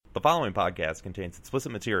The following podcast contains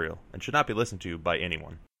explicit material and should not be listened to by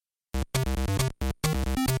anyone.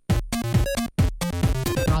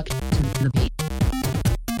 Rock to the beat.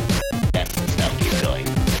 That's the stuff. Keep going.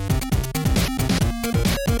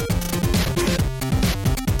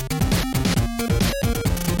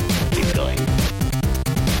 Keep going.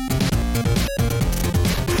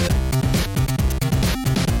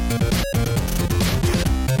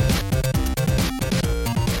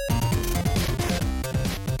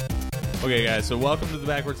 Okay, guys, so welcome to the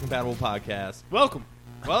Backwards Compatible Podcast. Welcome.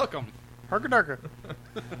 Harker Darker.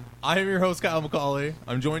 I am your host, Kyle McCauley.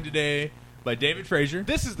 I'm joined today by David Frazier,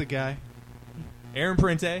 This is the guy. Aaron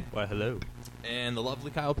Printe, Why, hello. and the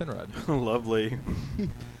lovely Kyle Penrod. Lovely.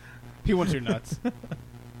 He wants your nuts.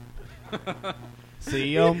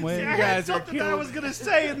 See him when you I had guys are something that I killing. was going to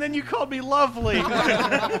say, and then you called me lovely. and then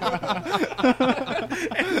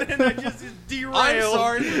I just derailed. I'm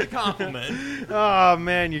sorry for the compliment. Oh,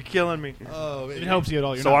 man, you're killing me. Oh, It helps you at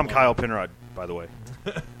all. You're So not I'm wrong. Kyle Penrod, by the way.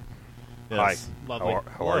 Yes. Hi. Lovely.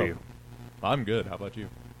 How are you? I'm good. How about you?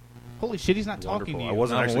 Holy shit, he's not talking Wonderful. to I you.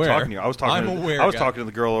 wasn't I'm actually aware. talking to you. I was talking. I'm to, aware, I was guy. talking to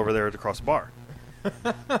the girl over there across the bar.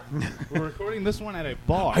 We're recording this one at a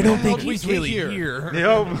bar. I don't How think did we he's get really here. here.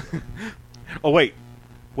 Yep. Oh wait,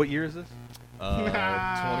 what year is this?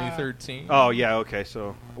 2013. Oh yeah, okay.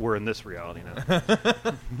 So we're in this reality now.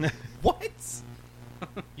 What?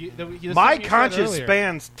 My conscience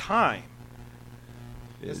spans time.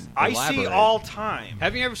 I see Elaborate. all time.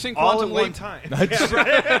 Have you ever seen All Quantum at Leap? one time.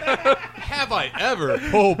 Have I ever?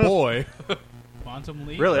 Oh boy. Quantum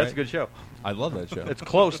Leap. Really, that's a good show. I love that show. It's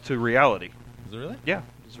close to reality. Is it really? Yeah,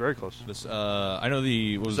 it's very close. This, I know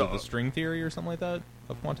the what was So- it, the string theory or something like that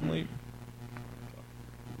of Quantum Leap.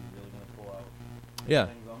 Yeah,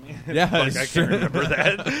 yeah. Like, I it's true. can't remember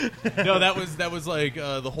that. No, that was like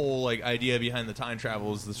the whole like idea behind the time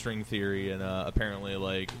travel is the string theory, and apparently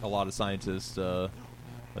like a lot of scientists.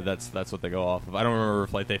 That's what they go off of. I don't remember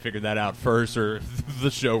if like they figured that out first or if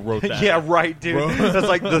the show wrote that. Yeah, right, dude. Bro. That's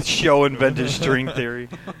like the show invented string theory.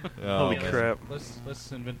 Oh, Holy man. crap.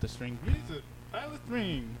 Let's invent the string. It's a pilot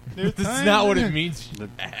string. This is not what it means.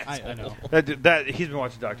 I know. That he's been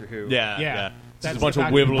watching Doctor Who. Yeah, Yeah. yeah. It's That's just a bunch the of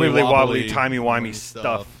Doctor Who. wibbly wobbly, timey-wimey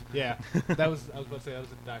stuff. Yeah, I was about to say that was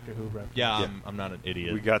a Doctor Who reference. Yeah, I'm not an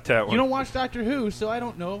idiot. We got that one. You don't watch Doctor Who, so I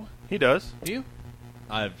don't know. He does. Do you?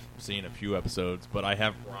 I've seen a few episodes, but I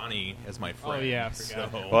have Ronnie as my friend. Oh, yeah, I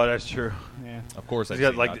forgot. So, Well, that's true. Yeah. of course, I've He's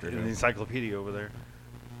got seen like Doctor an Who. encyclopedia over there.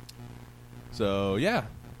 So yeah.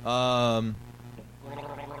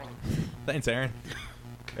 Thanks, Aaron.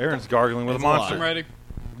 Aaron's gargling with a It's a lot. monster. I'm ready.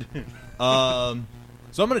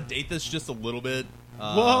 So I'm gonna date this just a little bit.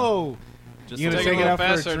 Whoa! Just You a gonna little Take take it it a out little for a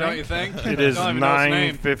faster, drink? don't you think? It is Don't even know his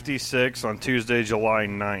name. 9:56 on Tuesday, July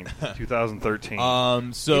 9th,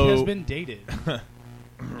 2013. So It has been dated.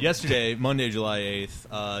 yesterday, Monday, July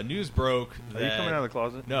 8th, news broke Are that you coming out of the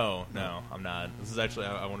closet? No, I'm not. This is actually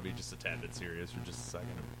I want to be just a tad bit serious for just a second.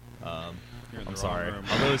 You're in the I'm wrong sorry. room.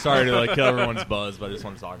 I'm really sorry to like kill everyone's buzz, but I just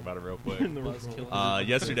want to talk about it real quick.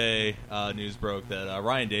 Yesterday, news broke that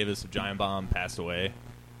Ryan Davis of GiantBomb passed away.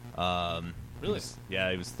 Really?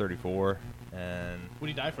 He was 34, and What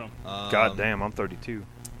did he die from? God damn, I'm 32.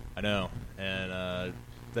 I know, and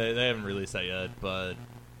they haven't released that yet, but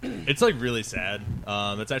it's like really sad.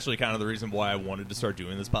 That's actually kind of the reason why I wanted to start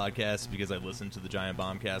doing this podcast, because I listen to the Giant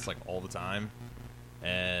Bombcast like all the time,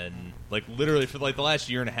 and like literally for like the last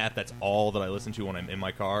year and a half, that's all that I listen to when I'm in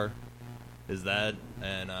my car. Is that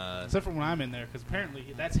and Except for when I'm in there, because apparently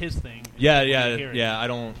that's his thing. yeah. I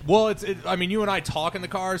don't. Well, I mean, you and I talk in the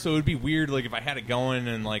car, so it would be weird. Like if I had it going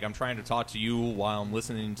and like I'm trying to talk to you while I'm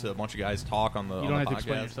listening to a bunch of guys talk on the. You on don't the have to podcast.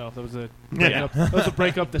 explain yourself. That was a Yeah. break up. That was a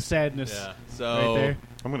break up the sadness. Yeah. Right So there.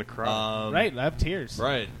 I'm going to cry. Right, I have tears.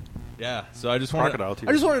 Right. Yeah. So I just wanted. Crocodile tears.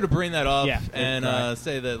 I just wanted to bring that up Yeah, and right.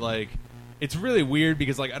 say that like it's really weird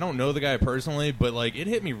because like I don't know the guy personally, but like it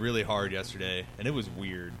hit me really hard yesterday, and it was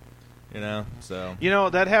weird. You know. So. You know,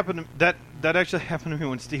 that happened. That actually happened to me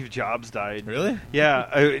when Steve Jobs died. Really?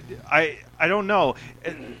 Yeah, I don't know.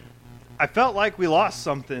 I felt like we lost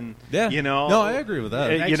something. Yeah. You know. No, I agree with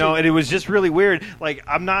that. You know, and it was just really weird. Like,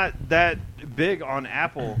 I'm not that big on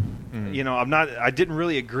Apple. Mhm. You know, I didn't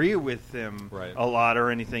really agree with them Right. a lot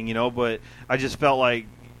or anything. You know, but I just felt like,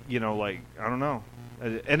 you know, like I don't know,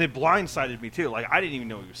 and it blindsided me too. Like I didn't even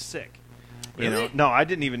know he was sick. You Really? know, no, I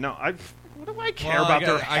didn't even know. What do I care Well, about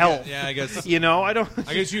their health? I guess. You know, I don't.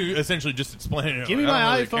 I guess you essentially just explained it. Give me I don't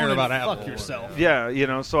my really iPhone care and about fuck Apple. yourself. Yeah, you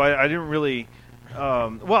know, so I didn't really.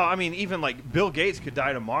 Well, I mean, even like Bill Gates could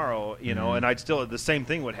die tomorrow, you know, Mhm. and I'd still the same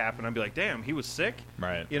thing would happen. I'd be like, "Damn, he was sick,"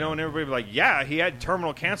 Right. you know, and everybody would be like, "Yeah, he had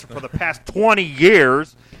terminal cancer for the past 20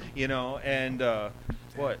 years," you know, and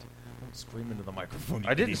What? Don't scream into the microphone.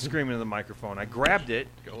 I didn't scream into the microphone. I grabbed it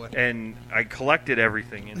Go ahead. and I collected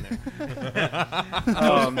everything in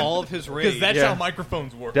there. All of his rage. Because that's Yeah. how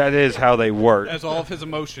microphones work. That is how they work. As all of his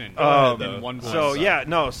emotion in one voice. So yeah,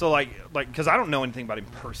 no, so like, because I don't know anything about him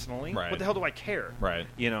personally. Right. What the hell do I care? Right.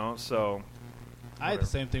 You know, so I had the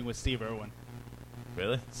same thing with Steve Irwin.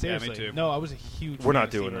 Really? Seriously. too. No, I was a huge we're fan not of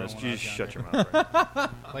Steve doing Irwin this. when You I was just younger. shut your mouth.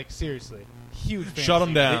 Right? Like, seriously. Huge fan Shut of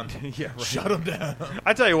him Steve down. Yeah, right. Shut him down.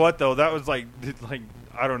 I tell you what, though, that was like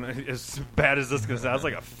I don't know, as bad as this is gonna sound, it's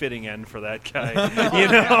like a fitting end for that guy. You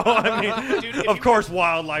know, I mean, Dude, if of you- course,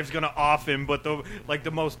 wildlife's gonna off him, but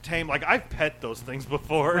the most tame. Like I've pet those things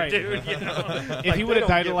before, Right. dude. You know, If he would have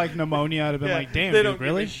died of like pneumonia, I'd have been like, "Damn, they dude, don't give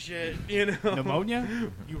really? a shit, you know,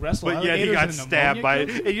 Pneumonia? You wrestle But yeah, he alligators got and stabbed by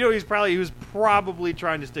pneumonia it. kills And, you know, he was probably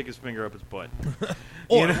trying to stick his finger up his butt.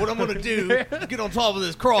 Or what I'm going to do is get on top of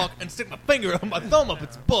this croc and stick my finger up, my thumb up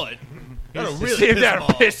its butt. That'll really See if piss that him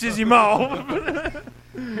off. pisses him off.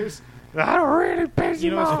 That'll really piss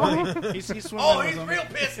You him know off. what's funny? He's swimming Oh, with he's them. real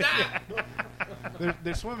pissed now.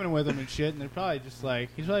 They're swimming with him and shit, and they're probably just like,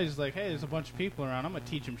 he's probably just like, hey, there's a bunch of people around. I'm gonna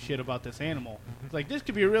teach him shit about this animal. It's like, this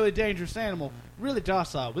could be a really dangerous animal, really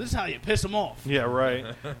docile, but this is how you piss him off. Yeah, right.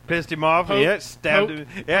 Pissed him off. Poke, Yeah, stabbed poke, him.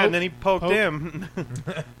 Yeah, poke, and then he poked poke. him.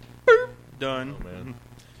 Boop. Done. Oh, man.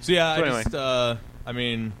 So yeah, So I anyway. just, I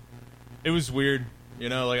mean, it was weird. You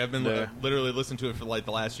know, like I've been Yeah. literally listening to it for like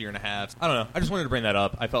the last year and a half. I don't know. I just wanted to bring that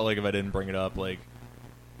up. I felt like if I didn't bring it up, like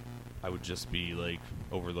I would just be like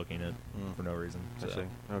overlooking it for no reason. I So,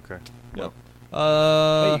 see. Okay. yep.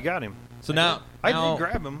 Hey, you got him. So now, I now did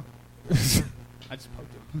grab him. I just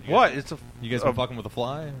poked him. What? It's a. you guys been fucking with a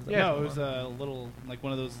fly? Is that- No, it was a little, like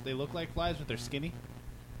one of those, they look like flies, but they're skinny.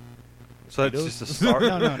 So it's just a starved.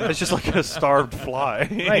 No. It's just like a starved fly.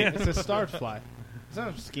 Right, it's a starved fly. It's not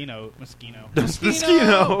a mosquito. Mosquito. It's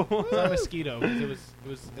not a mosquito.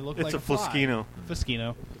 It looked It's like a fly. flaskino.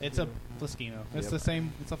 Flaskino. It's a flaskino. It's the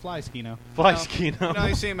same. It's a fly skino. Flaskino. No,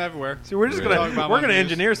 you see him everywhere. See, we're just Really? Talking about gonna my views.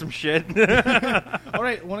 engineer some shit. All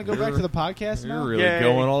right, want to go back to the podcast You're now? really Yay.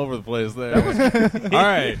 going all over the place there. All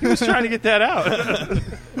right. He was trying to get that out.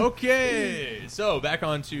 Okay. So back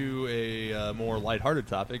on to a more lighthearted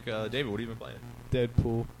topic. David, what have you been playing?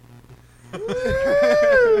 Deadpool.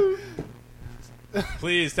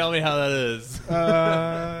 Please tell me how that is.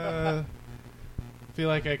 Feel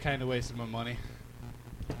like I kind of wasted my money.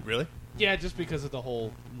 Really? Yeah, just because of the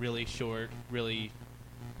whole really short, really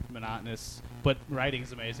monotonous, but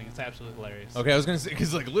writing's amazing. It's absolutely hilarious. Okay, I was gonna say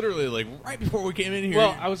because like literally like right before we came in here,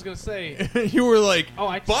 Well, I was gonna say, you were like,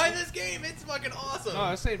 I buy this game, it's fucking awesome.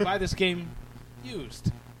 I was saying buy this game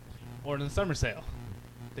used or in the summer sale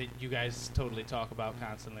that you guys totally talk about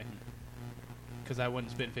constantly. Because I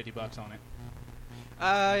wouldn't spend $50 on it.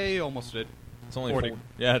 I almost did. It's only 40. 40.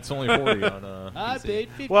 Yeah, it's only 40 on I PC. paid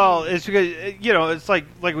 $50. Well, it's because it's like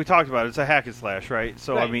we talked about. It's a hack and slash, right?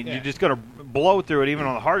 So I Right, mean, yeah. you're just gonna blow through it, even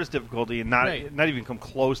on the hardest difficulty, and not Right. not even come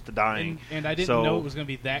close to dying. and I didn't So- know it was going to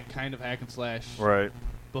be that kind of hack and slash Right.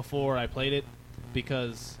 before I played it,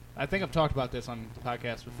 because I think I've talked about this on the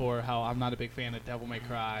podcast before, how I'm not a big fan of Devil May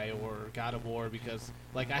Cry or God of War, because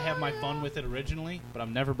like I have my fun with it originally, but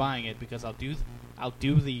I'm never buying it because I'll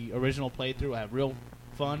do the original playthrough, I have real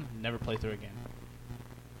fun, never play through again.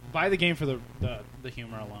 Buy the game for the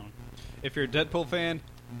humor alone. If you're a Deadpool fan,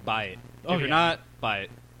 buy it. Oh, if you're yeah. not, buy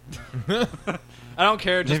it. I don't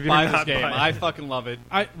care. Just If you're buy this not, game. buy it. I fucking love it.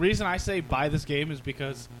 Reason I say buy this game is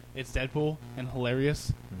because it's Deadpool and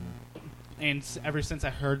hilarious. And ever since I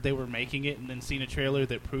heard they were making it and then seen a trailer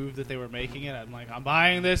that proved that they were making it, I'm like, I'm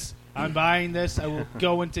buying this. I'm buying this. I will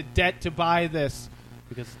go into debt to buy this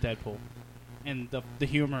because it's Deadpool. And the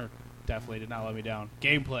humor definitely did not let me down.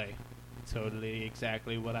 Gameplay, totally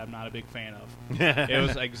exactly what I'm not a big fan of. It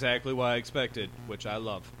was exactly what I expected, which I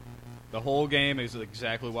love. The whole game is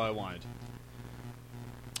exactly what I wanted.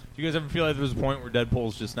 Do you guys ever feel like there's a point where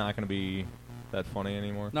Deadpool's just not going to be that funny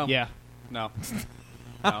anymore? No. Yeah. No.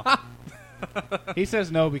 No. He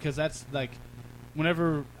says no because that's like,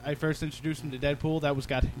 whenever I first introduced him to Deadpool, that was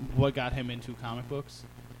what got him into comic books,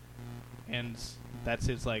 and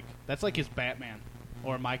that's like his Batman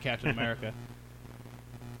or my Captain America.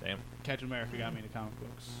 Damn. Captain America got me into comic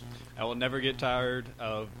books. I will never get tired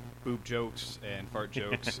of boob jokes and fart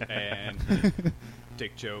jokes and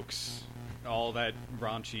dick jokes. All that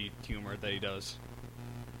raunchy humor that he does.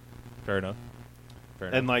 Fair enough.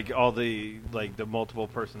 And like all the multiple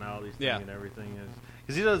personalities thing Yeah. and everything is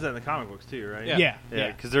because he does that in the comic books too, right? Yeah.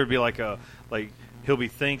 Yeah. Because there'd be he'll be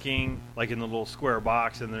thinking like in the little square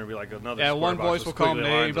box, and there'll be like another. Yeah, square one box voice with will call him squiggly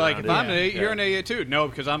an idiot. lines Be like, around if it. I'm an idiot, Yeah. you're an idiot too. No,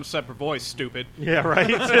 because I'm a separate voice, stupid. Yeah, right.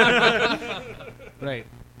 Right.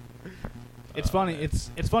 It's funny. It's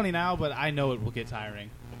funny now, but I know it will get tiring.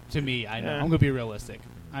 To me, I know. Yeah. I'm gonna be realistic.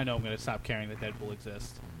 I know I'm gonna stop caring that Deadpool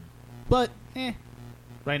exists. But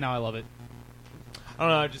right now I love it. I don't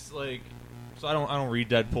know. I just like. So I don't read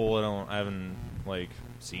Deadpool. I haven't like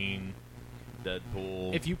seen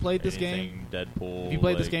Deadpool. If you played this anything Deadpool. If you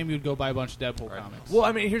played this like- game, you'd go buy a bunch of Deadpool Right. comics. Well,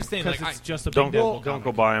 I mean, here's the thing. because Like, it's just a big Don't Deadpool go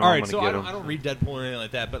comic. buy them. all I'm right, gonna so get I 'em. don't read Deadpool or anything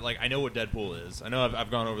like that, but like I know what Deadpool is. I know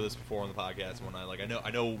I've gone over this before on the podcast when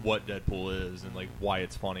I know what Deadpool is and like why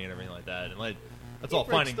it's funny and everything like that, and like that's all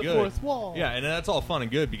fine and the good. fourth wall. Yeah, and that's all fun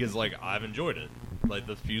and good because like I've enjoyed it. Like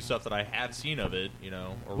the few stuff that I have seen of it,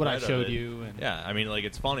 or What I read of showed it. you. And Yeah, I mean, like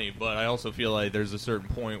it's funny, but I also feel like there's a certain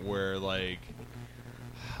point where like,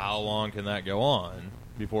 how long can that go on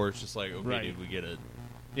before it's just like, okay, Right. dude, we get it.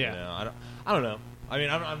 Yeah. I don't know. I mean,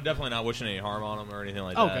 I'm definitely not wishing any harm on them or anything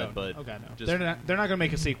like Okay. that. But Okay. No. just- They're not gonna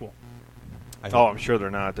make a sequel Oh, I'm sure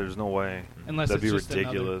they're not. There's no way. unless That'd it's be just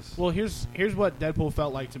ridiculous. Another, well, here's what Deadpool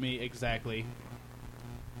felt like to me exactly.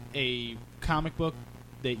 A comic book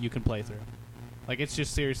that you can play through. Like it's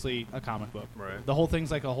just seriously a comic book. Right. The whole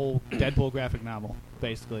thing's like a whole Deadpool graphic novel,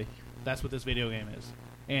 basically. That's what this video game is.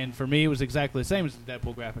 And for me, it was exactly the same as the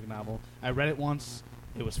Deadpool graphic novel. I read it once.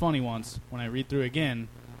 It was funny once. When I read through it again,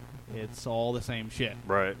 it's all the same shit.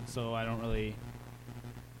 Right. So I don't really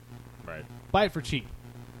right. buy it for cheap.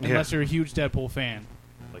 Unless you're a huge Deadpool fan,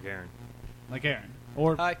 Like Aaron. like Aaron.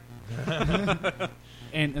 Or Hi.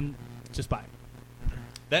 and just buy it.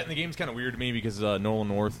 That in the game's kind of weird to me because Nolan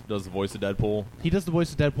North does the voice of Deadpool. He does the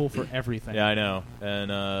voice of Deadpool for everything. Yeah, I know,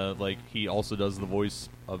 and like he also does the voice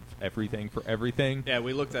of everything for everything. Yeah,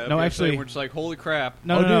 we looked at it. No, yesterday, actually- and we're just like, holy crap.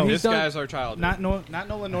 No, no, This he's done- guy's our child. Not Nolan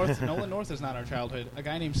North. Nolan North is not our childhood. A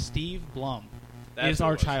guy named Steve Blum That's is what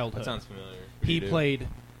our it was. childhood. That sounds familiar. He You do. played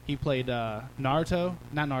Naruto.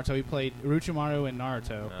 Not Naruto. He played Orochimaru in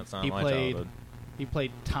Naruto. That's not he my played childhood. he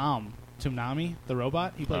played Tom Tsunami, the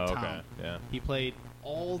robot. He played Oh, Tom. okay. Yeah. He played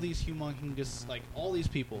all these humongous, like all these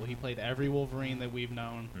people. He played every Wolverine that we've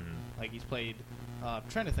known. Mhm. Like he's played. I'm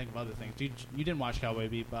trying to think of other things. Dude, you didn't watch Cowboy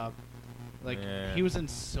Bebop. Like Yeah. he was in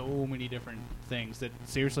so many different things that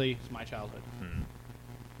seriously, it's my childhood. Hmm.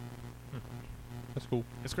 That's cool.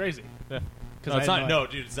 It's crazy. Yeah. 'Cause No, it's I had not. no No,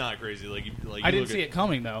 dude, it's not crazy. Like you I didn't look see at, it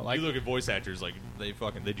coming though. Like you look at voice actors, like they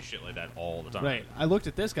do shit like that all the time. right, I looked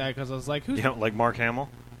at this guy because I was like, "Who's?" You know, like Mark Hamill.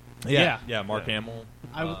 Yeah. Yeah. Mark Yeah. Hamill.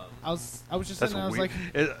 I was just That's sitting there. I was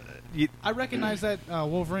weird. like, I recognize that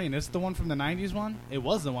Wolverine. It's the one from the '90s one. It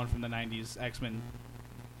was the one from the '90s X-Men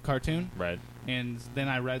cartoon. Right. And then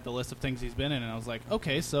I read the list of things he's been in, and I was like,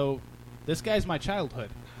 okay, so this guy's my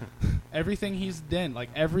childhood. Everything he's done, like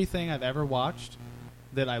everything I've ever watched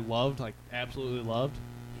that I loved, like absolutely loved,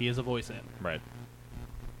 he is a voice in. Right.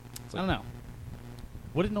 I don't know.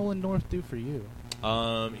 What did Nolan North do for you?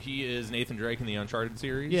 He is Nathan Drake in the Uncharted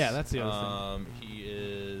series. Yeah, that's the other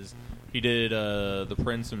thing. He did The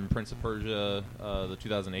Prince and Prince of Persia, the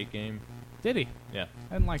 2008 game. Did he? Yeah.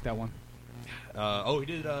 I didn't like that one. He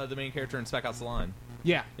did the main character in Spec Ops: The Line.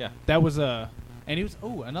 Yeah. Yeah. That was and he was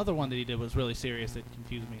another one that he did was really serious that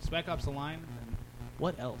confused me. Spec Ops: The Line, and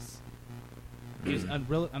what else? He's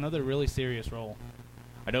another really serious role.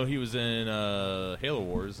 I know he was in Halo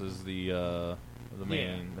Wars as the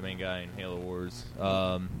main guy in Halo Wars.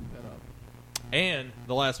 And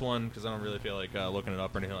the last one, because I don't really feel like looking it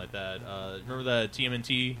up or anything like that. Remember that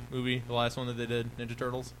TMNT movie, the last one that they did, Ninja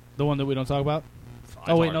Turtles? The one that we don't talk about?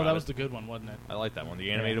 I Oh wait, talk no, about that it. was the good one, wasn't it? I like that one, the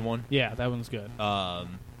animated one. Yeah, that one's good.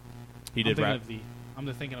 He did. I'm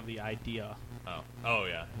just thinking of the idea. Oh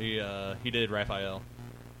yeah. He did Raphael.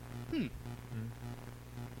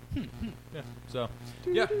 Yeah. So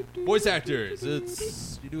yeah, voice actors.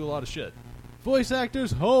 You do a lot of shit. Voice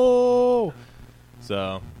actors, ho!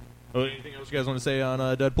 So, anything else you guys want to say on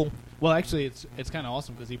Deadpool? Well, actually, it's kind of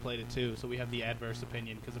awesome because he played it too, so we have the adverse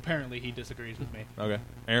opinion because apparently he disagrees with me. Okay,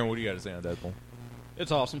 Aaron, what do you got to say on Deadpool?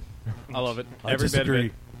 It's awesome. I love it. I Every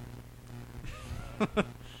disagree. bit of it.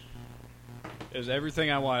 It was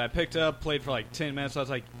everything I wanted. I picked it up, played for like 10 minutes. I was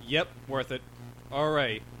like, yep, worth it. All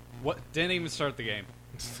right. What? Didn't even start the game.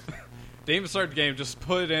 Didn't even start the game. Just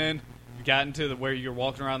put it in. Got into where you're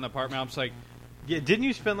walking around the apartment. I'm just like, Yeah, didn't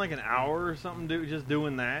you spend like an hour or something just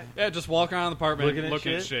doing that? yeah, just walking around the apartment,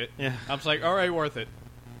 Looking at at shit. Yeah. I'm just like, all right, worth it.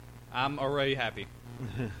 I'm already happy.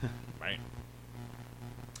 Right.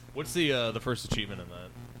 What's the first achievement in that?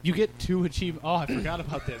 You get 2 achievements. Oh, I forgot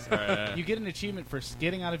about this. Right. You get an achievement for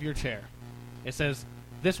getting out of your chair. It says,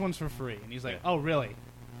 this one's for free. And he's like, oh, really?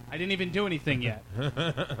 I didn't even do anything yet.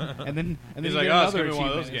 and then He's you like, get oh, it's another gonna be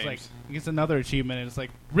one of achievement. those It's like, games. he gets another achievement, and it's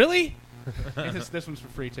like, really? And this one's for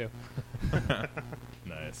free, too.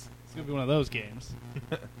 Nice. It's going to be one of those games.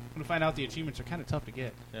 I'm going to find out the achievements are kind of tough to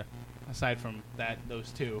get. Yeah. aside from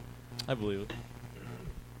those two. I believe it.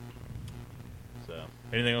 So,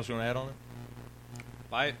 anything else you want to add on it?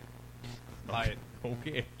 Buy it. Buy it.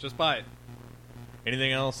 Okay. Just buy it.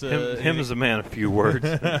 Anything else? Him is a man of few words.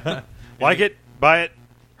 Like it, buy it,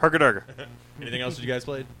 hergadurga. Anything else that you guys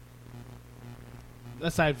played?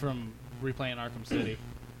 Aside from replaying Arkham City,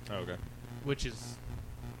 Oh, okay. which is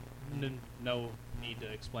no need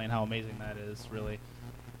to explain how amazing that is, really.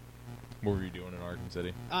 What were you doing in Arkham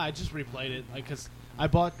City? I just replayed it, because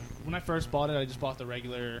when I first bought it, I just bought the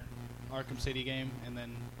regular Arkham City game, and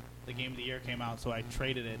then the Game of the Year came out, so I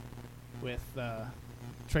traded it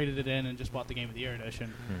in and just bought the Game of the Year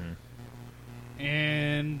edition. Mm-hmm.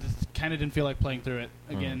 And kind of didn't feel like playing through it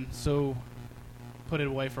again, so put it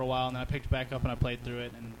away for a while, and then I picked it back up and I played through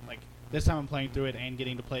it, and like this time I'm playing through it and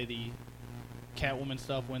getting to play the Catwoman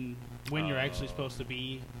stuff when you're actually supposed to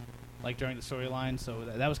be like during the storyline, so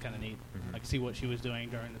that was kind of neat. Mhm. Like see what she was doing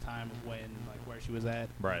during the time of when, like where she was at,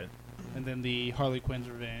 Right. and then the Harley Quinn's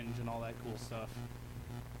revenge and all that cool stuff.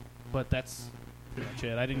 But that's pretty much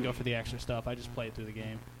it. I didn't go for the extra stuff. I just played through the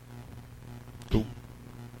game. Cool.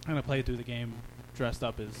 And I played through the game dressed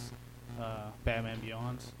up as Batman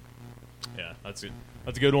Beyond. Yeah, that's good.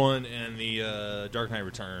 That's a good one. And the Dark Knight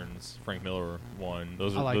Returns, Frank Miller one.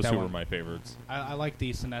 Those I like those that two one. were my favorites. I like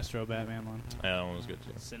the Sinestro Batman one. Yeah, that one was good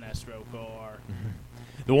too. Sinestro Gore.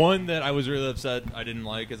 The one that I was really upset I didn't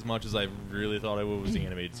like as much as I really thought I would was the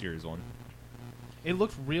animated series one. It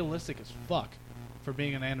looked realistic as fuck for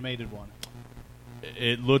being an animated one.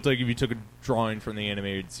 It looked like if you took a drawing from the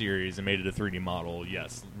animated series and made it a 3D model,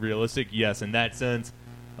 yes. Realistic, yes, in that sense.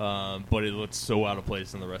 But it looked so out of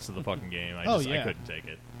place in the rest of the fucking game. I couldn't take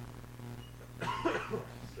it.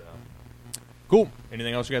 So. Cool.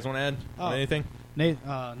 Anything else you guys want to add? On anything?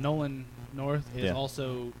 Nolan North is Yeah.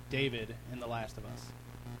 also David in The Last of Us.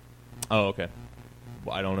 Oh, okay.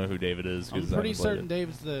 Well, I don't know who David is. I'm 'cause I pretty haven't played certain it.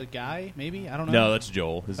 David's the guy, maybe? I don't know. No, that's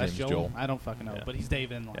Joel. His That's name's Joel. I don't fucking know, Yeah. but he's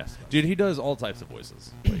David in The Yeah. Last of Us. Dude, he does all types of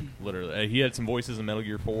voices. Like, literally. He had some voices in Metal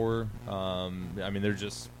Gear 4. I mean, they're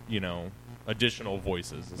just, additional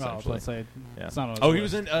voices, Oh, essentially. let's say Yeah. it's not on his Oh, he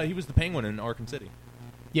was list. he was the Penguin in Arkham City.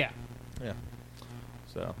 Yeah. Yeah.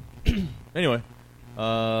 So, anyway.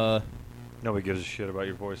 Nobody gives a shit about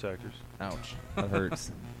your voice actors. Ouch. That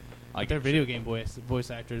hurts. They're video game voice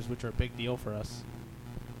actors, which are a big deal for us.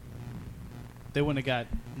 They wouldn't have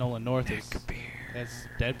got Nolan North as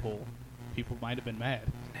Deadpool. People might have been mad.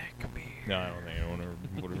 No, I don't think anyone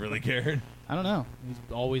would have really cared. I don't know. He's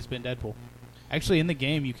always been Deadpool. Actually, in the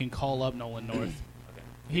game, you can call up Nolan North.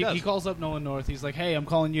 He calls up Nolan North. He's like, "Hey, I'm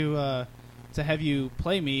calling you to have you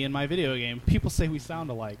play me in my video game." People say we sound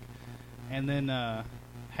alike, and then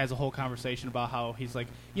has a whole conversation about how he's like,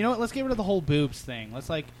 "You know what? Let's get rid of the whole boobs thing. Let's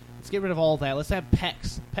get rid of all that. Let's have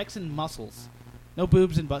pecs and muscles. No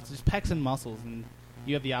boobs and butts, just pecs and muscles." And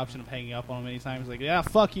you have the option of hanging up on him anytime. He's like, "Yeah,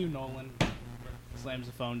 fuck you, Nolan." Slams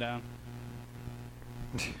the phone down.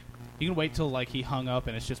 You can wait till he hung up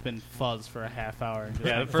and it's just been fuzz for a half hour. And just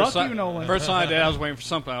Yeah, like, the first fuck time, you, Nolan. First time I did, I was waiting for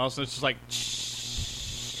something else, and it's just like,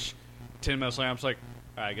 shh. 10 minutes later, I'm just like,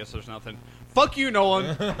 all right, I guess there's nothing. Fuck you,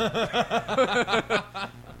 Nolan.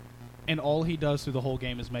 And all he does through the whole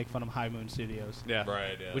game is make fun of High Moon Studios. Yeah.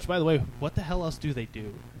 Right, yeah. Which, by the way, what the hell else do they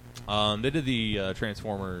do? They did the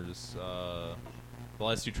Transformers, the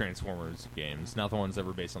last two Transformers games, not the ones that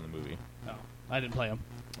were based on the movie. No, I didn't play them.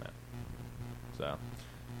 Yeah. So,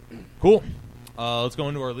 cool. Let's go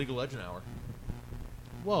into our League of Legends hour.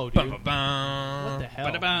 Whoa, dude. What What the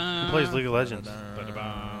hell? Who plays League of Legends?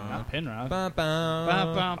 Not Penrod.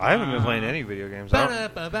 I haven't been playing any video games. I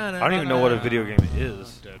don't even know what a video game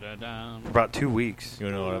is. For about 2 weeks. You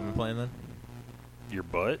want to know what I've been playing then? Your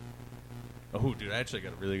butt? Oh, dude, I actually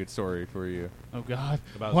got a really good story for you. Oh, God.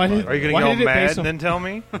 About Why Spider- did, Are you going why to did get all it base mad and then tell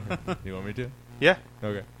me? You want me to? Yeah.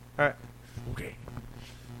 Okay. All right. Okay.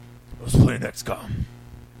 I was playing XCOM.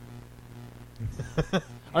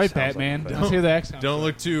 All right, Sounds like Batman. a Let's hear the XCOM. Don't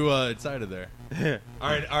look too excited there. All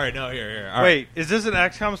right, no, here. All right. Wait, is this an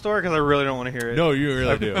XCOM story? Because I really don't want to hear it. No, you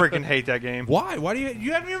really I do. freaking hate that game. Why? Why do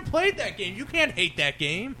you haven't even played that game? You can't hate that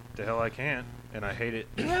game. The hell I can't, and I hate it.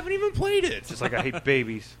 You haven't even played it. Just like I hate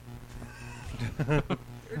babies. You're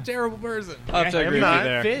a terrible person. I'll have to I agree am with you not.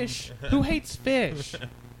 there. Fish? Who hates fish?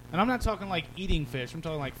 And I'm not talking like eating fish. I'm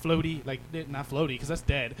talking like floaty, not floaty because that's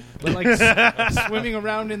dead, but like swimming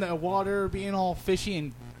around in the water, being all fishy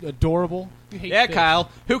and adorable. You hate Yeah, fish.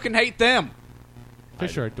 Kyle. Who can hate them?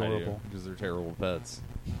 Fish are adorable. because they're terrible pets.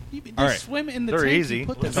 You just All right. swim in the They're tank. easy. You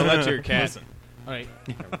put Tell them. that to your cat. Listen. All right.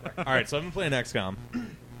 All right, so I've been playing XCOM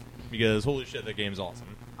because holy shit, that game's awesome.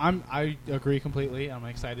 I agree completely. I'm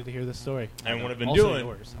excited to hear this story. And what I've been Also doing,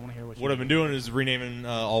 yours. I want to hear what I've been doing is renaming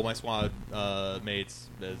all my squad mates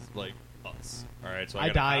as like us. All right, so I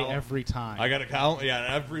got die Kyle. every time. I got a Kyle. Yeah,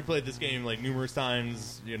 and I've replayed this game like numerous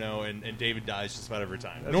times, and David dies just about every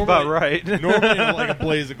time. That's about right. Normally, in, like a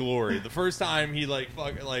blaze of glory. The first time he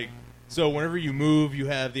so whenever you move, you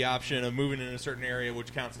have the option of moving in a certain area,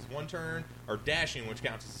 which counts as 1 turn, or dashing, which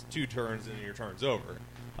counts as 2 turns, and your turn's over.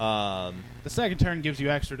 The second turn gives you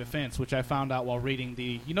extra defense, which I found out while reading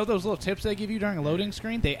those little tips they give you during a loading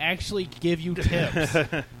screen? They actually give you tips.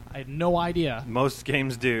 I had no idea. Most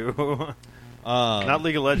games do. Not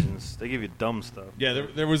League of Legends. They give you dumb stuff. Yeah,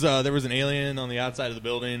 there was an alien on the outside of the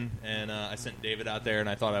building, and I sent David out there, and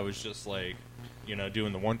I thought I was just like,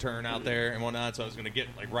 doing the 1 turn out there and whatnot, so I was going to get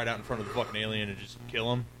like right out in front of the fucking alien and just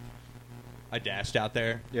kill him. I dashed out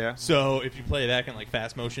there. Yeah. So if you play that in like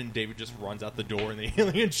fast motion, David just runs out the door and the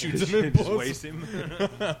alien shoots him and Just blows waste him.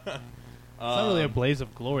 It's not really a blaze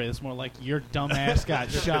of glory. It's more like your dumb ass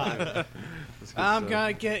got shot. I'm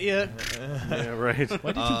gonna get you. Yeah, right.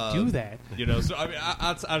 Why did you do that? So I mean,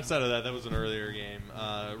 outside of that was an earlier game.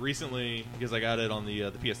 Recently, because I got it on the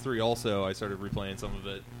PS3, also I started replaying some of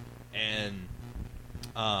it, and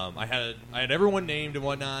I had everyone named and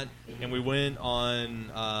whatnot, and we went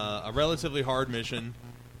on a relatively hard mission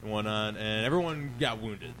and whatnot, and everyone got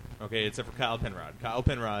wounded. Okay, except for Kyle Penrod. Kyle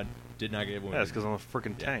Penrod did not get wounded. Yeah, that's because I'm a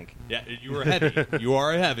freaking tank. Yeah, you were heavy. You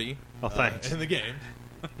are a heavy. Oh, thanks. In the game.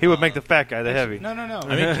 He would make the fat guy the heavy. No.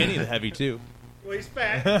 I made Kenny the heavy too. Well, he's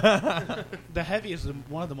fat. The heavy is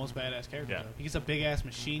one of the most badass characters. Yeah. Though. He gets a big ass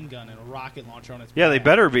machine gun and a rocket launcher on his Yeah, they back.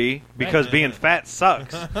 better be, because being fat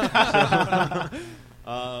sucks. We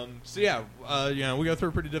go through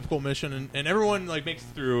a pretty difficult mission, and everyone like makes it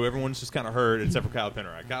through. Everyone's just kind of hurt, except for Kyle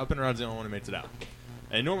Penrod. Kyle Penrod's the only one who makes it out.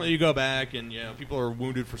 And normally you go back, and people are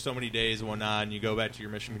wounded for so many days and whatnot, and you go back to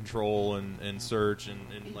your mission control and search,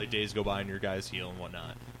 and like days go by, and your guys heal and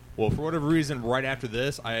whatnot. Well, for whatever reason, right after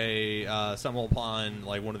this, I stumbled upon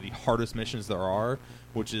like one of the hardest missions there are,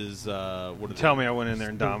 which is Tell me I went in there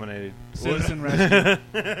and dominated. Citizen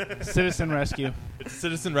rescue. Citizen rescue. It's a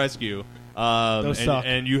citizen rescue. Those suck.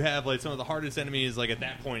 And you have like some of the hardest enemies like at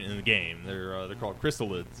that point in the game. They're called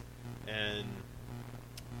crystalids, and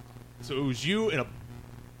so it was you and a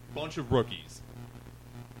bunch of rookies.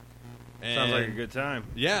 And Sounds like a good time.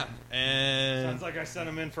 Yeah, and Sounds like I sent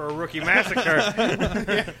him in for a rookie massacre.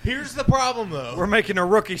 here's the problem though. We're making a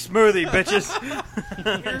rookie smoothie,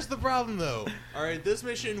 bitches. Here's the problem though. All right, this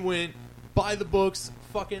mission went by the books,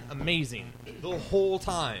 fucking amazing the whole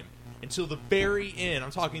time until the very end.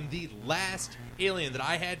 I'm talking the last alien that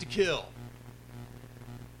I had to kill.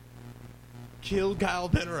 Killed Kyle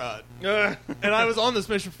Penrod. And I was on this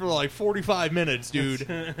mission for like 45 minutes, dude.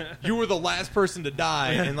 You were the last person to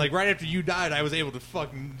die, and like right after you died, I was able to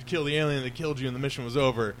fucking kill the alien that killed you, and the mission was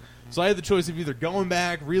over. So I had the choice of either going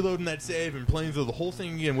back, reloading that save, and playing through the whole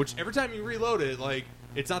thing again. Which every time you reload it, like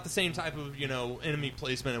it's not the same type of enemy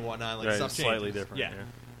placement and whatnot. Like Right, stuff it's slightly changes. different. Yeah.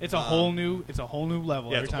 It's a whole new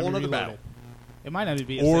level Yeah, every it's a time whole you nother reload battle. it. It might not even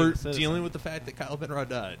be a Or citizen. dealing with the fact that Kyle Penrod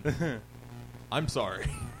died. I'm sorry.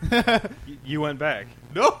 You went back.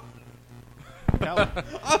 No. Kyle,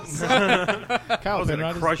 I'm sorry. Kyle I was Penrod gonna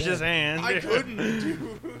is crush dead. his hand. I couldn't, dude.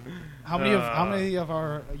 How many of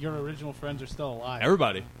your original friends are still alive?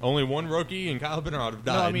 Everybody. Only one rookie and Kyle Penrod have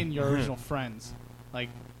died. No, I mean your original friends, like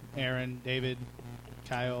Aaron, David,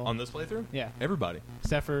 Kyle. on this playthrough? Yeah, Everybody.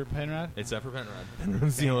 except for Penrod. Except for Penrod.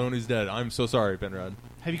 Penrod's the only one who's dead. I'm so sorry, Penrod.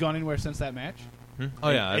 Have you gone anywhere since that match?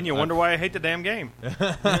 Oh, yeah. And you wonder why I hate the damn game.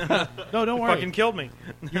 No, don't worry. Fucking killed me.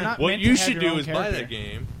 You're not What meant you to have should your do own is buy character. that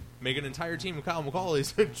game, make an entire team of Kyle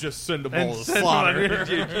McCauley's, and just send them all And to send slaughter.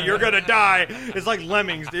 them- You're gonna die. It's like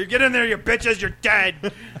Lemmings, dude. Get in there, you bitches. You're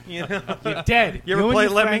dead. You know? You're dead. You ever and play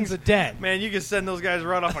your Lemmings? friends are dead. Man, you can send those guys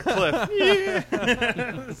right off a cliff.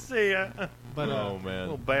 Yeah. See ya. But Oh, man.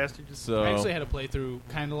 Little bastard. So, I actually had a playthrough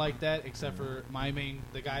kind of like that, except for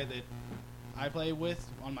the guy that I play with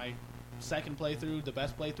on my second playthrough, the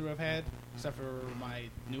best playthrough I've had, except for my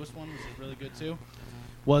newest one, which is really good too,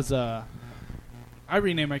 was I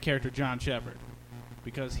renamed my character John Shepard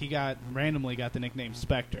because he randomly got the nickname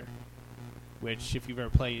Spectre, which if you've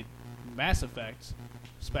ever played Mass Effect,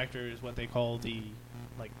 Spectre is what they call the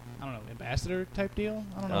ambassador type deal.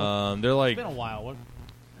 I don't know. they're like, It's been a while.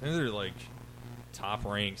 they're like top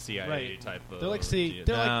ranked CIA Right. type of. They're like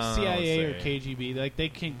CIA or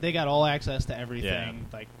KGB. They got all access to everything.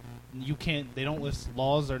 Yeah. Like you can't. They don't list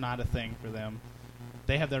laws are not a thing for them.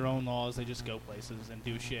 They have their own laws. They just go places and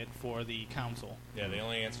do shit for the council. Yeah, they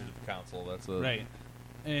only answer to the council. That's Right.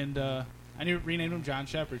 And I renamed him John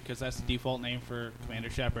Shepard because that's the default name for Commander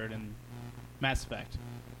Shepard in Mass Effect.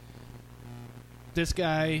 this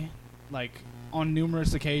guy, like, on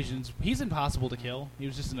numerous occasions, he's impossible to kill. He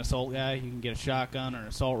was just an assault guy. You can get a shotgun or an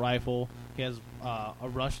assault rifle. He has a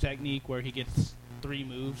rush technique where he gets 3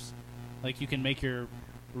 moves. Like, you can make your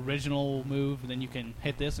original move, and then you can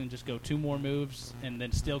hit this and just go 2 more moves, and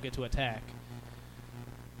then still get to attack.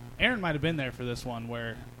 Aaron might have been there for this one,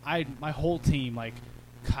 where my whole team, like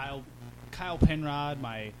Kyle Penrod,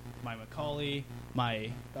 my Macaulay,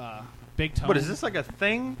 my Big Tone. What is this, like a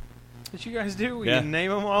thing that you guys do? Yeah. You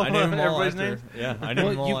name them all? I name them all everybody's after. names? Yeah, I name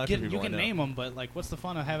them all after you people I can know. name them, but like, what's the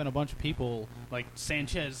fun of having a bunch of people like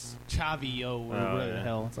Sanchez Chavio or whatever the yeah.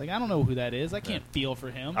 hell? It's like, I don't know who that is. I can't feel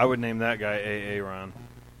for him. I would name that guy A.A. Ron.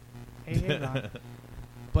 Hey, Ron.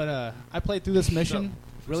 But I played through this mission,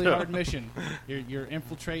 really hard mission. You're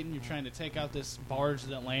infiltrating. You're trying to take out this barge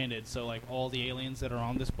that landed. So like all the aliens that are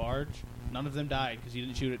on this barge, none of them died because you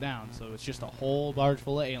didn't shoot it down. So it's just a whole barge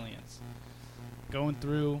full of aliens. Going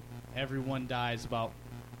through, everyone dies about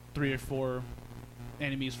 3 or 4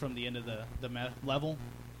 enemies from the end of the level.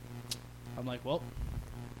 I'm like, well,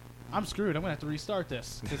 I'm screwed. I'm going to have to restart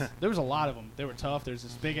this. 'Cause there was a lot of them. They were tough. There's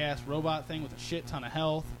this big-ass robot thing with a shit ton of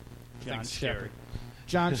health. John Shepard.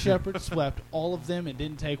 John Shepard swept all of them and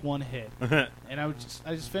didn't take 1 hit. And I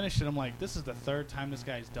just finished it. I'm like, this is the 3rd time this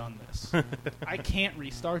guy's done this. I can't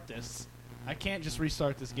restart this. I can't just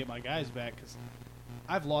restart this and get my guys back because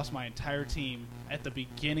I've lost my entire team at the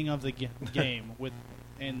beginning of the game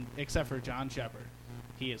except for John Shepard.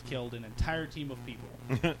 He has killed an entire team of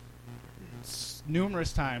people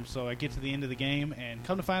numerous times. So I get to the end of the game and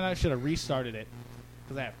come to find out I should have restarted it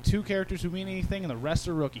because I have 2 characters who mean anything and the rest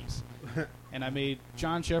are rookies. And I made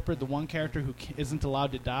John Shepard the one character who isn't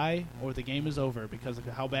allowed to die or the game is over because of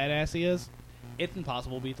how badass he is. It's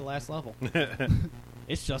impossible to beat the last level.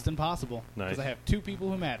 It's just impossible because Nice. I have 2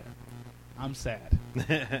 people who matter. I'm sad.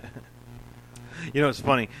 You know, it's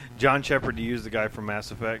funny. John Shepard, to use the guy from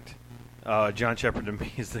Mass Effect. John Shepard to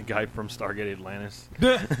me is the guy from Stargate Atlantis.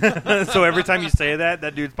 So every time you say that,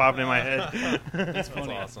 that dude's popping in my head. It's That's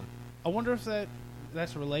funny. awesome. I wonder if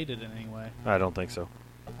that's related in any way. I don't think so.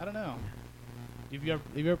 I don't know. Have you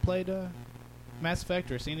ever played Mass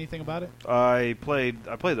Effect or seen anything about it? I played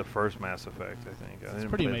the first Mass Effect, I think. I It's a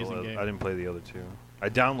pretty play amazing game. I didn't play the other 2. I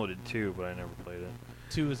downloaded 2, but I never played it.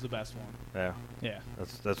 2 is the best one. Yeah, Yeah.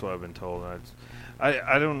 that's what I've been told.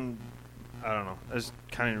 I don't know. I just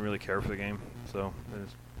kind of didn't really care for the game, so I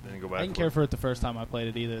just didn't go back. I didn't care for it the first time I played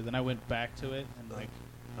it either. Then I went back to it and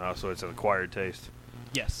like, So it's an acquired taste.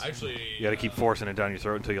 yes. Actually, You got to keep forcing it down your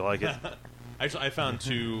throat until you like it. Actually, I found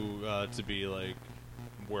 2 to be like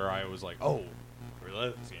where I was like, oh, I really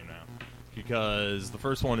like this game now. Because the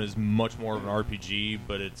first one is much more of an RPG,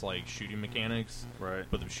 but it's like shooting mechanics. Right.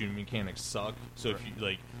 But the shooting mechanics suck. So if you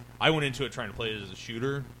like, I went into it trying to play it as a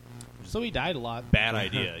shooter. So he died a lot. Bad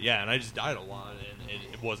idea. Yeah, and I just died a lot, and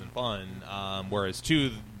it wasn't fun. Whereas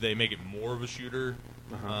 2, they make it more of a shooter,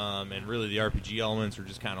 and really the RPG elements are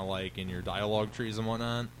just kind of like in your dialogue trees and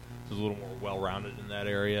whatnot. So it's a little more well-rounded in that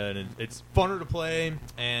area, and it's funner to play,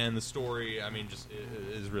 and the story, I mean, just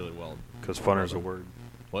is really well. Because funner is a word.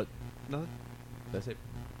 What? Nothing. That's it.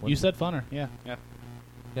 You said funner. Yeah.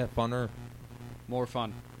 Yeah, funner. More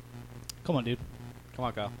fun. Come on, dude. Come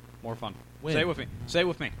on, Kyle. More fun. Win. Say it with me. Say it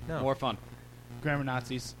with me. No. More fun. Grammar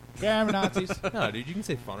Nazis. Grammar Nazis. No, dude, you can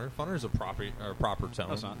say funner. Funner is a proper tone.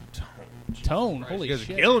 No, it's not. Tone. Christ, Holy you guys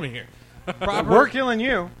shit. are killing me here. Proper, We're killing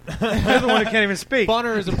you. You're the one who can't even speak.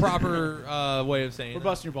 funner is a proper way of saying We're it.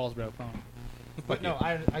 busting your balls, bro. Come on. But no,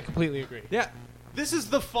 I completely agree. Yeah. This is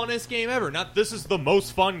the funnest game ever. Not this is the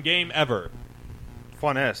most fun game ever.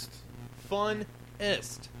 Funnest.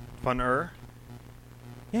 Funnest. Funner.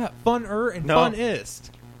 Yeah, funner and No. funnest.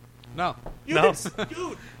 No. You No.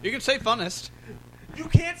 dude, You can say funnest. you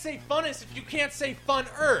can't say funnest if you can't say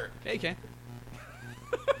funner. Yeah, you can.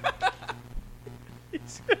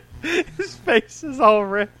 His face is all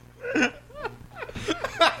red.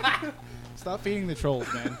 Stop feeding the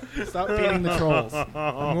trolls, man. Stop feeding the trolls.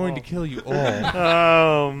 I'm going to kill you all.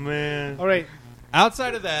 Oh, man. All right.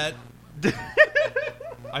 Outside of that,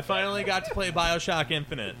 I finally got to play BioShock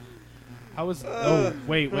Infinite. I was. Oh,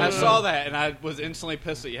 wait. I saw that, and I was instantly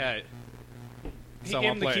pissed that you had it. He Someone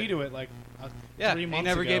gave him the played key it. to it like 3 He months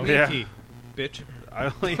never ago. gave me Yeah. a key. Bitch. I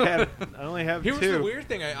only have Here was 2. the weird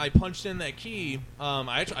thing. I punched in that key.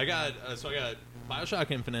 I got BioShock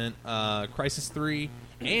Infinite, Crisis 3,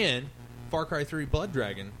 and Far Cry 3 Blood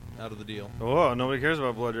Dragon out of the deal. Oh, nobody cares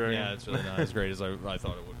about Blood Dragon. Yeah, it's really not as great as I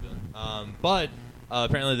thought it would have been. But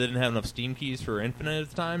apparently they didn't have enough Steam keys for Infinite at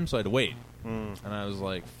the time, so I had to wait. And I was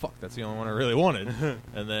like, fuck, that's the only one I really wanted.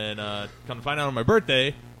 And then come to find out on my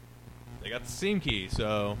birthday, they got the Steam key,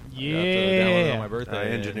 so I got to download it Yeah. on my birthday. I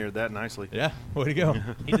engineered that nicely. Yeah, way to go.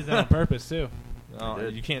 He did that on purpose too.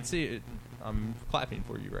 You can't see it. I'm clapping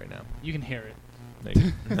for you right now. You can hear it.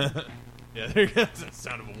 Maybe. Yeah, there goes the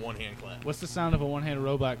sound of a one-hand clap. What's the sound of a one-handed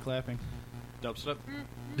robot clapping? Dubstep.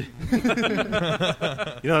 You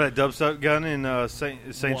know that dubstep gun in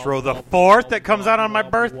Saints Whoa, Row the whoa, 4th whoa, that comes whoa, out on my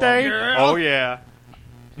whoa, birthday? whoa. Oh, yeah.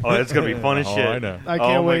 Oh, it's going to be fun as Oh, shit. I know. I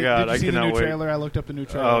can't oh, wait. my God. Did you I see the cannot new wait. trailer? I looked up the new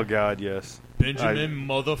trailer. Oh, God, yes. Benjamin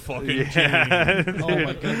motherfucking Yeah. King. Oh,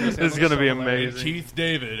 my goodness. that It's looks going to so be And hilarious. amazing. Keith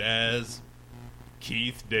David as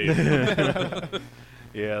Keith David.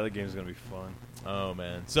 Yeah, that game's going to be fun. Oh,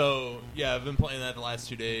 man. So, yeah, I've been playing that the last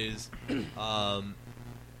 2 days. Oh,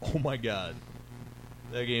 my God.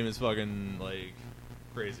 That game is fucking, like,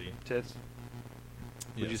 crazy. Tits?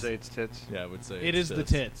 Would you Yes. say it's tits? Yeah, I would say It is the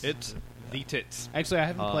tits. It's the tits. Actually, I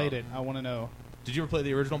haven't played it. I want to know. Did you ever play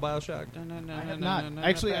the original Bioshock? I have not.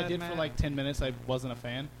 Actually, I did for like 10 minutes. I wasn't a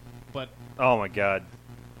fan, but Oh, my God.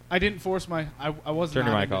 I didn't force my. I was Turn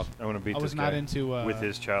not your mic into, off. I want to beat I this was guy not into with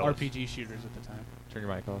his chalice. RPG shooters at the time. Turn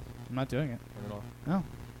your mic off. I'm not doing it. Turn it off.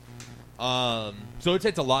 No. So it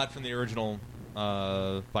takes a lot from the original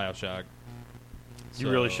Bioshock. You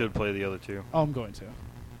really should play the other two Oh, I'm going to.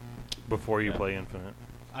 before you Yeah. play Infinite.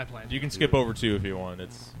 I plan. You can skip over 2 if you want.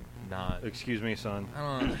 It's not. Excuse me, son. I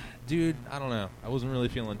don't know. Dude, I don't know. I wasn't really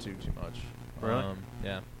feeling 2 too much. Really?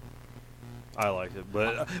 Yeah. I liked it,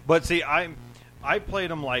 but see, I played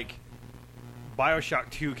them like BioShock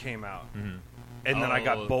 2 came out, Mm-hmm. and then I Oh.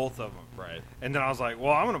 got both of them, Right. and then I was like,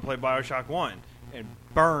 well, I'm gonna play BioShock 1 and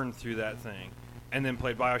burn through that thing, and then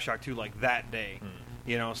play BioShock 2 like that day,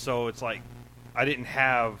 you know. So it's like I didn't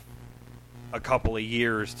have a couple of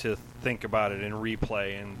years to think about it and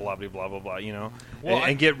replay and blah blah blah blah blah, you know, Well,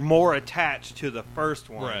 and get more attached to the first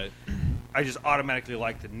one. Right. I just automatically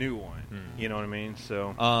like the new one. You know what I mean?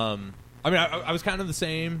 So I mean, I was kind of the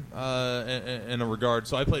same in a regard.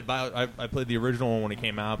 So I played I played the original one when it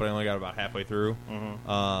came out, but I only got about halfway through. And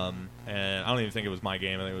I don't even think it was my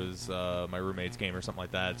game. I think it was my roommate's game or something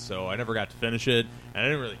like that. So I never got to finish it, and I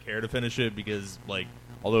didn't really care to finish it because, like,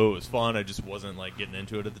 although it was fun, I just wasn't like getting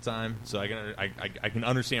into it at the time. So I can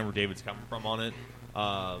understand where David's coming from on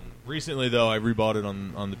it. Recently, though, I rebought it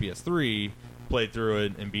on the PS3, played through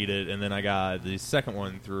it and beat it, and then I got the second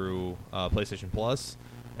one through PlayStation Plus.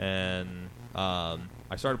 And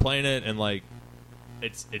I started playing it, and like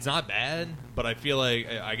it's not bad, but I feel like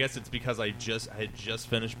I guess it's because I had just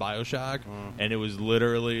finished BioShock, and it was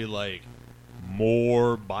literally like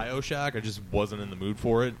more BioShock. I just wasn't in the mood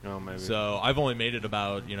for it. Oh, maybe. So I've only made it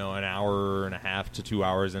about an hour and a half to 2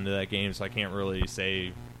 hours into that game, so I can't really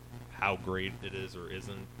say how great it is or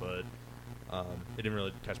isn't, but. It didn't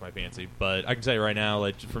really catch my fancy, but I can tell you right now,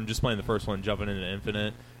 like from just playing the first one, jumping into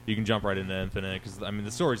Infinite, you can jump right into Infinite because I mean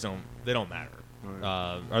the stories don't matter,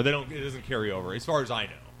 or they don't. It doesn't carry over as far as I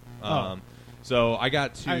know. So I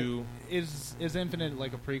got to. Is Infinite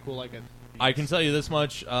like a prequel? Like a? I can tell you this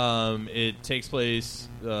much: it takes place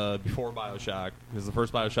before BioShock because the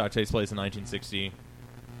first BioShock takes place in 1960,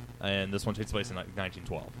 and this one takes place in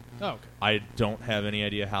 1912. Oh, okay. I don't have any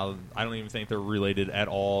idea how. I don't even think they're related at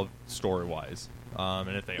all story wise.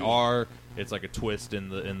 And if they are, it's like a twist in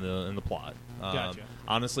the plot. Gotcha.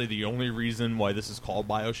 Honestly, the only reason why this is called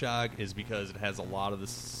BioShock is because it has a lot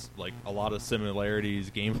of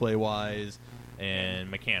similarities gameplay wise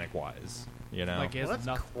and mechanic wise. You know, Like, it has Well, that's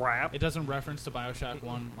nothing. crap. It doesn't reference to Bioshock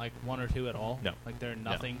 1, like 1 or 2 at all. No. Like they're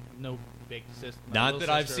nothing. No big system. not that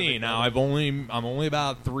I've seen. Now I'm only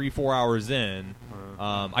about 3-4 hours in.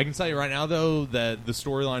 I can tell you right now though that the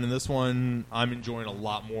storyline in this one I'm enjoying a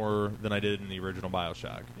lot more than I did in the original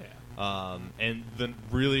BioShock. Yeah. And the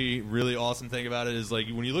really, really awesome thing about it is, like,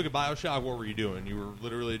 when you look at BioShock, what were you doing? You were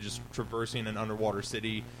literally just traversing an underwater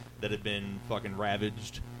city that had been fucking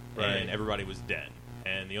ravaged, and everybody was dead.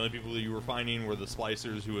 And the only people that you were finding were the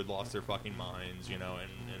splicers who had lost their fucking minds, and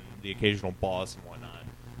the occasional boss and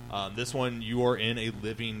whatnot. This one, you are in a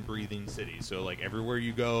living, breathing city. So, like, everywhere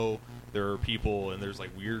you go, there are people, and there's, like,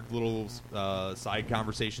 weird little side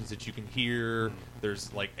conversations that you can hear.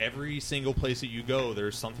 There's, like, every single place that you go,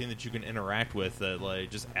 there's something that you can interact with that, like,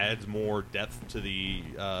 just adds more depth to the,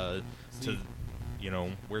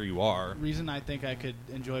 where you are. Reason I think I could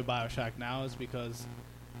enjoy Bioshock now is because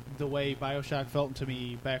the way Bioshock felt to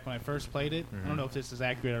me back when I first played it, I don't know if this is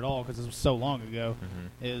accurate at all because it was so long ago,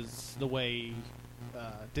 is the way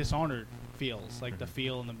Dishonored feels, like the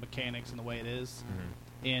feel and the mechanics and the way it is.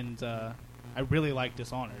 And I really like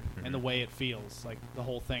Dishonored and the way it feels, like the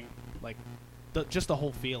whole thing, like just the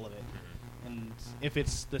whole feel of it. And if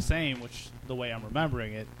it's the same, which the way I'm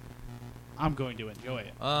remembering it, I'm going to enjoy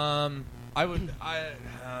it. I would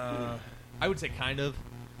say kind of,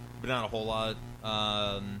 but not a whole lot.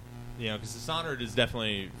 Because Dishonored is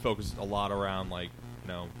definitely focused a lot around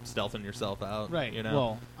stealthing yourself out. Right.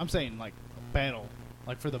 Well, I'm saying like battle,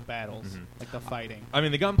 like for the battles, like the fighting. I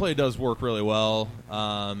mean, the gunplay does work really well,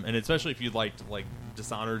 and especially if you liked like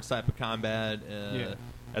Dishonored type of combat,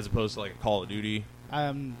 as opposed to like a Call of Duty. I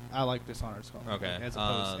like Dishonored Okay.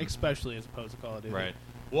 Especially as opposed to Call of Duty. Right.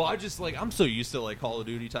 Well, I'm so used to like Call of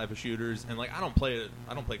Duty type of shooters, and like I don't play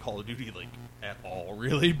Call of Duty like at all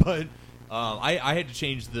really, but I had to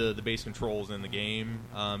change the base controls in the game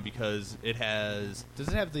because it has. Does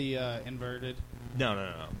it have the inverted?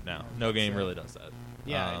 No game really does that.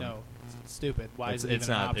 Yeah, I know. It's stupid. Why is it even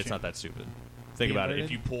not? an option? It's not that stupid. Think about it. If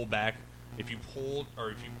you pull back, if you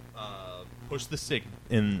push the stick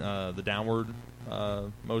in the downward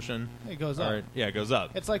motion, it goes up. Right, yeah, it goes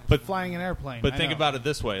up. It's like flying an airplane. But think about it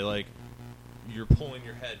this way: like you're pulling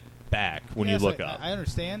your head back when you look up. I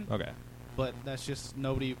understand. Okay. But that's just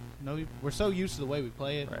nobody. We're so used to the way we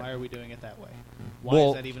play it. Right. Why are we doing it that way? Why well,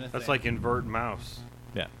 is that even a thing? That's like invert mouse.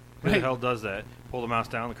 Yeah. Who the hell does that? Pull the mouse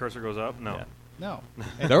down, the cursor goes up? No. Yeah. No.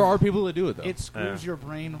 There are people that do it, though. It screws your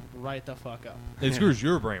brain right the fuck up. It screws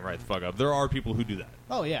your brain right the fuck up. There are people who do that.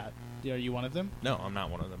 Oh, yeah. Are you one of them? No, I'm not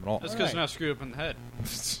one of them at all. That's because you're not screwed up in the head.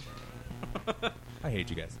 I hate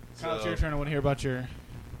you guys. Kyle, it's your turn. I want to hear about your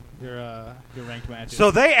ranked matches.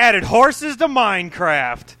 So they added horses to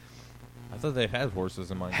Minecraft. I thought they had horses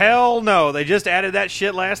in Minecraft. Hell no. They just added that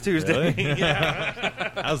shit last Tuesday. Really?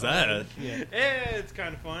 Yeah. How's that? Yeah. It's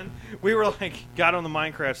kind of fun. We were got on the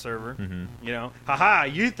Minecraft server. Haha,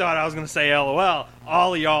 you thought I was going to say LOL.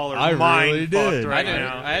 All of y'all are I mind really fucked did. right I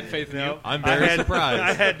now. had faith in you. I'm very surprised.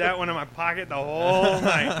 I had that one in my pocket the whole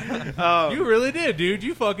night. You really did, dude.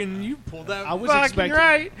 You pulled that. I was Fucking expecting.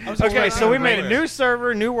 right. I was Okay, expecting so we a made a race. new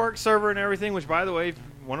server, new work server and everything, which, by the way, if you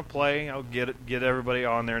want to play, I'll get everybody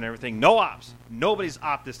on there and everything. No ops. Nobody's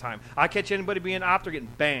op this time. I catch anybody being opt, they're getting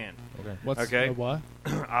banned. Okay. What's Okay. the what?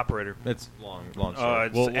 Operator. It's long story.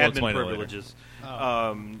 It's we'll admin explain it later. privileges.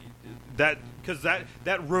 Oh. Because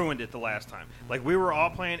that ruined it the last time. Like, we were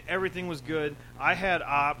all playing, everything was good. I had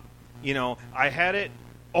op, I had it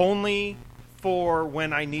only for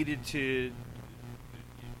when I needed to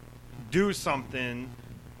do something,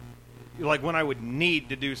 like when I would need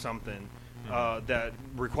to do something that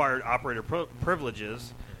required operator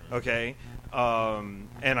privileges, okay,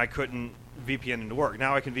 and I couldn't VPN into work.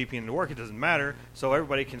 Now I can VPN into work, it doesn't matter, so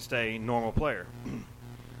everybody can stay normal player.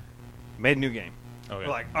 Made a new game. Okay.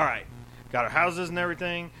 We're like, all right, got our houses and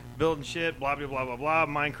everything, building shit, blah, blah, blah, blah, blah,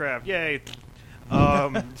 Minecraft, yay.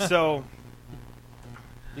 So...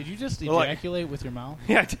 Did you just Well, like- ejaculate with your mouth?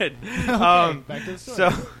 Yeah, I did. Okay, back to the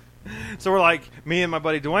story. So we're like, me and my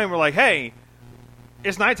buddy Dwayne, we're like, hey,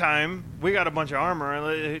 it's nighttime. We got a bunch of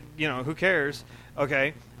armor. Who cares?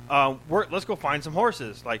 Okay, let's go find some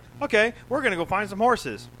horses. Like, okay, we're gonna go find some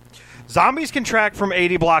horses. Zombies can track from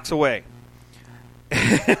 80 blocks away.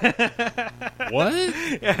 What?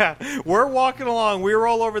 Yeah, we're walking along. We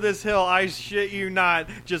roll over this hill. I shit you not,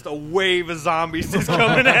 just a wave of zombies just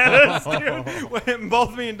coming at us, dude. When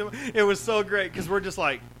both me and Dwayne, it was so great because we're just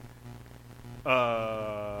like,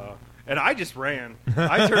 and I just ran.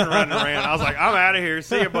 I turned around and ran. I was like, I'm out of here.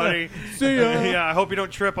 See you, buddy. See ya. Yeah, I hope you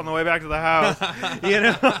don't trip on the way back to the house.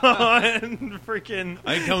 And freaking.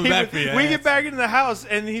 I ain't coming back for you. We get back into the house,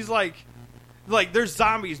 and he's like, there's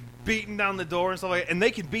zombies beating down the door and stuff like that, and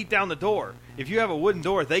they can beat down the door. If you have a wooden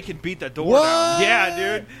door, they can beat that door down.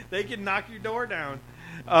 Yeah, dude. They can knock your door down.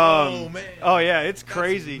 Oh, man. Oh, yeah, it's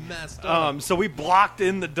crazy. messed up. So we blocked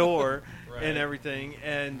in the door Right. and everything,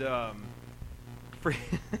 and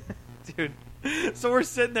dude. So we're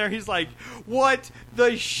sitting there. He's like, "What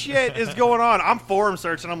the shit is going on?" I'm forum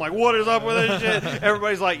searching. I'm like, "What is up with this shit?"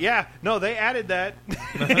 Everybody's like, "Yeah, no, they added that."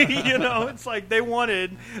 It's like they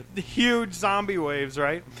wanted the huge zombie waves,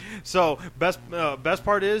 right? So best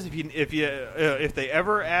part is if they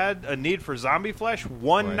ever add a need for zombie flesh,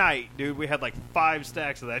 one Right. night, dude, we had like 5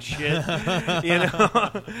 stacks of that shit.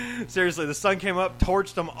 Seriously, the sun came up,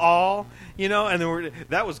 torched them all, and then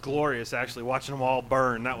that was glorious. Actually, watching them all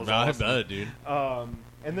burn, that was awesome. I bet, dude.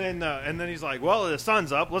 And then he's like, "Well, the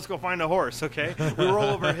sun's up. Let's go find a horse." Okay, we roll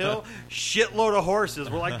over a hill, shitload of horses.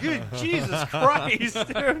 We're like, "Good Jesus Christ,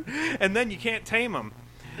 dude!" And then you can't tame them.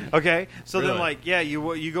 Okay, so then Really?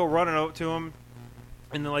 you go running up to them,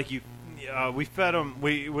 and then we fed them.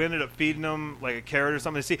 We ended up feeding them like a carrot or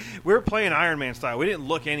something. See, we were playing Iron Man style. We didn't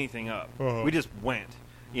look anything up. Uh-huh. We just went,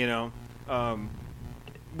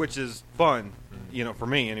 which is fun, for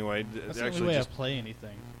me anyway. That's the only way I play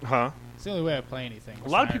anything. Huh? It's the only way I play anything. A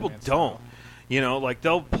lot of people don't. You know, like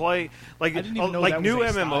they'll play like I didn't even know like that new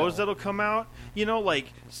was a MMOs style. that'll come out. You know, like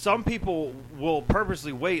some people will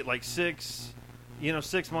purposely wait like 6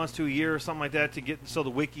 months to a year or something like that to get so the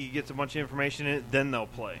wiki gets a bunch of information in it. Then they'll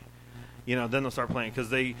play. You know, then they'll start playing because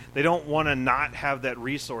they don't want to not have that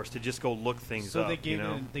resource to just go look things So up. they gave you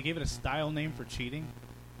know? they gave it a style name for cheating.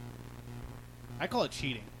 I call it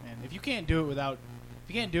cheating, man. If you can't do it without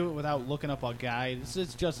looking up a guide, it's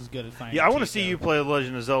just as good as finding. Yeah, I want to cheat see code. you play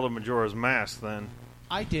Legend of Zelda Majora's Mask. Then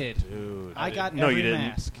I did. Dude, I got no, every you didn't.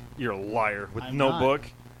 mask. You're a liar with I'm no not. book.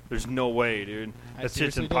 There's no way, dude. I That's just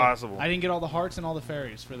seriously did. impossible. I didn't get all the hearts and all the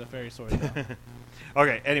fairies for the fairy sword. though.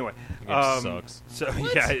 Okay, anyway. It sucks. So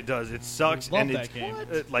yeah, it does. It sucks, Love and that it's game.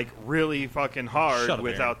 like really fucking hard Shut up,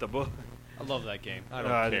 without the book. I love that game. I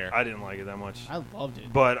don't care. I didn't like it that much, I loved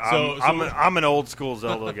it. but So I'm an old school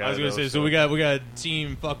Zelda guy. I was gonna though, say, so we got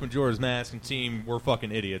team fuck Majora's Mask and team we're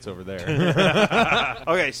fucking idiots over there.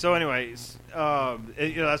 Okay, so anyways,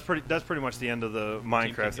 that's pretty much the end of the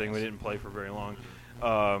Minecraft thing. We didn't play for very long.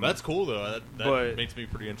 That's cool though. That But- makes me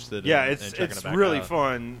pretty interested. yeah, in it's checking it back really out.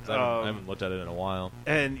 fun. 'Cause I haven't looked at it in a while.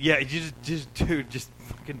 And yeah, you just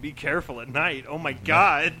fucking be careful at night. Oh my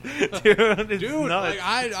god, dude, it's nuts. like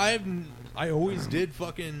I always did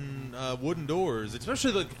fucking wooden doors,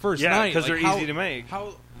 especially like the first Yeah, night 'cause like, they're how- easy to make.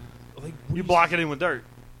 How like You block it in with dirt.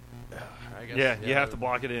 I guess, Yeah, you have to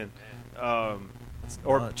block it in,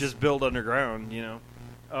 or nuts. just build underground. You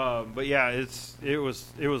know, but yeah, it was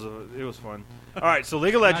fun. All right, so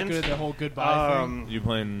League of Not Legends. good at the whole goodbye thing. You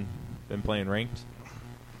been playing ranked?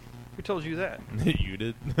 Who told you that? You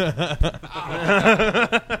did.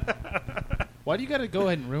 Why do you got to go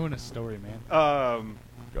ahead and ruin a story, man?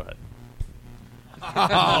 Go ahead.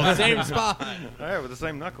 Oh, same spot. All right, with the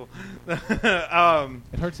same knuckle.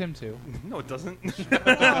 It hurts him too. No, it doesn't.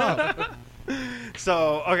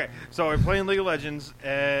 So we're playing League of Legends,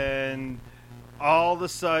 and all of a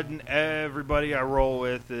sudden, everybody I roll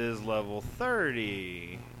with is level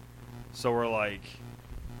 30. So we're like,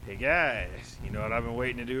 hey guys, you know what I've been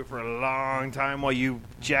waiting to do for a long time while you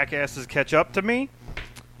jackasses catch up to me?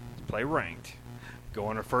 Play ranked. Go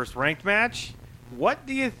on our first ranked match. What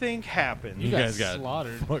do you think happened? You got guys got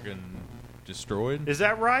slaughtered. fucking destroyed. Is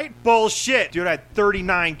that right? Bullshit. Dude, I had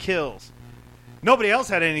 39 kills. Nobody else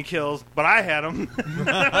had any kills, but I had them.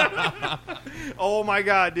 Oh my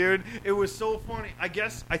god, dude. It was so funny. I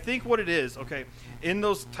think what it is, okay, in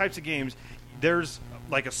those types of games, there's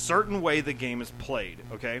like a certain way the game is played,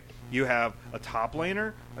 okay? You have a top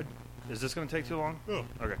laner. Is this going to take too long? Oh.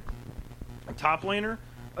 Okay. A top laner,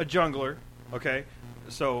 a jungler, okay?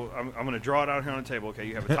 So I'm going to draw it out here on the table, okay?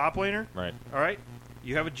 You have a top laner. Right. All right.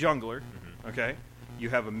 You have a jungler, okay? You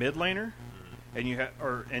have a mid laner, and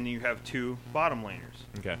you have two bottom laners.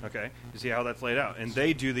 Okay. Okay. You see how that's laid out, and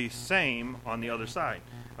they do the same on the other side.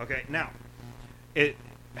 Okay. Now, it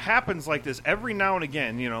happens like this every now and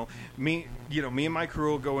again. Me and my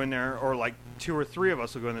crew will go in there, or like 2 or 3 of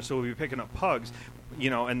us will go in there. So we'll be picking up pugs,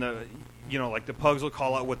 and like the pugs will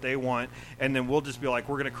call out what they want, and then we'll just be like,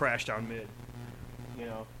 we're gonna crash down mid.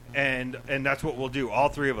 And that's what we'll do. All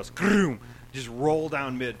 3 of us, just roll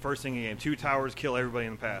down mid first thing in the game. 2 towers, kill everybody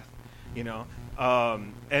in the path.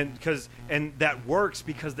 And that works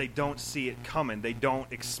because they don't see it coming. They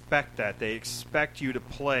don't expect that. They expect you to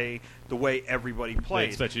play the way everybody They plays.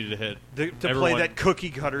 expect you to hit To play everyone- that cookie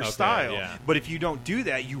cutter Okay, style. yeah. But if you don't do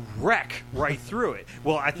that, you wreck right through it.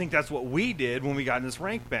 Well, I think that's what we did when we got in this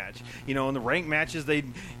ranked match. In the ranked matches, you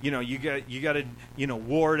got to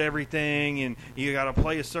ward everything, and you got to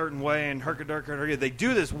play a certain way, and herka-derka. They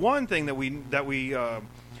do this one thing that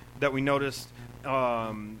we noticed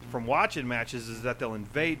from watching matches is that they'll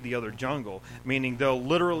invade the other jungle, meaning they'll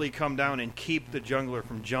literally come down and keep the jungler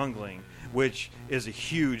from jungling, which is a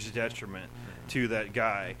huge detriment to that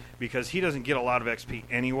guy because he doesn't get a lot of XP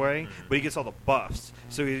anyway, but he gets all the buffs.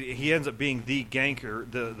 So he ends up being the ganker,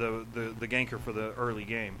 the ganker for the early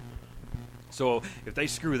game. So if they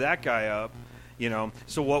screw that guy up,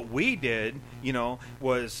 so what we did,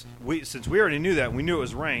 was since we already knew that, we knew it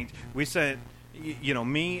was ranked, we sent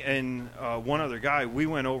me and one other guy, we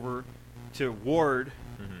went over to ward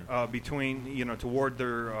between, to ward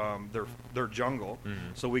their jungle,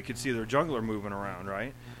 so we could see their jungler moving around,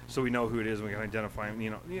 right? So we know who it is, and we can identify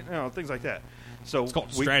him, things like that. So It's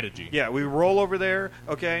called strategy. Yeah, we roll over there,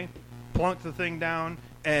 okay, plunk the thing down,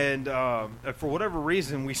 And for whatever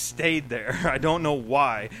reason, we stayed there. I don't know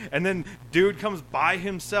why. And then dude comes by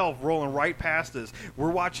himself, rolling right past us.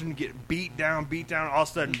 We're watching him get beat down. All of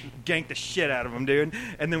a sudden, ganked the shit out of him, dude.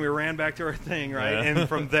 And then we ran back to our thing, right? Yeah. And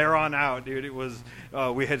from there on out, dude, it was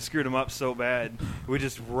we had screwed him up so bad. We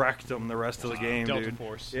just wrecked him the rest of the game, Delta dude.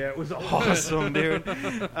 Force. Yeah, it was awesome, dude.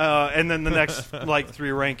 And then the next like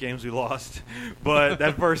 3 ranked games we lost. But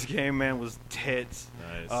that first game, man, was tits.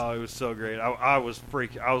 Nice. Oh, it was so great. I was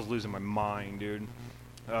I was losing my mind, dude.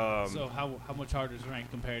 So how much harder is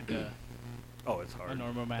ranked compared to Oh, it's hard. a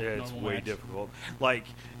normal match? Yeah, it's normal way match? difficult. Like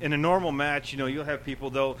in a normal match, you'll have people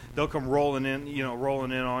they'll come rolling in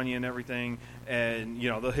on you and everything, and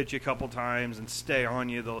they'll hit you a couple times and stay on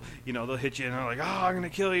you. They'll hit you and they're like, oh, I'm gonna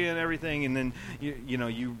kill you and everything, and then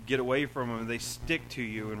you get away from them and they stick to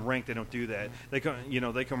you. And ranked, they don't do that. They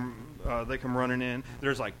come running in.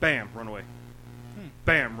 There's like bam, run away,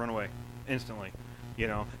 bam, run away, instantly.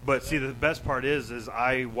 But see, the best part is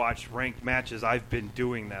I watch ranked matches. I've been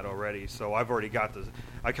doing that already, so I've already got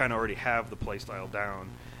I kind of already have the play style down.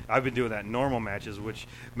 I've been doing that in normal matches, which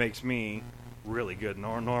makes me really good in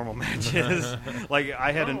normal matches. Like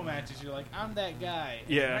I had normal matches, you're like, I'm that guy.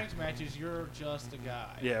 Yeah. Ranked matches, you're just a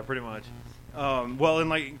guy. Yeah, pretty much. Well, and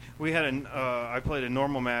like we had I played a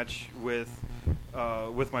normal match with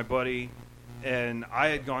my buddy. And I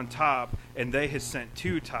had gone top, and they had sent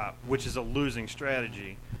 2 top, which is a losing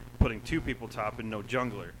strategy, putting 2 people top and no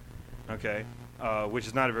jungler, okay, which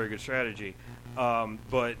is not a very good strategy.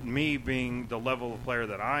 But me being the level of player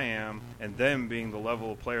that I am, and them being the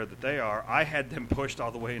level of player that they are, I had them pushed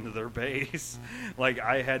all the way into their base. Like,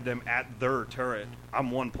 I had them at their turret.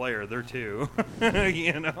 I'm 1 player, they're 2.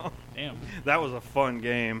 Damn. That was a fun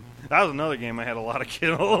game. That was another game I had a lot of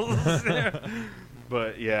kills.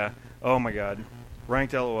 But, yeah. Oh, my God.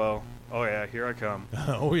 Ranked LOL. Oh, yeah, here I come.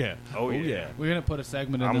 Oh yeah. Oh, yeah. We're gonna put a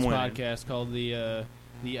segment in I'm this winning. podcast called the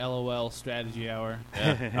LOL Strategy Hour.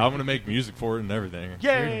 Yeah. I'm gonna make music for it and everything.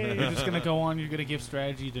 Yay! You're just gonna go on. You're gonna give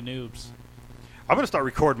strategy to noobs. I'm gonna start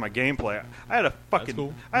recording my gameplay. I had a fucking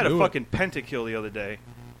cool. I had a Do it. fucking pentakill the other day.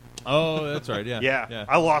 Oh, that's right. Yeah. Yeah,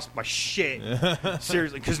 I lost my shit.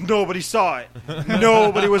 Seriously, because nobody saw it.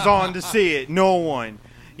 Nobody was on to see it. No one.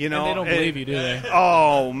 And they don't believe you, do they?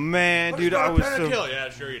 Oh man, dude, I was so. Yeah,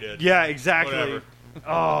 sure you did. Yeah, exactly. Whatever.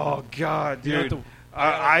 Oh god, You have dude. to-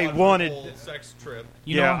 I wanted. sex trip.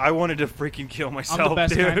 You know, I wanted to freaking kill myself, I'm the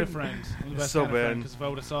best dude. kind of friend. I'm the best So kind of friend, bad. because if I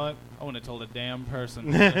would have saw it, I wouldn't have told a damn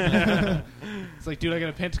person. It's like, dude, I got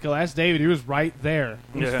a pentakill. Ask David. He was right there.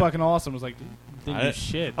 It was Yeah. fucking awesome. I was like, dude, didn't I- do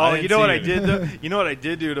shit. Oh, didn't you know what see I it. did though? You know what I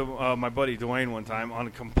did do to my buddy Dwayne one time on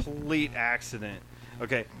a complete accident.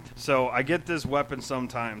 Okay, so I get this weapon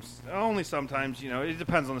sometimes, only sometimes. It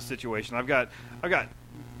depends on the situation. I've got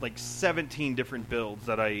like 17 different builds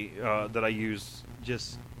that I use,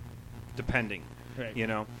 just depending. Right.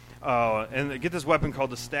 And I get this weapon called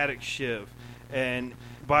the Static Shiv, and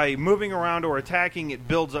by moving around or attacking, it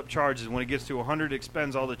builds up charges. When it gets to 100, it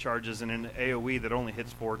expends all the charges in an AoE that only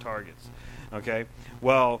hits 4 targets. Okay,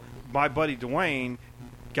 well, my buddy Dwayne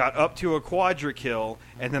got up to a quadra kill,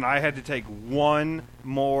 and then I had to take 1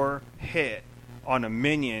 more hit on a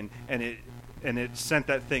minion, and it sent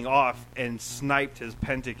that thing off and sniped his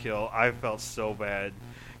pentakill. I felt so bad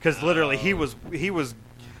because literally he was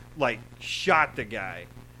like shot the guy,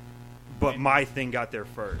 but my thing got there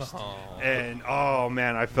first. Oh. And oh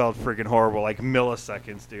man, I felt freaking horrible, like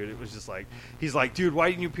milliseconds, dude. It was just like, he's like, dude, why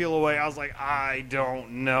didn't you peel away? I was like, I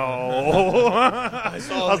don't know. I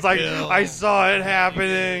was like, I saw it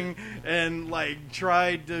happening and like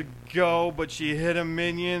tried to go, but she hit a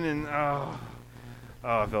minion, and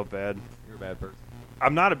I felt bad. You're a bad person.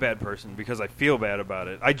 I'm not a bad person because I feel bad about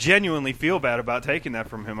it. I genuinely feel bad about taking that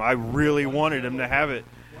from him. I really wanted him to have it.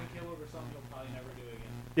 One kill over something you'll probably never do again.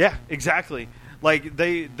 Yeah, exactly. Like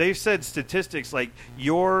they've said statistics like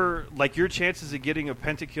your chances of getting a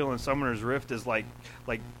pentakill in Summoner's Rift is like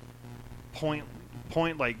point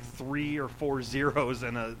like 3 or 4 zeros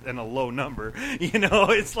and a low number.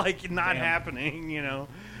 It's like not happening.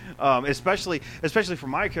 Especially for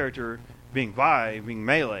my character being being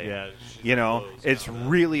melee. Yeah. It's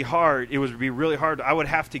really hard. It would be really hard. I would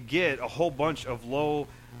have to get a whole bunch of low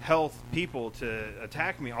health people to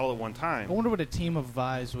attack me all at one I time. wonder what a team of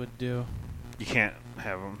Vise would do. You can't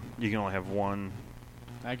have them. You can only have one.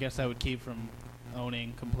 I guess I would keep from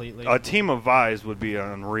owning completely. A team of Vise would be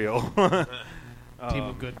unreal. Team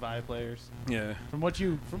of good Vi players. Yeah. From what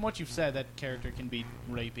you've said, that character can be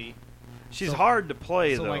rapey. She's So- hard to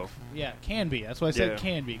play, So though. like, yeah, can be. That's why I said Yeah.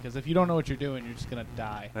 can be, because if you don't know what you're doing, you're just gonna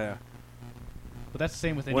die. Yeah. But that's the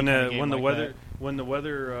same with any when kind of the game when the like weather that. when the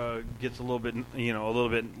weather gets a little bit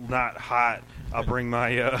not hot, I'll bring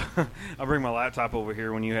my I'll bring my laptop over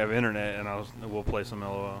here when you have internet, and we'll play some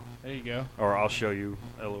LOL, There you go. or I'll show you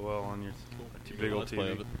LOL on your big old Let's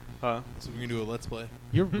play of TV. it. Huh? So we can do a let's play.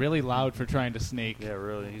 You're really loud for trying to sneak. Yeah,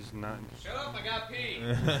 really. He's not. Shut up! I got pee.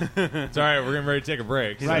 It's all right. We're getting ready to take a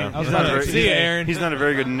break. He's Right, not, I was he's about not a to very, see you, Aaron. He's not a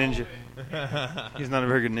very good ninja. He's not a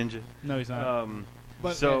very good ninja. No, he's not.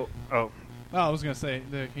 But So, oh, I was gonna say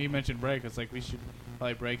he mentioned break. It's like we should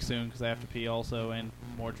probably break soon because I have to pee also and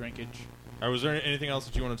more drinkage. All right, was there anything else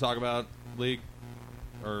that you want to talk about, League,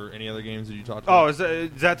 or any other games that you talked oh, about?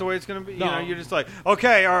 is that the way it's going to be? No. You know, you're just like,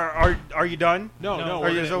 okay, are you done? No, No. we're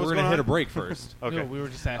Is that what's going going to hit on? a break first, Okay. No, we were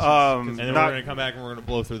just asking. and then Not- we're going to come back and we're going to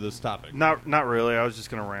blow through this topic. Not really. I was just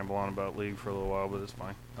going to ramble on about League for a little while, but it's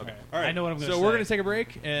fine. Okay. All right. I know what I'm gonna So say. we're going to take a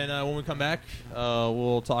break, and when we come back,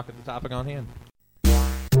 we'll talk at the topic on hand.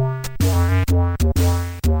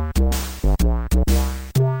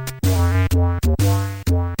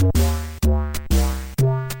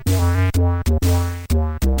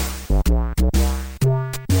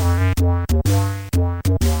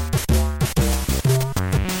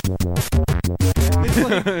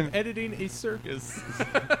 Editing a circus.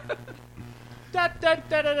 Nobody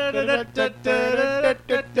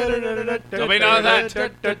knows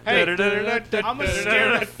that. Hey, I'm a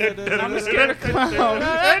scared clown.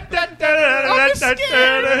 I'm scared.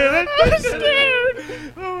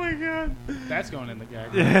 Oh my god. That's going in the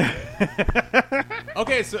gag.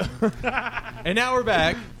 Okay, so and now we're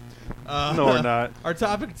back. No, we're not. Our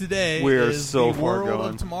topic today We are is so the far world gone.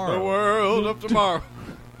 of tomorrow. the world of tomorrow.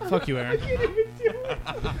 Fuck you, Aaron.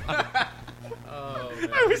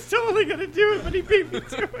 I was totally gonna do it, but he beat me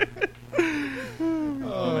to it.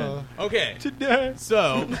 Oh, man. Okay, Today.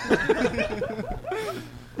 so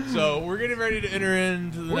we're getting ready to enter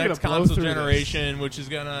into the We're next gonna blow console through generation, which is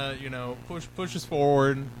gonna push us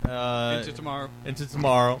forward Into tomorrow. into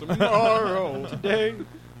tomorrow. Tomorrow. Today.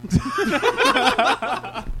 You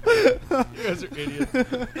guys are idiots.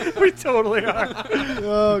 We totally are.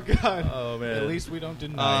 Oh god. Oh man. At least we don't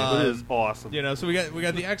deny It it. is awesome. So we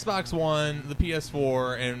got the Xbox One, the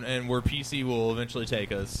PS4, and where PC will eventually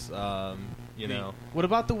take us. What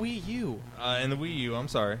about the Wii U? And the Wii U. I'm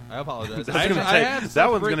sorry, I apologize. That's I gonna actually- I take- have that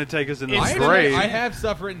stuff one's writ- going to take us in the I grave. have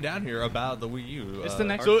stuff written down here about the Wii U. It's the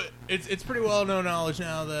next- So it's pretty well known knowledge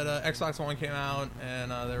now that Xbox One came out, and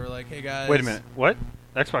they were like, "Hey guys." Wait a minute. What?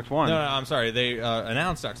 Xbox One? No, I'm sorry. They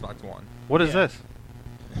announced Xbox One. What is Yeah. this?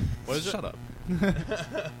 What is it? Shut up.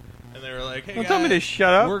 And they were like, "Hey Don't guys, tell me to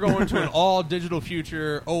shut up. We're going to an all digital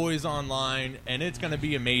future, always online, and it's going to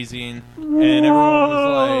be amazing." And everyone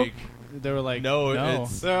was like, They were like, "No, no.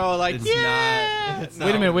 it's They're all like, it's yeah. not." It's not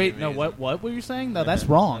Wait a minute, gonna wait. be No, amazing. what were you saying? No, that's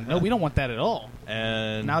wrong. No, we don't want that at all.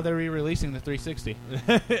 And Now they're re-releasing the 360.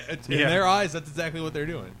 in Yeah. their eyes, that's exactly what they're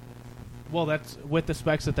doing. Well, that's with the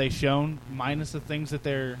specs that they've shown, minus the things that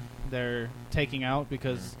they're taking out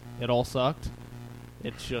because it all sucked.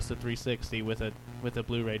 It's just a 360 with a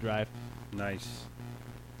Blu-ray drive. Nice.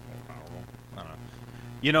 I don't know.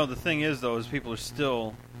 You know, the thing is, though, is people are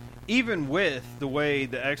still, even with the way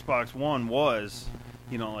the Xbox One was,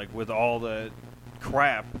 like with all the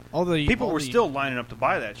crap, people were still lining up to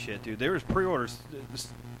buy that shit, dude. There was pre-orders.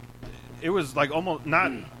 It was like almost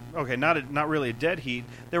not really a dead heat.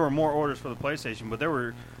 There were more orders for the PlayStation, but there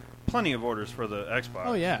were plenty of orders for the Xbox.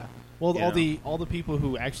 Oh yeah. Well, Yeah. all the people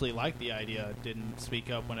who actually liked the idea didn't speak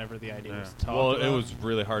up whenever the idea was talked Well, about. it was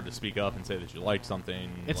really hard to speak up and say that you liked something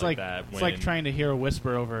It's like like that. it's like trying to hear a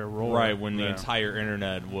whisper over a roar. Right, when the Yeah. entire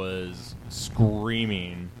internet was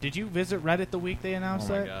screaming. Did you visit Reddit the week they announced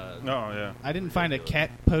Oh my that? god. No, yeah. I didn't find a cat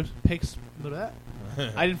post pics.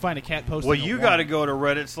 I didn't find a cat post. Well, you got to go to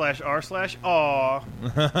Reddit/r/aw.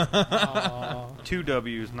 Aw. 2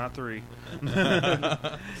 W's, not 3.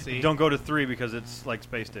 See, Don't go to 3 because it's like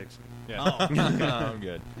space sticks. Yeah. Oh. I'm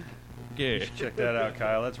good. Okay. Check that out,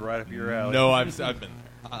 Kyle. That's right up your alley. No, I've been there.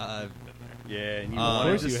 I've been there. Yeah, and you Of wanted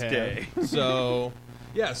course to you stay. So,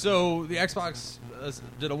 yeah. So the Xbox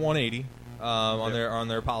did a 180 on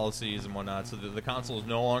their policies and whatnot. So the console is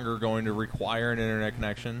no longer going to require an internet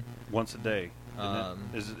connection. Once a day.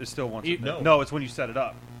 It's still once a day. no. No, it's when you set it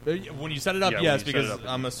up. When you set it up, Yeah, when yes, you set because it up.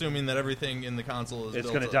 I'm assuming that everything in the console is It's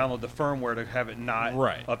built going to up. download the firmware to have it not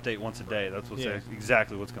Right. update once a day. That's Yeah.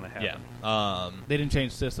 exactly what's going to happen. Yeah. they didn't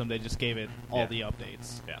change the system. They just gave it all Yeah. the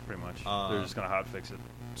updates. Yeah. Pretty much. Um, They're just going to hot fix it.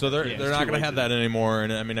 So they're Yeah, they're it's not too going late to have to- that anymore,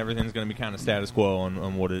 and I mean everything's going to be kind of status quo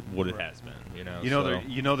on what it has been.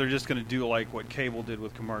 They're just going to do like what cable did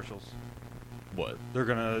with commercials. what? They're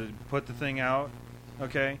going to put the thing out,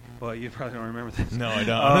 Okay, well, you probably don't remember this. No, I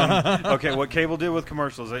don't. Okay, what cable did with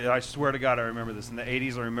commercials, I swear to God I remember this. In the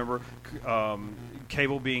 80s, I remember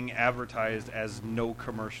cable being advertised as no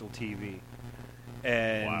commercial TV.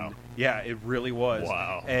 And Wow. yeah, it really was.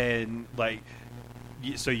 Wow. And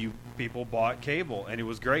so people bought cable, and it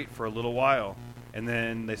was great for a little while. And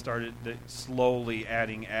then they started slowly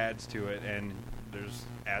adding ads to it, and there's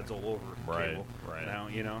ads all over cable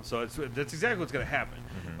now, So that's exactly what's going to happen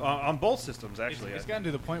on both systems, actually. It's gotten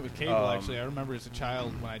to the point with cable, actually. I remember as a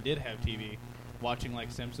child when I did have TV, watching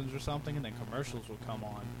like Simpsons or something, and then commercials would come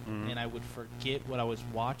on, and I would forget what I was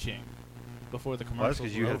watching before the commercials Well, that's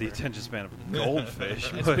because you were have the over. attention span of a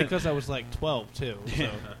goldfish. It's because I was like 12 too. So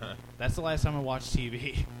that's the last time I watched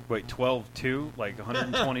TV. Wait, 12-2? Like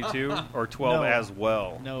 122? Or 12 No. as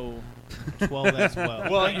well? No, 12 as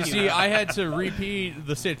well. Well, Thank you see, I had to repeat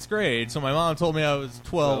the 6th grade, so my mom told me I was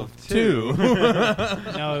 12-2.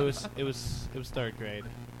 No, it was third grade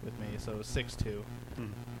with me, so it was 6-2.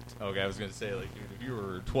 Okay, I was gonna say, like, dude, if you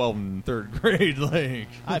were 12 in 3rd grade, like,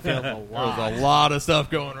 I failed a there was lot. a lot of stuff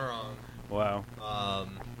going wrong. Wow. So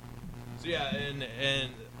yeah,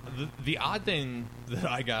 and the odd thing that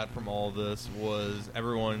I got from all this was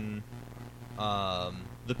everyone,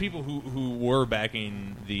 the people who were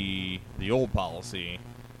backing the old policy,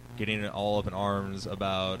 getting all up in arms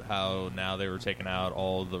about how now they were taking out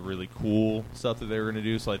all the really cool stuff that they were going to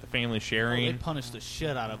do. So like the family sharing. They punished the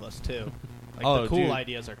shit out of us too. Like Oh, the cool dude.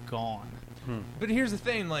 ideas are gone. But here's the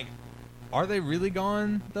thing, like, are they really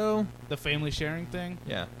gone though? The family sharing thing.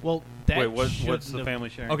 Yeah. Well, that Wait, what's shouldn't the have- family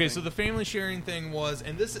sharing? Okay, thing? so the family sharing thing was,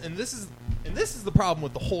 and this is the problem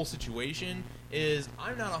with the whole situation is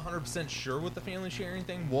I'm not 100% sure what the family sharing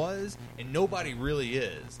thing was, and nobody really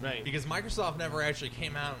is. Right. Because Microsoft never actually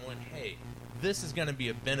came out and went, hey, this is going to be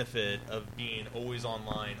a benefit of being always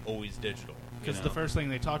online, always digital. Because the first thing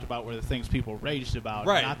they talked about were the things people raged about,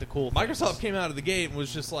 right. not the cool Microsoft things. came out of the gate and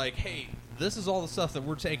was just like, hey, this is all the stuff that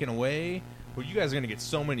we're taking away, but you guys are going to get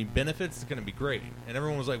so many benefits, it's going to be great. And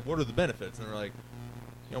everyone was like, what are the benefits? And they're like,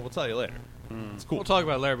 we'll tell you later. It's cool. We'll talk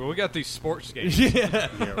about it later, but we got these sports games. Yeah.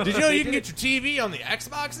 Did you know you can get your TV on the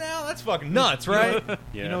Xbox now? That's fucking nuts, right? Yeah.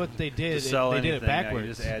 You know what they did? To sell They anything, did it now backwards.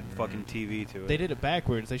 you just add fucking TV to it. They did it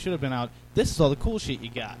backwards. They should have been out. This is all the cool shit you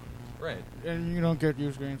got, Right. and you don't get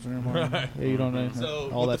used games anymore. Right. Yeah, you don't. So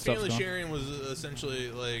all what that the stuff's family gone. sharing was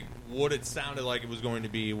essentially like what it sounded like it was going to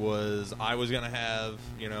be was I was going to have,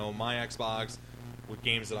 my Xbox with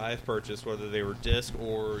games that I've purchased, whether they were disc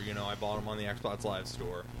or, I bought them on the Xbox Live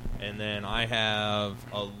store. And then I have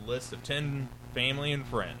a list of 10 family and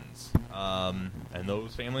friends. And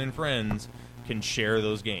those family and friends can share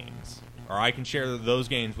those games. Or I can share those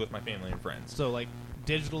games with my family and friends. So like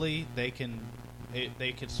digitally, they can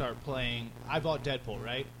start playing. I bought Deadpool,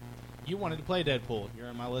 right? You wanted to play Deadpool. You're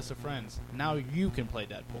in my list of friends. Now you can play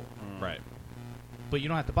Deadpool, Right. but you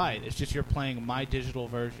don't have to buy it. It's just you're playing my digital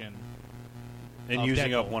version. and of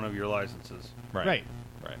using up Deadpool. one of your licenses. Right. Right.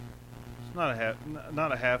 Right. It's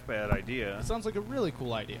not a half bad idea. That sounds like a really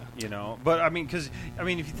cool idea. But I mean, if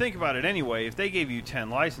you think about it anyway, if they gave you 10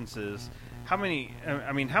 licenses, how many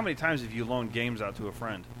times have you loaned games out to a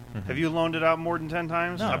friend? Mm-hmm. Have you loaned it out more than 10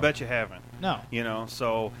 times? No. I bet you haven't. No,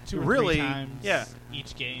 So 2 or really, 3 times. yeah,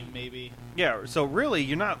 Each game, maybe. yeah. So really,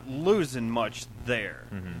 you're not losing much there.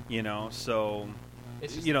 Mhm. So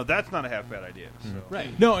It's just- that's not a half bad idea. So.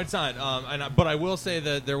 Right. No, it's not. But I will say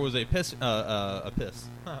that there was a Paceman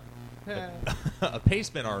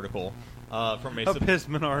article from a A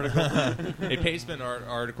Pissman article. a Paceman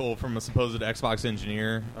article from a supposed Xbox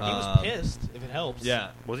engineer. He was pissed. If it helps. Yeah.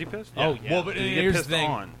 Was he pissed? Oh, yeah. Well, but Did he get here's the pissed thing.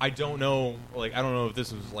 on? I don't know. I don't know if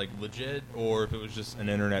this was like legit or if it was just an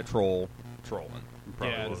internet trolling.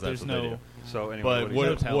 Probably Yeah, was. That's there's what they no. do. So anyway, But what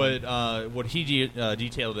No telling. what he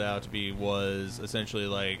detailed it out to be was essentially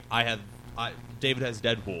like David has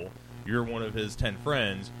Deadpool. You're one of his 10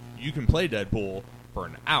 friends. You can play Deadpool for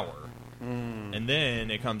an hour, and then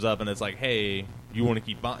it comes up and it's like, hey, you want to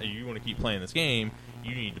keep playing this game?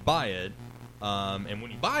 You need to buy it. And when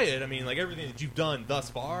you buy it, I mean, like everything that you've done thus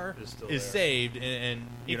far Is still is there. saved, and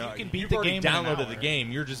If you can beat you've the already game in an downloaded hour. the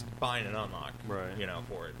game. You're just buying an unlock, Right.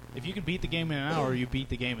 For it. If you can beat the game in an hour, you beat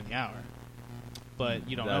the game in the hour. But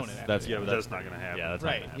you don't own it. That's Yeah, but that's that's not going to happen. Yeah, that's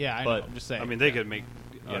right. not gonna Yeah, I happen. know. I'm just saying. I mean, they could make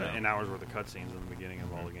You know. an hour's worth of cutscenes in the beginning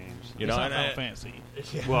of all the games. You It's know, not and Final I- Fantasy.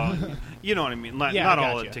 Well, you know what I mean. Not, Yeah, not I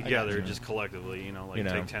all got you. I together, got you. just collectively.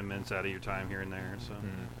 Take 10 minutes out of your time here and there. So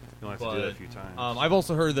you'll have to do that a few times. I've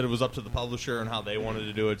also heard that it was up to the publisher and how they wanted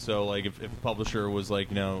to do it. So, like, if the publisher was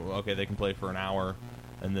like, okay, they can play for an hour,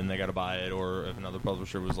 and then they got to buy it, or if another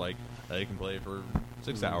publisher was like, they can play it for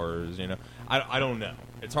 6 hours, I don't know.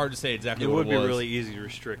 It's hard to say exactly It what would it be was. really easy to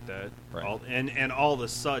restrict that, Right. and all of a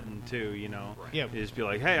sudden too, Yeah. you just be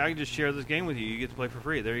like, hey, I can just share this game with you. You get to play for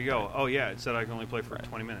free. There you go. Right. Oh yeah, it said I can only play for Right.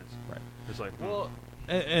 20 minutes. Right. It's like, Well,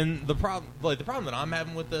 and the problem that I'm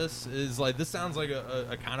having with this is like this sounds like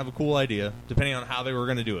a kind of a cool idea, depending on how they were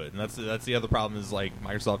going to do it, and that's the other problem is like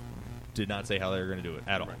Microsoft did not say how they were going to do it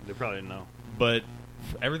at all. right. They probably didn't know. But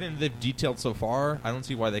everything that they've detailed so far, I don't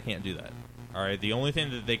see why they can't do that. All right, the only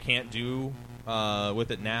thing that they can't do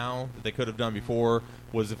with it now that they could have done before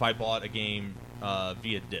was if I bought a game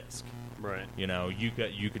via disc. Right.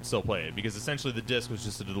 You could still play it because essentially the disc was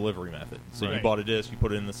just a delivery method. So you Right. bought a disc, you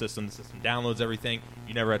put it in the system downloads everything.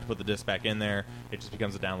 You never have to put the disc back in there. It just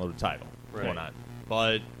becomes a downloaded title. Right. Whatnot.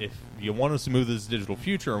 But if you want to smooth this digital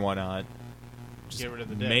future and whatnot, just Get rid of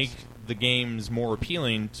the disc. make the games more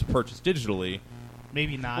appealing to purchase digitally.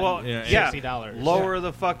 Maybe not. Well, Yeah, $60. lower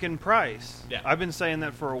the fucking price. Yeah. I've been saying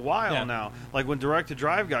that for a while Yeah. now. Like when Direct to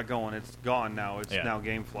Drive got going, it's gone now. It's Yeah. now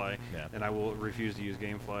GameFly, Yeah. and I will refuse to use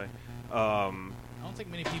GameFly. I don't think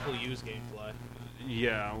many people use GameFly.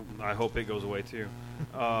 Yeah, I hope it goes away too.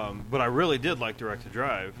 But I really did like Direct to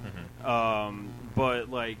Drive. But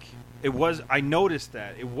like I noticed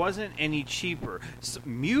that it wasn't any cheaper.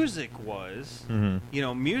 Music was,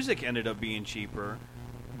 music ended up being cheaper,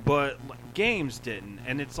 but games didn't.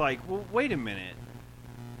 And it's like, well, wait a minute.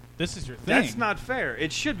 This is your thing. That's not fair.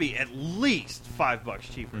 It should be at least $5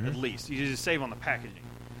 cheaper. At least you just save on the packaging,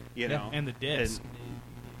 know, and the disc.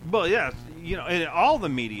 Well, yeah, and all the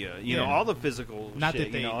media, Yeah. all the physical Not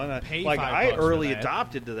shit, that they and pay like $5 I for early that.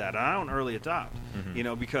 adopted to that. And I don't early adopt,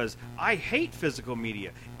 because I hate physical media.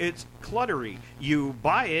 It's cluttery. You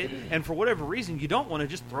buy it, and for whatever reason, you don't want to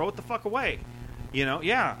just throw it the fuck away.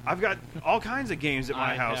 Yeah, I've got all kinds of games at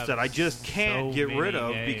my I house have that I just can't so get rid many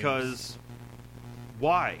of games. because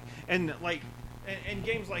why? And like, and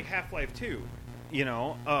games like Half-Life 2,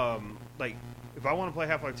 like if I want to play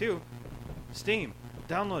Half-Life 2, Steam,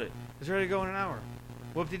 download it. It's ready to go in an hour.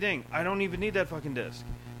 Whoop-de-ding. I don't even need that fucking disc.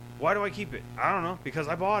 Why do I keep it? I don't know, because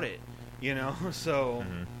I bought it. So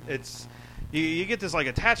it's you get this like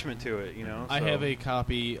attachment to it. I so. have a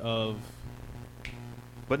copy of.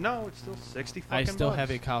 But no, it's still 60 fucking I still bucks. have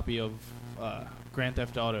a copy of Grand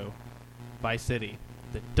Theft Auto Vice City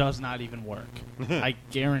that does not even work. I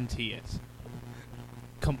guarantee it.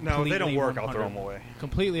 No, they don't work. I'll 100 throw them away.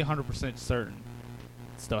 Completely 100% certain.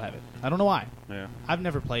 Still have it. I don't know why. Yeah. I've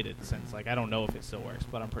never played it since. Like I don't know if it still works,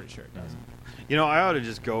 but I'm pretty sure it does. I ought to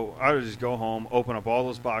just go. Home, open up all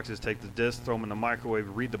those boxes, take the disc, throw them in the microwave,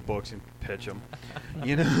 read the books, and pitch them.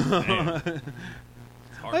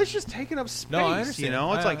 It's just taking up space. No, I understand.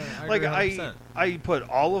 It's I like agree 100%. I put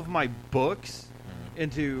all of my books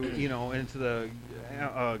into into the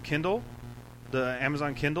Kindle, the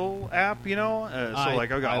Amazon Kindle app. So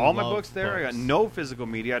like I got all my love books there. I got books. no physical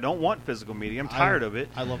media. I don't want physical media. I'm tired of it.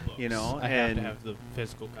 I love books. I have and to have the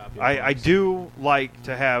physical copy. Of I books. do like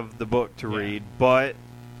to have the book to Yeah. read, but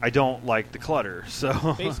I don't like the clutter.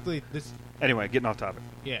 So Basically, this. anyway, getting off topic.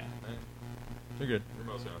 Yeah, You're good.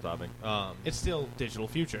 We're mostly on topic. it's still digital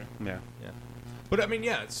future. Yeah. But I mean,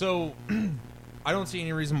 yeah. So I don't see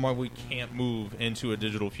any reason why we can't move into a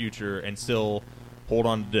digital future and still hold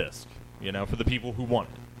on to disc. For the people who want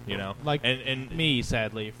it. Like and me,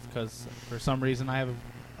 sadly, because for some reason I have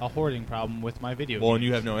a hoarding problem with my video. well, and games.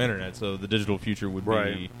 you have no internet, so the digital future would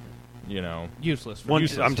Right. be, useless. For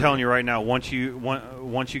Once me. I'm telling you right now, once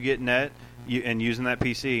you get net and using that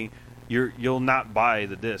PC, you'll not buy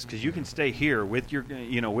the disc because you can stay here with your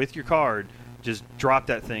with your card. Just drop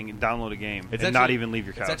that thing and download a game and not even leave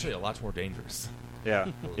your couch. It's actually a lot more dangerous.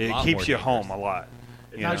 Yeah, A it lot keeps more you dangerous. home a lot.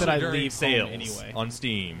 Not that I During leave sales home anyway. on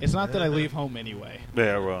Steam. It's not that I leave home anyway.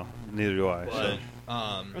 Yeah, well, neither do I. But,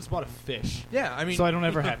 I just bought a fish. yeah, I mean, So I don't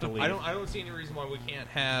ever have to leave. I don't see any reason why we can't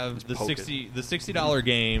have the poke it. $60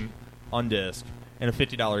 game on disc and a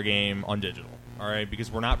 $50 game on digital. All right,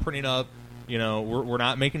 because we're not printing up. We're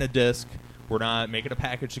not making a disc. We're not making a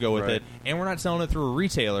package to go with Right. it, and we're not selling it through a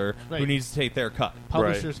retailer who Right. needs to take their cut.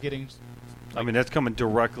 Publishers getting. I mean, that's coming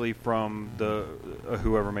directly from the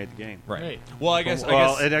whoever made the game. Right. Well, I guess.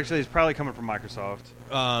 It actually is probably coming from Microsoft.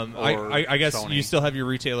 I guess Sony. you still have your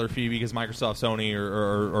retailer fee because Microsoft, Sony,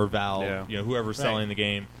 or Valve, Yeah. whoever's Right. selling the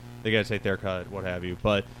game, they got to take their cut, what have you.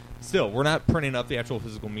 But still, we're not printing up the actual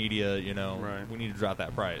physical media. Right. We need to drop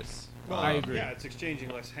that price. I agree. Yeah, it's exchanging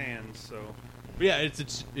less hands, so But yeah,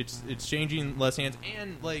 it's changing less hands,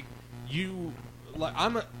 and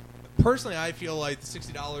personally, I feel like the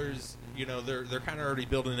 $60. They're kind of already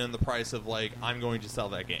building in the price of like I'm going to sell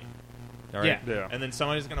that game. All right? Yeah. And then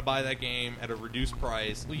somebody's going to buy that game at a reduced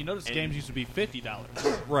price. Well, you notice And- games used to be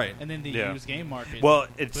 $50, Right. and then the Yeah. used game market. Well,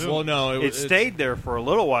 it's boom. Well, no, it stayed there for a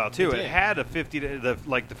little while too. It It did. had a the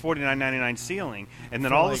 $49.99 ceiling, and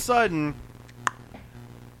then For all like of a sudden,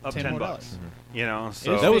 up $10 $10. more. You know,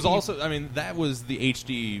 so That was 50. also, I mean, that was the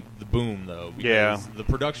HD, the boom, though. Because Yeah. the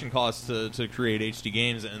production costs to create HD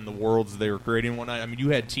games and the worlds they were creating one night. I mean, you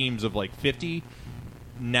had teams of like 50.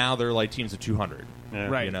 Now they're like teams of 200. yeah.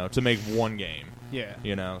 Right. You know, to make one game. Yeah.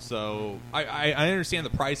 You know, so I understand the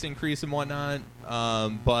price increase and whatnot,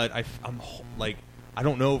 but I'm like, I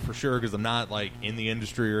don't know for sure because I'm not like in the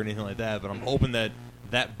industry or anything like that. But I'm hoping that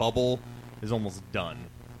that bubble is almost done.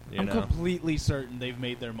 You I'm know? completely certain they've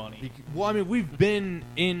made their money. Well, I mean, we've been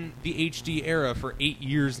in the HD era for 8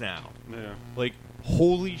 years now. Yeah. Like,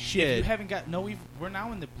 holy If shit! you haven't got we're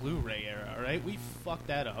now in the Blu-ray era, all right? We fucked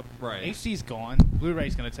that up. Right. HD's gone.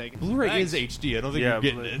 Blu-ray's gonna take it. Blu-ray Thanks. is HD. I don't think Yeah, you're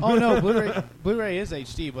getting Blu- it. Oh no, Blu-ray is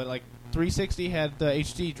HD, but like 360 had the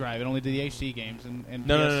HD drive. It only did the HD games, and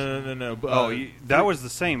No. Oh, that was the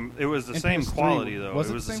same. It was the and same PS3 quality though. Was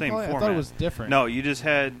it was the same quality? format. I thought it was different. No, you just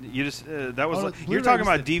that was Oh, like, Blu-ray you're talking was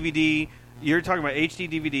about the- DVD. You're talking about HD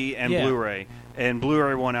DVD and Yeah. Blu-ray, and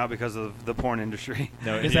Blu-ray won out because of the porn industry.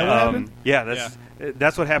 No, Is that what happened? Yeah,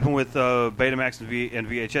 that's what happened with Betamax and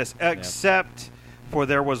VHS. Except for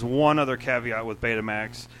there was one other caveat with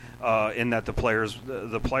Betamax, in that the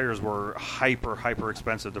players were hyper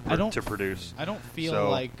expensive to produce. I don't feel So-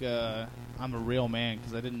 like I'm a real man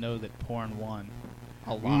because I didn't know that porn won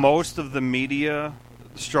a lot. Most of the media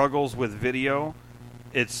struggles with video.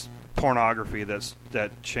 It's pornography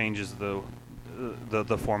that changes the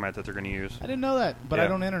format that they're going to use. I didn't know that, but Yeah. I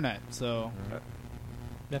don't internet, so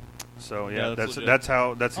So Yeah, yeah, that's legit. that's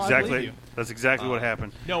Oh, I believe exactly you. what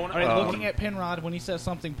happened. No, when all right. Um, Looking at Penrod when he says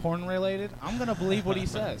something porn related, I'm gonna believe what he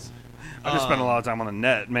says. I just spent a lot of time on the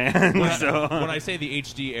net, man. when, so when I say the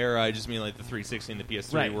HD era, I just mean like the 360 and the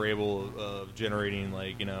PS3 Right. were able of generating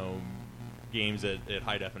like games at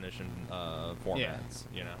high definition formats.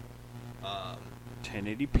 You know.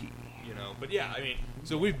 1080p. But yeah, I mean,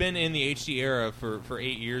 so we've been in the HD era for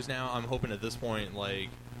 8 years now. I'm hoping at this point, like,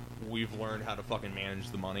 we've learned how to fucking manage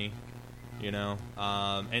the money,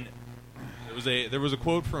 and there was a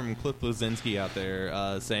quote from Cliff Bleszinski out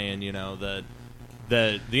there saying, that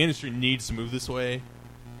the industry needs to move this way,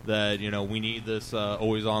 that we need this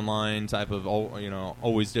always online type of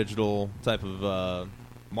always digital type of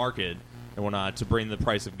market and whatnot to bring the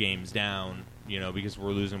price of games down, because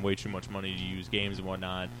we're losing way too much money to use games and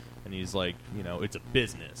whatnot. And he's like, it's a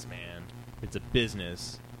business, man. It's a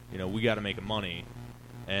business. We got to make money.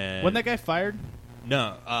 And Wasn't that guy fired?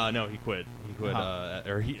 No, no, he quit. He quit. Uh-huh.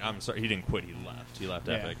 I'm sorry, he didn't quit. He left. He left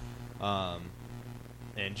Yeah. Epic.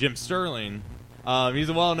 And Jim Sterling, he's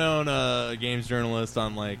a well-known games journalist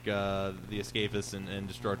on like The Escapist and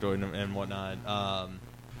Destructoid and whatnot.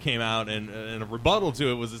 Came out and a rebuttal to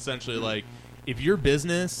it was essentially like, if your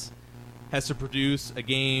business has to produce a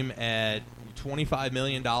game at $25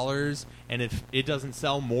 million, and if it doesn't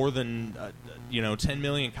sell more than 10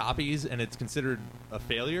 million copies, and it's considered a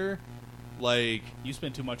failure, like You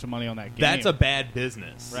spent too much money on that game. that's a bad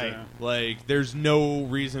business, Right. Yeah. Like there's no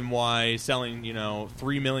reason why selling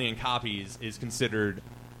 3 million copies is considered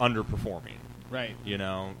underperforming. right.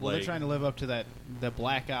 Well, like, they're trying to live up to the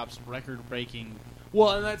Black Ops record-breaking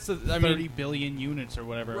well, and that's 30 billion units or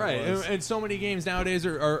whatever. right, It was. and so many games nowadays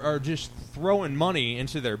are just throwing money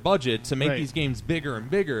into their budget to make Right. these games bigger and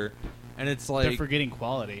bigger, and it's They're like, forgetting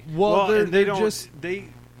quality. well, they're, and they they're don't just they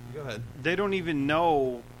go ahead. they don't even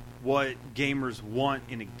know what gamers want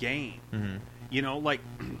in a game. Mm-hmm. Like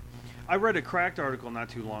I read a Cracked article not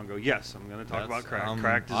too long ago. Yes, I'm going to talk That's, about Cracked. um,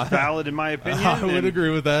 Cracked is I- valid in my opinion. I would and,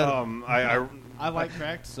 agree with that. I I like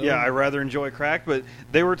Cracked. So yeah, I rather enjoy Cracked, but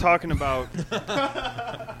they were talking about.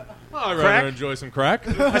 I'd rather Crack? enjoy some crack.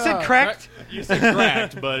 I said Cracked. You said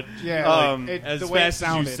cracked, but yeah. Um, as the way it fast as you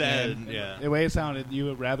sounded, said, man. yeah. The way it sounded, you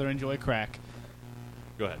would rather enjoy Crack.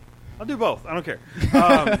 Go ahead. I'll do both. I don't care.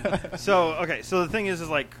 So the thing is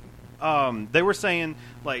like, they were saying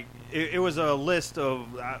like it was a list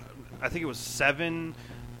of I think it was 7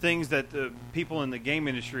 things that the people in the game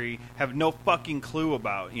industry have no fucking clue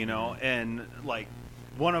about, and like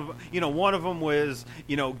one of them was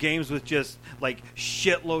games with just like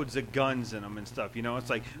shitloads of guns in them and stuff. It's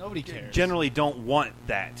like Nobody cares. Generally, don't want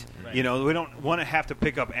that. Right. We don't want to have to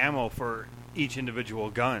pick up ammo for each individual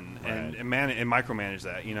gun and micromanage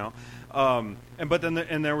that. But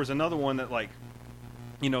then there was another one that like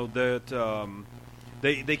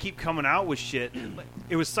they keep coming out with shit.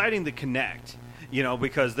 It was citing the Kinect. You know,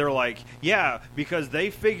 because they're like, because they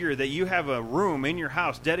figure that you have a room in your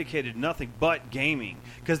house dedicated to nothing but gaming.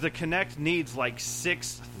 Because the Kinect needs like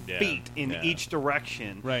 6 feet in each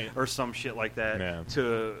direction, Right. or some shit like that Yeah.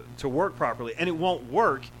 to work properly, and it won't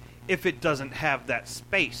work if it doesn't have that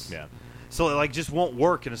space. Yeah. So it like just won't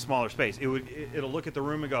work in a smaller space. It'll look at the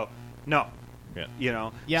room and go, no. Yeah. You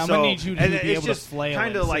know, Yeah, I'm so, gonna need you to and be it's able to just flail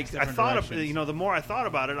kind in of 6 like I different thought of, directions. you know, the more I thought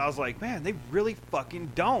about it, I was like, man, they really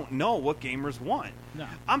fucking don't know what gamers want. No.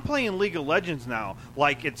 I'm playing League of Legends now,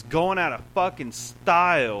 like it's going out of fucking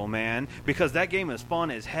style, man, because that game is fun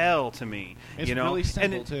as hell to me. It's you know, really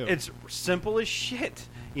simple, and too. It's simple as shit.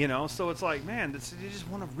 You know, so it's like, man, you just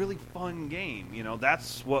want a really fun game. You know,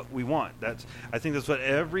 that's what we want. I think that's what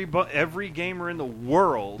every gamer in the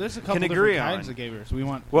world There's a couple can different agree on. kinds of gamers. We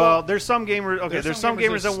want. Well, there's some gamers. Okay, there's there's some some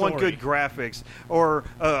gamers gamers that want story. good graphics or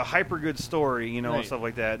a hyper good story, you know, and Right. stuff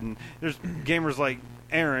like that. And there's gamers like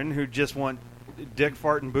Aaron who just want dick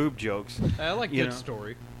fart and boob jokes. I like You good know.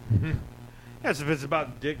 story. Yes, if it's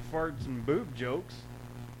about dick farts and boob jokes.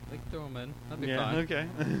 Like throw them in. That'd be Yeah, fine. okay.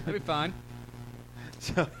 That'd be fine.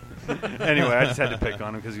 So, anyway, I just had to pick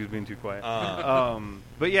on him because he was being too quiet.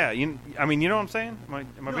 But yeah, I mean, you know what I'm saying? Am I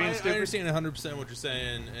No, being I stupid? understand 100% what you're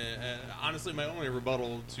saying. Honestly, my only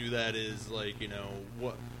rebuttal to that is like, you know,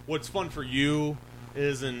 what's fun for you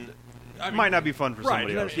isn't. It might not be fun for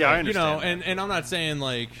somebody else. Yeah, I understand. You know, that. and I'm not saying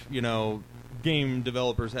like, you know, game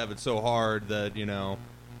developers have it so hard that, you know.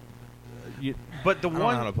 But the I don't know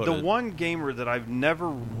how to put it. one gamer that I've never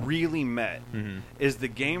really met is the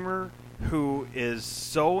gamer who is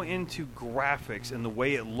so into graphics and the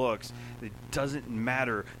way it looks that it doesn't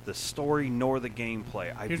matter the story nor the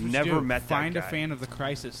gameplay. I've Here's what you never do. met Find that guy. a fan of the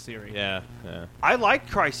Crisis series. Yeah. I liked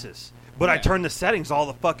Crysis, but I Yeah. turned the settings all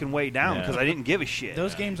the fucking way down Yeah. because I didn't give a shit.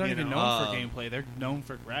 Those games aren't You even know? known for gameplay; they're known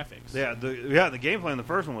for graphics. Yeah, the gameplay in the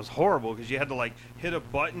first one was horrible because you had to like hit a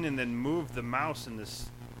button and then move the mouse in this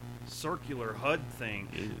circular HUD thing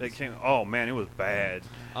that came. Oh man, it was bad.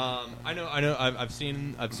 I know. I've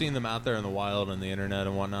seen them out there in the wild on the internet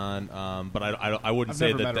and whatnot. But I wouldn't I've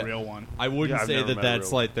say never that met a real one. I wouldn't Yeah, I've say never that met a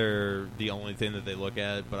that's real like the only thing that they look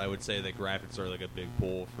at. But I would say that graphics are like a big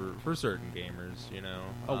pull for certain gamers. You know,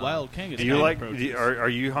 A Wild King is. Do you kind like?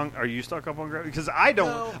 of Are you stuck up on graphics? Because I don't.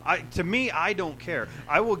 No. To me, I don't care.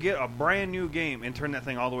 I will get a brand new game and turn that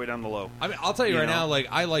thing all the way down to low. I mean, I'll tell you You right know? now, like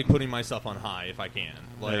I like putting myself on high if I can.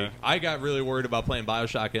 Like Yeah. I got really worried about playing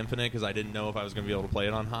BioShock Infinite because I didn't know if I was going to be able to play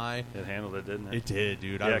it on high. It handled it, didn't it? It did,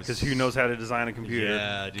 dude. Yeah, because who knows how to design a computer?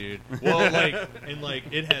 Yeah, dude. Well, like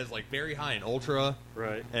it has like very high and ultra,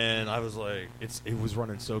 Right. and I was like, it was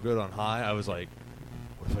running so good on high. I was like,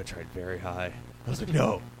 what if I tried very high? I was like,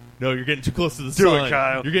 no, you're getting too close to the Do sun. it,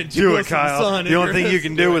 Kyle. You're getting too Do close it, Kyle. to the sun. The only thing you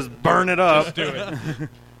can do is burn it up. Just do it.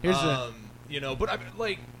 Here's the. You know, but I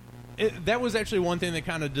like that was actually one thing that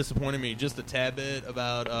kind of disappointed me just a tad bit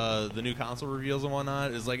about the new console reveals and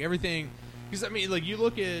whatnot. Is like everything, because I mean, like you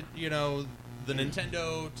look at the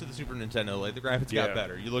Nintendo to the Super Nintendo, like the graphics Yeah. got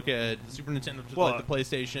better. You look at the Super Nintendo to Well, like the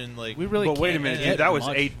PlayStation, like We really. But wait a can't minute, get dude, that was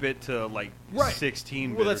much. 8-bit to like Right.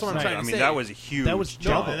 16-bit. Well, that's or what I'm something. trying to I mean, say. that was huge. That was no,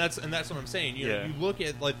 jump. and that's what I'm saying. You Yeah. you look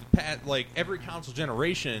at like like every console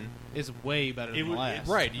generation, Is way better than the last.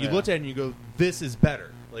 right? You Yeah. looked at it and you go, this is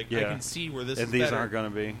better. Like I Yeah. can see where this and is these better. aren't going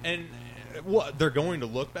to be. And what they're going to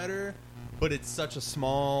look better, but it's such a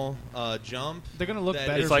small jump. They're gonna look that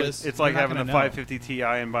better. It's like just- it's like you're not having a gonna know. 550 Ti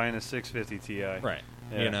and buying a 650 Ti. right.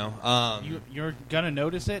 Yeah. You know, You're gonna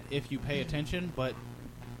notice it if you pay attention, but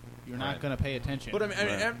you're not Right. gonna pay attention. but I mean,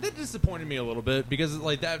 Right. that disappointed me a little bit because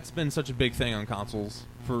like that's been such a big thing on consoles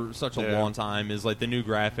for such a Yeah. long time. Is like the new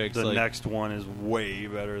graphics. The like, next one is way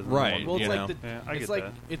better than Right. the well, one. it's you like know. Yeah, I it's get like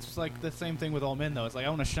that. it's like the same thing with all men though. It's like I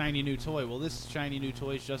want a shiny new toy. Well, this shiny new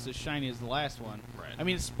toy is just as shiny as the last one. Right. I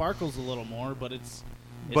mean, it sparkles a little more, but it's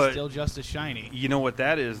But- still just as shiny. You know what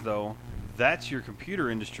that is, though? That's your computer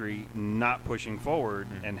industry not pushing forward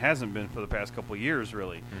and hasn't been for the past couple of years,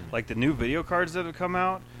 really. Like the new video cards that have come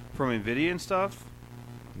out from NVIDIA and stuff,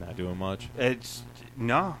 not doing much. it's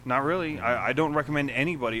no, not really. I don't recommend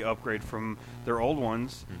anybody upgrade from their old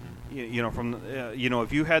ones. You know, from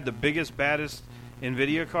if you had the biggest, baddest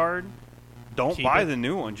NVIDIA card, don't Keep buy it. the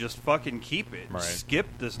new one. Just fucking keep it. Right. Skip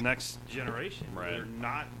this next generation. Right. They're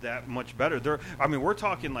not that much better. I mean, we're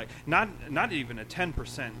talking like not even a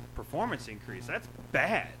 10% performance increase. That's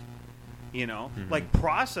bad. You know, like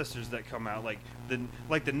processors that come out, like the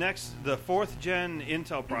 4th gen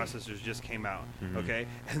Intel processors just came out. Okay,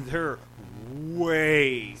 and they're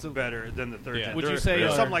way better than the 3rd Yeah. gen. Would you They're- say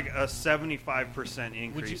there's our- something like a 75%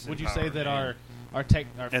 increase? Would you in say power that and- our tech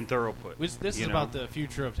our and throughput? this you is know? about the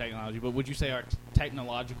future of technology, but would you say our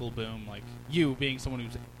technological boom, like you being someone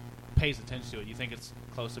who's pays attention to it, you think it's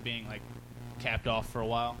close to being like capped off for a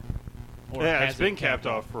while? Or Yeah, has it's it been capped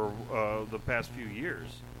off for the past few years.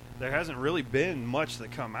 There hasn't really been much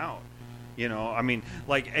that come out. You know, I mean,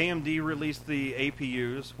 like AMD released the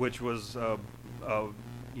APUs, which was,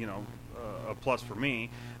 you know, a plus for me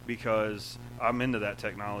because I'm into that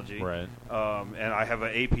technology. Right. And I have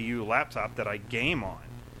an APU laptop that I game on.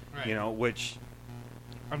 Right. You know, which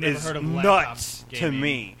I've never is heard of laptop nuts to gaming.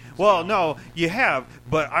 me. Well, no, you have,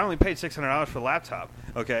 but I only paid $600 for the laptop.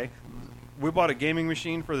 Okay, we bought a gaming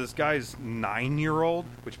machine for this guy's 9-year-old,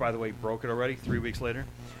 which by the way broke it already 3 weeks later.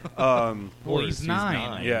 Well, course, he's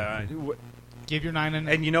 9. Yeah, Give your 9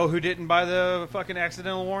 and you know who didn't buy the fucking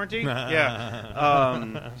accidental warranty?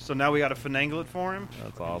 Yeah. So now we got to finagle it for him.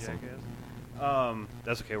 That's awesome.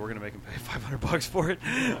 That's okay. We're gonna make him pay $500 for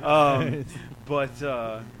it.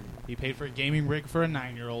 But. He paid for a gaming rig for a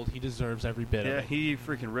 9-year-old. He deserves every bit of Yeah, it. he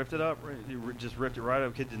freaking ripped it up. He just ripped it right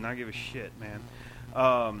up. Kid did not give a shit, man.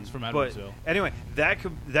 It's from But Edwardsville. anyway, that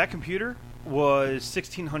computer was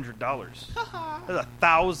 $1,600. That's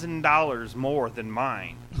 $1,000 more than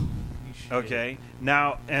mine. Okay,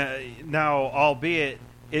 now, albeit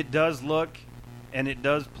it does look and it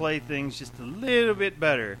does play things just a little bit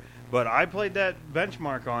better. But I played that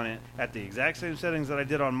benchmark on it at the exact same settings that I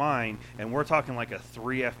did on mine, and we're talking like a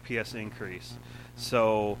 3 FPS increase.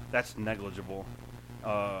 So that's negligible.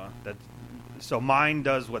 So mine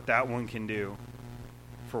does what that one can do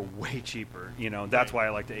for way cheaper. You know, that's why I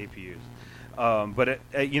like the APUs. But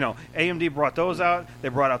you know, AMD brought those out. They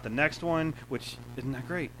brought out the next one, which isn't that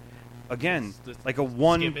great. Again, like a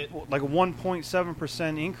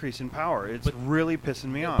 1.7% increase in power. It's really pissing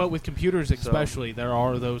me off. But with computers especially, there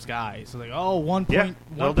are those guys. So like, oh, 1.1%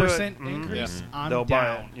 they'll do it. increase, I'm They'll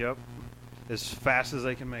down. buy it. Yep, as fast as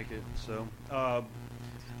they can make it. So,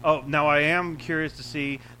 now I am curious to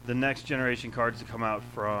see the next generation cards that come out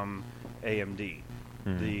from AMD.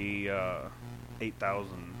 The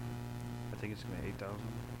 8000. I think it's going to be 8000.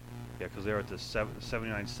 Yeah, because they're at the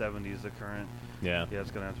 7970 is the current. Yeah. Yeah, it's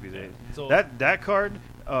gonna have to be the So- that card.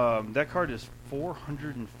 That card is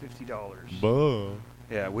 $450.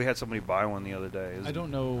 Yeah, we had somebody buy one the other day. I don't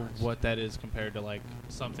know what that is compared to like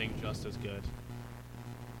something just as good.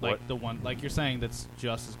 Like What? the one, like you're saying, that's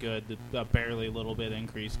just as good. The barely a little bit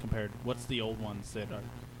increase compared. What's the old ones that are?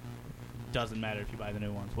 Doesn't matter if you buy the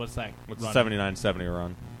new ones. What's that? What's the running? 7970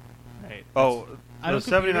 run? Right. Oh, I the don't computers-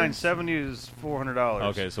 7970 is $400.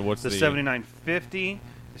 Okay, so what's the the 7950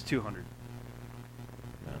 is $200.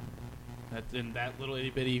 In that little itty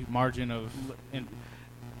bitty margin of.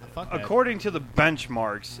 Fuck that. According to the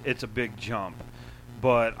benchmarks, it's a big jump,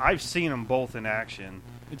 but I've seen them both in action.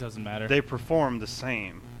 It doesn't matter. They perform the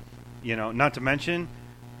same. You know, not to mention,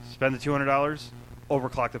 spend the $200,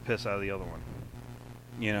 overclock the piss out of the other one.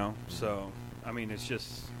 You know, so I mean, it's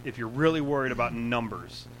just if you're really worried about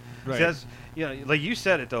numbers, Right. See, that's, you know, like you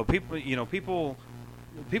said it though. People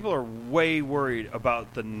are way worried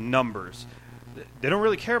about the numbers. They don't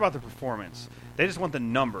really care about the performance. They just want the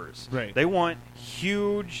numbers. Right. They want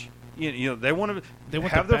huge. You know, they want to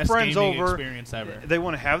have the their best friends gaming over. experience ever. They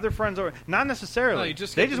want to have their friends over. Not necessarily. No, you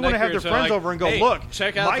just they get just the want to neck have their beers, friends like, over and go, "Hey, look,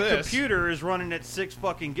 check out my this." computer is running at 6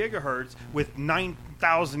 fucking gigahertz with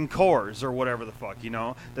 9,000 cores or whatever the fuck, you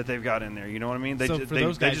know, that they've got in there. You know what I mean? They So ju- for they,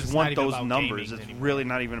 those they guys, just it's want not even those about numbers. gaming It's anymore. really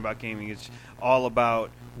not even about gaming. It's all about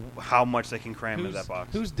how much they can cram into that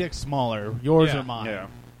box. Whose dick's smaller, yours Yeah. or mine? Yeah.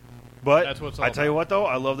 But That's what it's all I tell you about. what, though,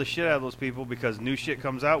 I love the shit out of those people because new shit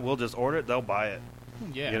comes out, we'll just order it, they'll buy it.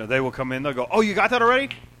 Yeah. You know, they will come in, they'll go, oh, you got that already?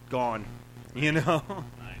 Gone. You know?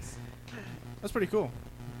 Nice. That's pretty cool.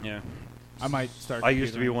 Yeah. I might start. I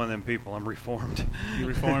used to be computering. one of them people. I'm reformed. You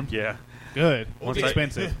reformed? Yeah. Good. Once It's I-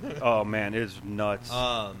 expensive. Oh, man, it's nuts.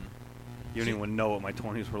 Um, You don't even know what my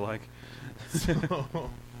 20s were like.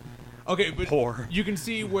 okay, but Poor. you can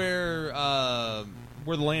see where the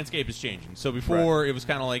landscape is changing. So before it was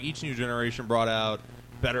kind of like each new generation brought out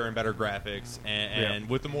better and better graphics, and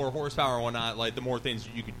with the more horsepower and whatnot, like the more things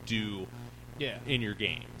you could do Yeah. in your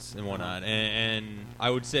games and whatnot. And I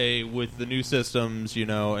would say with the new systems, you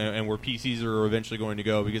know, and where PCs are eventually going to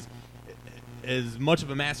go, because as much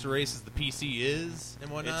of a master race as the PC is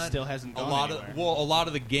and whatnot, still hasn't gone anywhere. a lot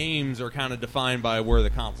of the games are kind of defined by where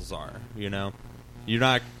the consoles are. You know, you're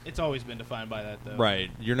not It's always been defined by that, though.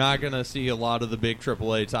 right. You're not going to see a lot of the big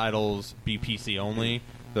AAA titles be PC only.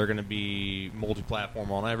 They're going to be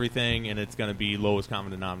multi-platform on everything, and it's going to be lowest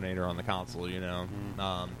common denominator on the console. You know,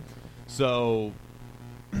 so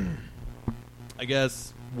I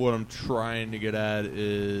guess what I'm trying to get at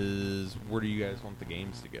is where do you guys want the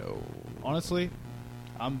games to go? Honestly,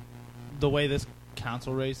 the way this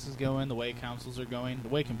console race is going, the way consoles are going, the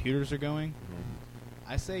way computers are going,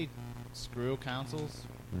 I say screw consoles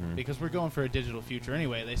because we're going for a digital future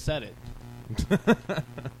anyway. They said it.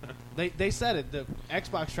 They said it. The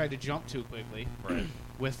Xbox tried to jump too quickly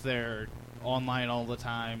with their online all the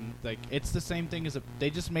time. Like it's the same thing as they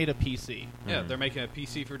just made a PC. Yeah, they're making a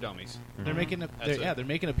PC for dummies. They're making they're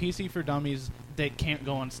making a PC for dummies that can't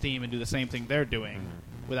go on Steam and do the same thing they're doing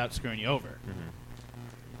without screwing you over.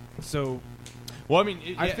 So, well, I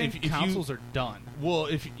mean, I think consoles are done. Well,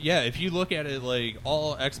 if you look at it, like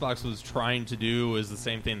all Xbox was trying to do is the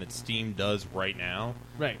same thing that Steam does right now.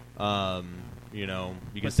 Right. You know,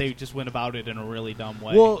 because but they just went about it in a really dumb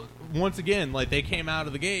way. Well, once again, like they came out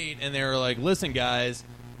of the gate and they were like, "Listen, guys,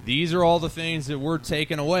 these are all the things that we're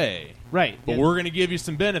taking away, right? But we're going to give you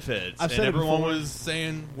some benefits." I've and said everyone before. was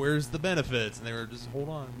saying, "Where's the benefits?" And they were just, "Hold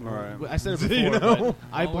on." All right. I said it before. You know? But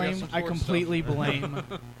I Oh, we got some sports completely blame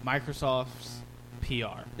Microsoft's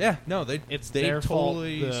PR. Yeah, no, they Their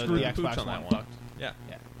totally fault. screwed The the pooch Xbox on that One one. fucked. Yeah,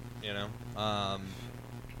 Yeah. you know.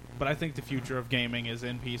 But I think the future of gaming is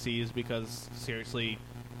in PCs because seriously,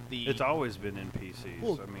 It's always been in PCs.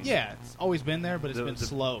 well, I mean, yeah, it's always been there, but it's been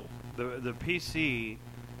slow. The PC,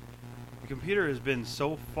 the computer has been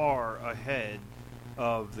so far ahead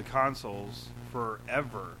of the consoles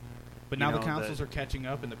forever. But You now the know, consoles that- are catching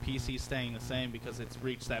up, and the PC's staying the same because it's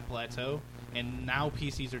reached that plateau. And now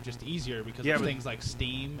PCs are just easier because Yeah, of but- things like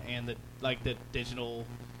Steam and the digital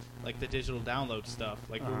download stuff.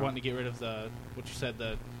 Like we're Uh-huh. wanting to get rid of the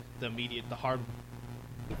media, the hard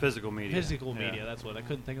The physical media. physical Yeah. media. That's what I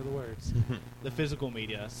couldn't think of the words. The physical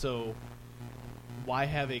media. So why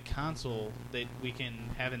have a console that we can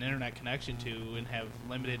have an internet connection to and have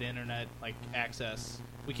limited internet like access?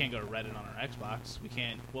 We can't go to Reddit on our Xbox. We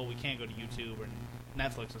can't go to YouTube or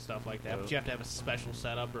Netflix and stuff like that. But you have to have a special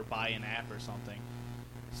setup or buy an app or something.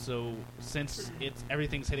 So since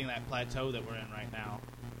everything's hitting that plateau that we're in right now,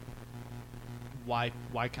 why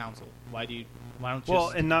console? Why don't you? Well,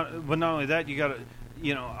 and not only that, you got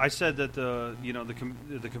to, I said that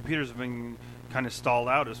the computers have been kind of stalled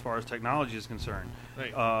out as far as technology is concerned.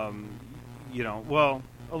 Right. Well,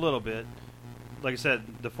 a little bit. Like I said,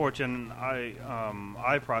 the 4th Gen I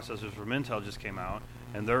processors from Intel just came out,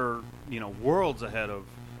 and they're worlds ahead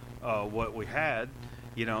of what we had.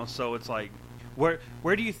 So it's like, where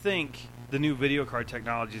do you think the new video card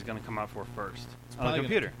technology is going to come out for first? On the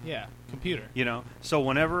computer. Computer. So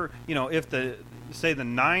whenever if the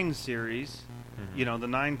 9 series, the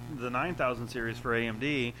 9000 series for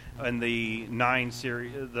AMD and the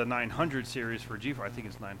 900 series for GeForce, I think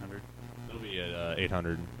it's 900. It'll be at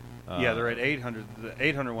 800. Yeah, they're at 800. The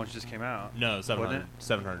 800 ones just came out. No, 700. Wasn't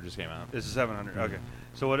 700 just came out. This is 700. Okay.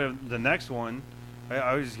 So whatever the next one, I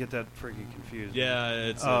always get that freaking confused. Yeah,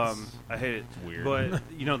 it's I hate it. weird. But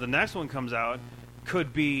the next one comes out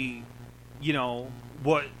could be,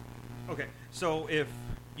 what? Okay, so if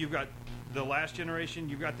you've got the last generation,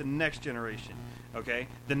 you've got the next generation. Okay,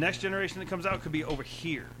 the next generation that comes out could be over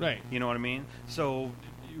here. Right. You know what I mean? So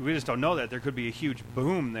we just don't know that. There could be a huge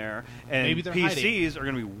boom there, and Maybe they're PCs are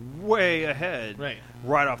going to be way ahead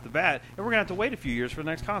right off the bat, and we're going to have to wait a few years for the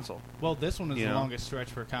next console. Well, this one is You the know? longest stretch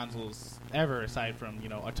for consoles ever, aside from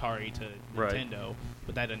Atari to Right. Nintendo,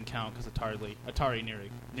 but that doesn't count because Atari nearly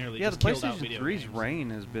Yeah, the just killed out PlayStation video 3's games. reign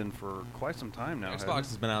has been for quite some time now. hasn't Xbox it?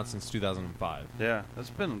 has been out since 2005. Yeah, that's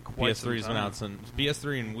been quite some PS3 has been time. out since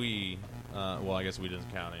PS3 and Wii. Well, I guess Wii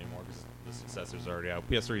doesn't count anymore because the successor's already out.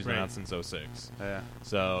 PS3's been Right. out since 06. Yeah.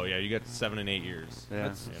 So yeah, you get 7 and 8 years. Yeah.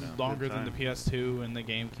 That's You know. longer Good than the time. PS2 and the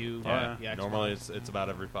GameCube. Yeah. the Xbox. Normally it's about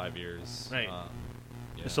every 5 years. Right.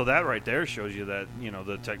 Yeah. So that right there shows you that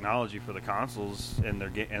the technology for the consoles and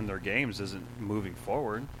their games isn't moving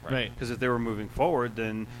forward. Right. Because if they were moving forward,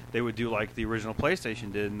 then they would do like the original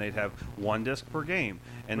PlayStation did, and they'd have 1 disc per game,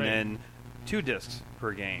 and Right. then 2 discs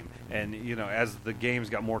per game. And as the games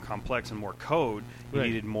got more complex and more code, you Right.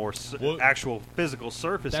 needed more Well, actual physical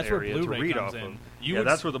surface that's where area to Blu-ray read comes off in. of. You Yeah, would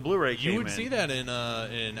that's s- where the Blu-ray came You would in. see that in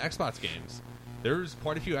Xbox games. There's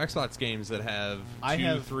quite a few Xbox games that have I 2,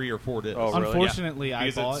 have- 3, or 4 discs. Oh, really? Unfortunately, I Because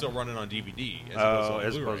it's bought. still running on DVD as Oh, opposed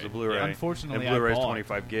as to opposed to Blu-ray. Blu-ray. Yeah. Unfortunately, and Blu-ray's I bought.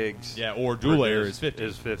 25 gigs. Yeah, or per dual layer disc is 50.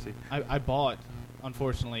 Is 50. I bought,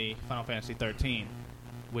 unfortunately, Final Fantasy 13,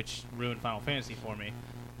 which ruined Final Fantasy for me.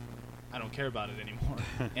 I don't care about it anymore,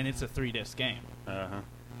 and it's a 3-disc game. Uh-huh.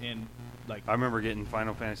 And like, I remember getting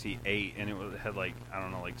Final Fantasy 8, and it had like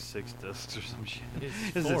 6 discs or some shit. It's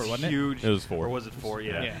It was 4, this wasn't it? huge, It was 4. or was it 4?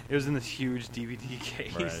 Yeah. Yeah. It was in this huge DVD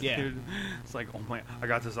case. Right. Yeah. Dude. It's like, oh my! I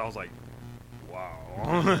got this. I was like,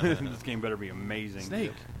 wow, this game better be amazing.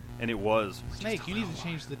 Snake. And it was. Snake, you need to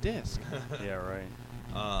change the disc. Yeah, right.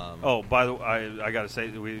 Oh, by the way, I gotta say,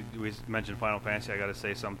 we mentioned Final Fantasy. I gotta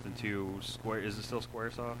say something to Square. Is it still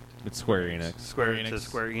SquareSoft? It's Square Enix. Square Enix. To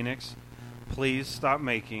Square Enix. Please stop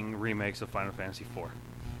making remakes of Final Fantasy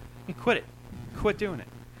IV. Quit it. Quit doing it.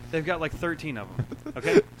 They've got like 13 of them.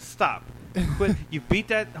 Okay, stop. Quit. You beat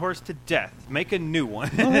that horse to death. Make a new one.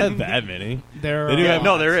 They don't have that many. There They do have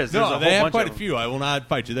no, there is. There's No, a they whole have bunch quite of a them. few. I will not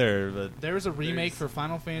fight you there, but There is a remake There's- for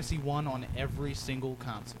Final Fantasy 1 on every single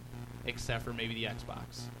console, except for maybe the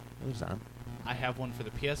Xbox. there's not. I have one for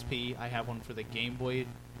the PSP, I have one for the Game Boy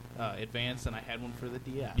Advance, and I had one for the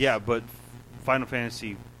DS. Yeah, but Final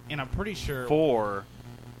Fantasy And I'm pretty sure... 4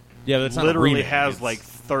 Yeah, that's not a literally remake. has It's- like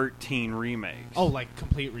 13 remakes. Oh, like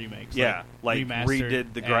complete remakes. yeah, like remastered,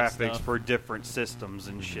 redid the add graphics stuff. for different systems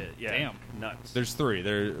and shit. Yeah, Damn. nuts. There's 3.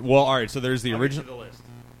 Well, all right. So there's the I'll get original. you the list.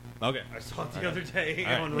 Okay. I saw it the other day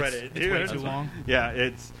All right. on It's- Reddit. It's dude. way too long. Yeah,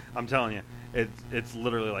 it's. I'm telling you, it's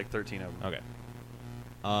literally like 13 of them. Okay.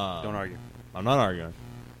 Don't argue. I'm not arguing.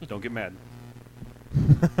 Don't get mad.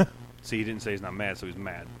 See, he didn't say he's not mad, so he's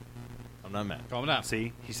mad. I'm not mad. Calm down.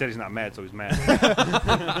 See, he said he's not mad, so he's mad.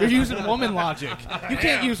 You're using woman logic. You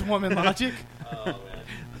can't use woman logic.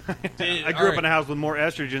 I grew up in a house with more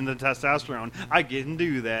estrogen than testosterone. I can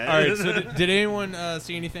do that. All right. So did anyone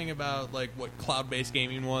see anything about like what cloud-based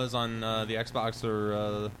gaming was on the Xbox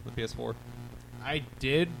or the PS4? I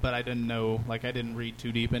did, but I didn't know. Like, I didn't read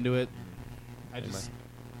too deep into it. I just...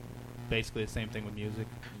 Basically the same thing with music.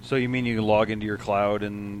 So you mean you can log into your cloud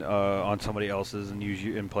and on somebody else's and use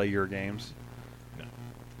you and play your games?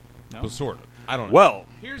 No? Well, sort of. I don't know. Well,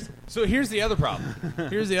 Here's the other problem.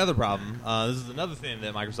 Here's the other problem. This is another thing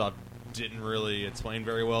that Microsoft didn't really explain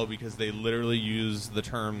very well because they literally use the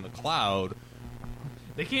term the cloud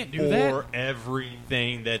They can't do for that.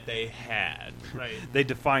 everything that they had. Right. they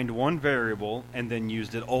defined one variable and then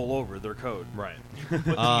used it all over their code. Right. Put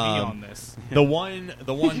TV on this. The one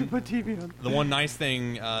Put TV on. the one nice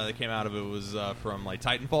thing that came out of it was from like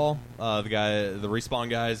Titanfall. The Respawn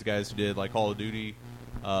guys, the guys who did like Call of Duty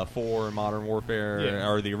 4 and Modern Warfare, Yeah.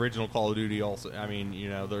 or the original Call of Duty. Also, I mean, you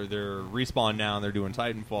know, they're Respawn now and they're doing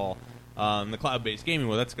Titanfall. The cloud-based gaming,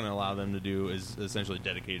 what that's going to allow them to do is essentially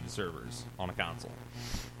dedicated servers on a console.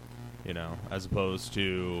 You know, as opposed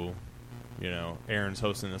to, you know, Aaron's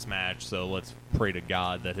hosting this match, so let's pray to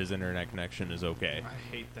God that his internet connection is okay.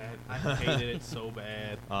 I hate that. I hated it so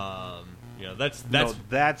bad. You know, that's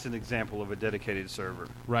That's an example of a dedicated server.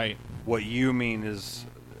 Right. What you mean is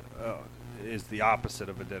the opposite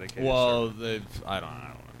of a dedicated well, server. I don't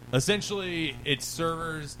know. Essentially, it's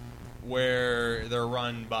servers where they're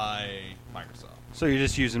run by Microsoft. So you're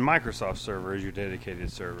just using Microsoft server as your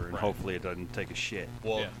dedicated server, and Right. hopefully it doesn't take a shit.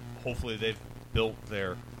 Well, Yeah. hopefully they've built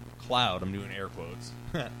their cloud. I'm doing air quotes.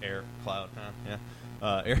 Air cloud. Huh?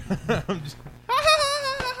 Yeah. Air. I'm just-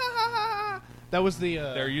 That was the.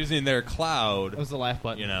 they're using their cloud. That was the laugh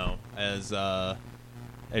button. You know, as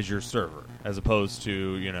your server, as opposed to,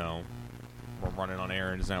 you know, I'm running on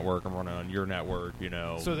Aaron's network, I'm running on your network. You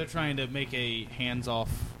know. So they're trying to make a hands-off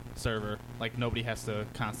server, like nobody has to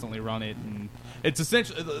constantly run it, and It's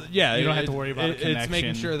essentially, yeah. You don't have to worry about a It's making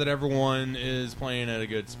connection. sure that everyone is playing at a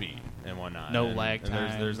good speed and whatnot. No and, lag and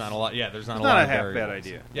there's times. not a lot. Yeah, there's not It's a lot not a of half bad variables.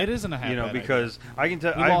 idea. it isn't a half. You know, bad because I can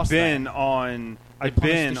tell We I've lost been that. on I've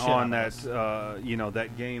punished been the shit on out that of you know,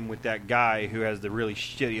 that game with that guy who has the really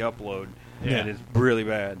shitty upload Yeah. and it's really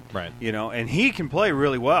bad. Right. You know, and he can play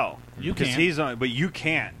really well. You because can't. he's on, but you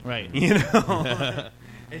can't. Right. You know,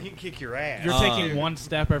 and he can kick your ass. You're taking one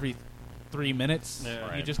step every 3 minutes. Yeah.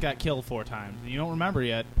 Right. You just got killed 4 times. You don't remember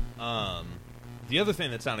yet. The other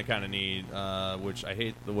thing that sounded kind of neat, which I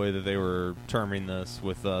hate the way that they were terming this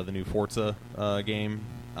with the new Forza game,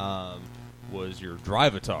 was your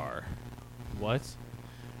Drivatar. What?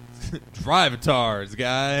 Drivatars,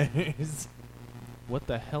 guys. What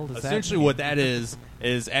the hell does that Essentially, mean? what that is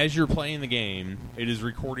as you're playing the game, it is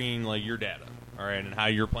recording like your data, all right, and how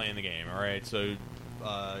you're playing the game, all right. So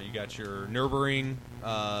you got your Nürburgring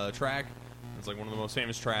track. It's like one of the most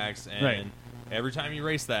famous tracks, and Right. every time you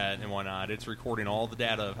race that and whatnot, it's recording all the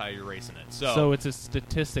data of how you're racing it. So it's a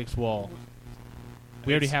statistics wall.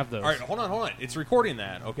 We already have those. All right, hold on. It's recording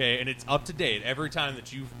that, okay, and it's up to date every time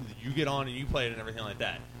that you get on and you play it and everything like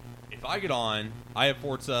that. If I get on, I have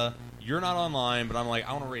Forza. You're not online, but I'm like,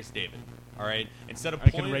 I want to race David. All right, instead of I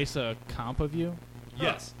pulling, can race a comp of you.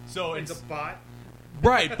 Yes. So it's bot.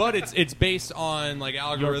 right, but it's based on like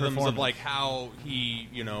algorithms of performance. like how he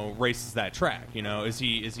races that track. You know, is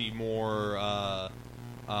he more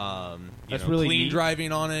That's really clean neat.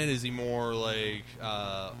 driving on it? Is he more like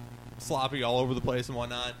sloppy all over the place and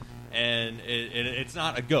whatnot? And it's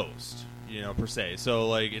not a ghost. per se. So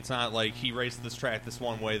like it's not like he raced this track this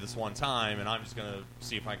one way this one time, and I'm just gonna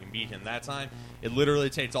see if I can beat him that time. It literally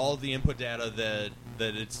takes all of the input data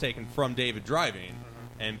that it's taken from David driving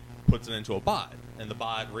and puts it into a bot, and the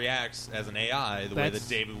bot reacts as an AI the way that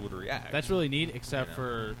David would react. That's really neat, except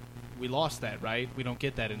for we lost that, right? We don't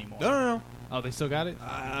get that anymore. No. Oh, they still got it?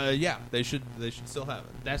 Yeah, they should still have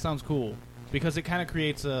it. That sounds cool. Because it kind of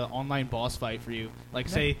creates an online boss fight for you. Like,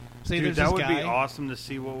 say Dude, there's that this would guy. be awesome to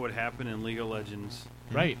see what would happen in League of Legends.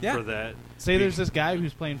 Right. Yeah. For that. Say there's this guy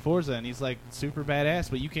who's playing Forza, and he's, like, super badass,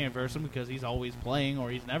 but you can't verse him because he's always playing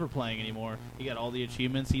or he's never playing anymore. He got all the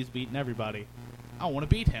achievements. He's beaten everybody. I want to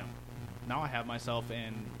beat him. Now I have myself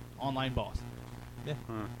an online boss. Yeah.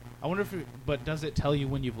 I wonder if but does it tell you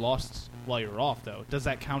when you've lost while you're off, though? Does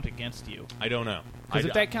that count against you? I don't know. Because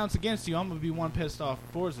if that counts against you, I'm going to be one pissed off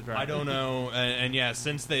Forza driver. I don't know, and yeah,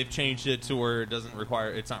 since they've changed it to where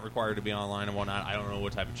it's not required to be online and whatnot, I don't know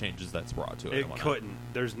what type of changes that's brought to it. It couldn't.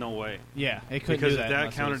 There's no way. Yeah, it couldn't Because do if that that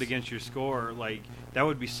unless it counted was- against your score, like that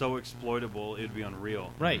would be so exploitable, it'd be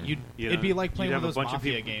unreal. Right, You it'd know, be like playing you'd one have of a those bunch of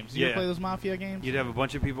Mafia people- games. You ever yeah. play those Mafia games? You'd have a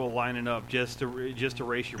bunch of people lining up just to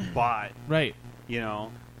race your bot, Right,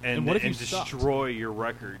 and what if you destroy your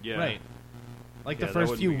record. Yeah, right. Like Yeah, the that first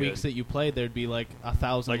wouldn't few be weeks good. that you played, there'd be like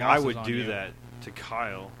 1,000 Like I losses would on do you. that to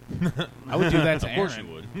Kyle. I would do that to Of course Aaron.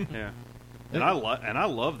 you would. Yeah, and I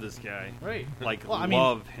love this guy. Right. Like Well, I mean-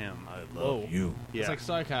 love him. Whoa. you. Yeah. It's like,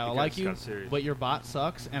 sorry, Kyle, I It like got you, serious. but your bot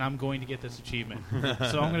sucks, and I'm going to get this achievement.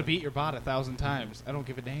 So I'm going to beat your bot 1,000 times. I don't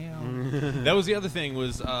give a damn. That was the other thing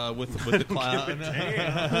was with the cloud.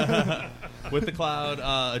 With the cloud,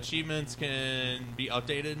 achievements can be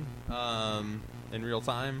updated in real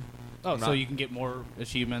time. Oh, I'm so not- you can get more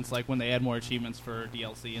achievements, like when they add more achievements for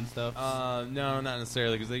DLC and stuff? No, not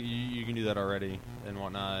necessarily, because you can do that already and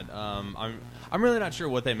whatnot. I'm really not sure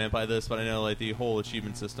what they meant by this, but I know like the whole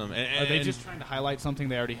achievement system. And, Are they just trying to highlight something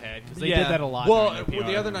they already had? Because they yeah. did that a lot. Well, during the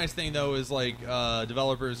the PR. other nice thing though is like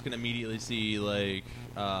developers can immediately see like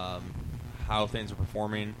how things are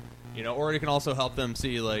performing, or it can also help them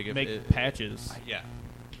see like if Make patches. Yeah.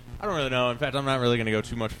 I don't really know. In fact, I'm not really going to go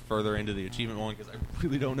too much further into the achievement one because I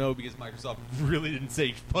really don't know because Microsoft really didn't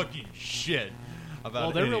say fucking shit about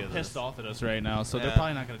Well, they're any real of this. pissed off at us right now, so they're Yeah.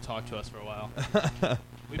 probably not going to talk to us for a while.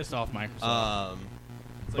 We pissed off Microsoft.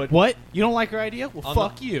 It's like, but what? You don't like our idea? Well, on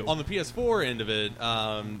fuck the, you. On the PS4 end of it,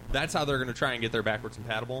 that's how they're going to try and get their backwards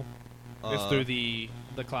compatible. It's through the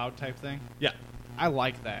cloud type thing. Yeah. I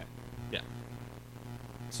like that. Yeah.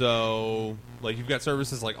 So, like, you've got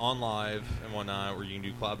services like OnLive and whatnot where you can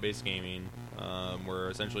do cloud-based gaming, where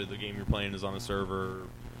essentially the game you're playing is on a server,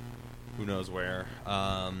 who knows where.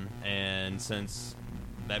 And since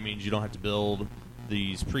that means you don't have to build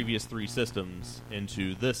these previous 3 systems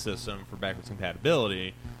into this system for backwards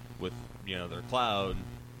compatibility with, their cloud,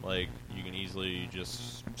 like, you can easily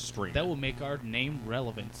just stream That it. will make our name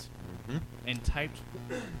relevant Mhm. and typed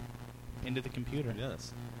into the computer.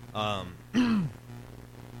 Yes.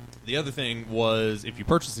 The other thing was if you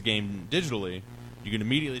purchase a game digitally, you can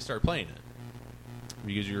immediately start playing it.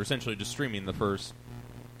 Because you're essentially just streaming the first,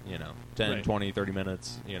 10, Right. 20, 30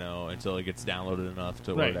 minutes, until it gets downloaded enough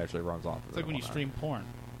to where it Right. actually runs off. It's like when you stream porn.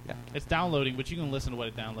 Yeah. It's downloading, but you can listen to what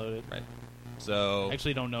it downloaded. Right. So, I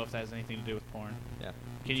actually don't know if that has anything to do with porn. yeah.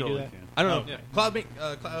 Can you Totally do that? can. I don't know. Okay.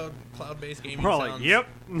 Cloud-based gaming We're all sounds, like, yep.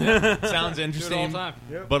 sounds Do it all interesting, the time.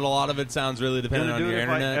 but a lot of it sounds really dependent Gonna on do your it if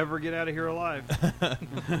I internet. ever get out of here alive.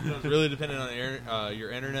 It's really dependent on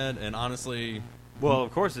your internet, and honestly, Well,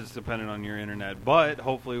 of course it's dependent on your internet, but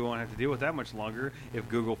hopefully we won't have to deal with that much longer if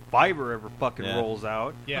Google Fiber ever fucking Yeah. rolls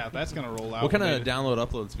out. Yeah, that's going to roll out. what kind of later. download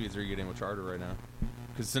upload speeds are you getting with Charter right now?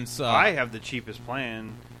 Because since I have the cheapest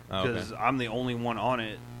plan Oh, okay. because I'm the only one on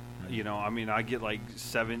it. I get like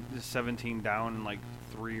 17 down and like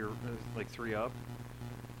 3 up.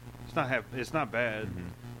 It's not bad.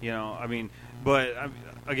 Mhm. But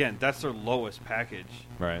again, that's their lowest package.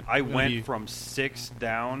 right. I Gonna went be- from 6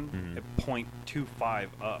 down Mhm. at 0.25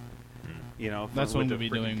 up. That's what with we'll the be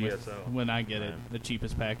doing freaking with DSL. when I get it, Right. the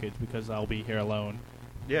cheapest package, because I'll be here alone.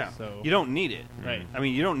 Yeah, So- you don't need it. Right.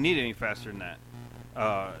 You don't need any faster than that.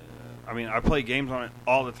 I play games on it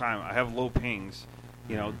all the time. I have low pings.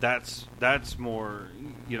 That's more.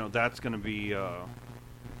 That's gonna be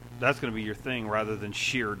your thing rather than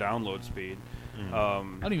sheer download speed. Mhm. I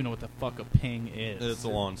don't even know what the fuck a ping is. It's a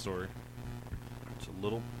long story. It's a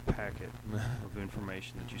little packet of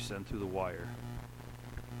information that you send through the wire,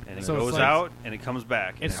 and it So it's goes like- out and it comes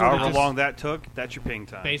back. And It's sort of however just- long that took, that's your ping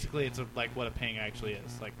time. Basically, it's like what a ping actually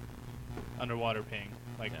is, like underwater ping.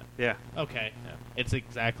 Like, Yeah. okay, Yeah. it's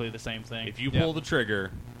exactly the same thing. If you Yeah. pull the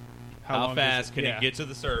trigger, How long fast does it- can yeah. it get to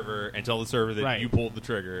the server and tell the server that Right. you pulled the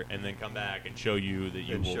trigger, and then come back and show you that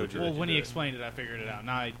you And pulled showed the you trigger? Well, when he did it. explained it, I figured it out.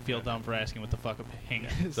 Now I feel dumb for asking what the fuck a ping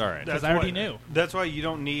is. It's all right. Because I already knew. That's why you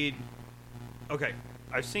don't need. Okay,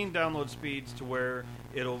 I've seen download speeds to where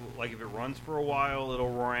it'll, like, if it runs for a while,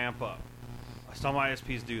 it'll ramp up. Some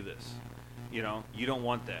ISPs do this. You know, you don't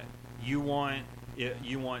want that. You want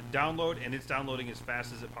download, and it's downloading as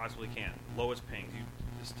fast as it possibly can. Lowest pings. You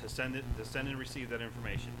just to send and receive that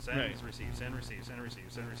information. Send, Right. receive, send, receive, send, receive,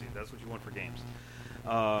 send, receive. That's what you want for games.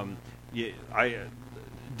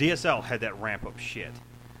 DSL had that ramp up shit,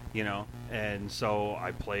 you know, and so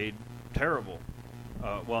I played terrible.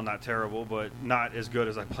 Well, not terrible, but not as good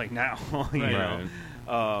as I play now. You Right.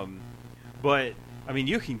 know, but I mean,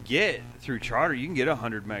 you can get through Charter. You can get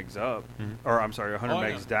 100 megs up, or I'm sorry, 100 Oh,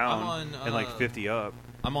 I megs know. down, I'm on, and like 50 up.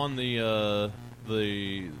 I'm on the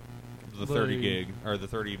 30 gig or the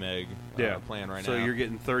 30 meg plan right so now. you're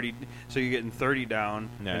getting 30. So you're getting 30 down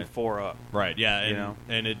Yeah. and 4 up. Right, yeah, and, You know?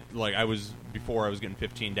 and it like I was getting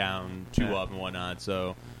 15 down, 2 Yeah. up, and whatnot.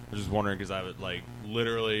 So I was just wondering because I would like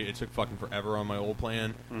literally it took fucking forever on my old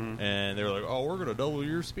plan, and they were like, "Oh, we're gonna double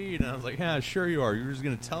your speed," and I was like, "Yeah, sure you are. You're just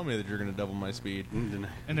gonna tell me that you're gonna double my speed." And then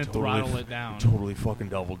Totally throttle it down. Totally fucking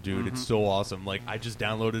doubled, dude. It's so awesome. Like I just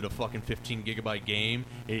downloaded a fucking 15 gigabyte game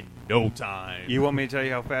in no time. You want me to tell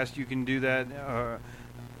you how fast you can do that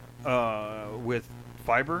with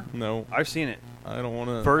fiber? No, I've seen it. I don't want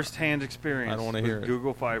to. First-hand experience. I don't wanna with hear it.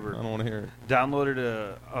 Google Fiber. I don't want to hear it. Downloaded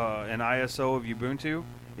an ISO of Ubuntu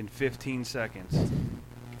in 15 seconds.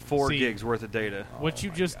 4 See, gigs worth of data. What you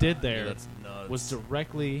just did there Yeah, that's nuts. was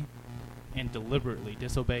directly and deliberately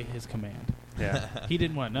disobey his command. Yeah. He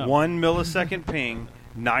didn't want to know. 1 millisecond ping,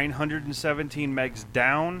 917 megs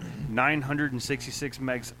down, 966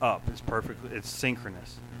 megs up. It's perfectly. It's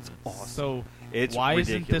synchronous. It's awesome. So It's why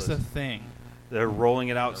ridiculous. isn't this a thing? They're rolling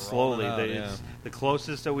it out They're slowly. rolling it out, yeah. The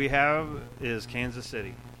closest that we have is Kansas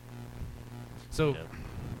City. So Yep.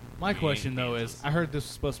 my Being question though Kansas. is, I heard this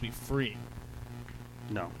was supposed to be free.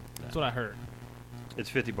 No, That's what I heard, it's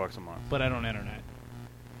 $50 a month. but I don't internet.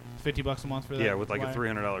 $50 a month for that? Yeah, with like a wire?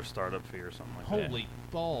 $300 startup fee or something like that. Holy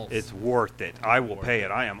balls! It's worth it. I will pay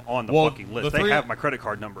it. I am on the Well, fucking list. the They three- have my credit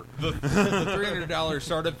card number. the $300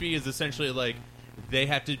 startup fee is essentially like they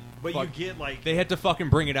have to. But fuck- you get like They had to fucking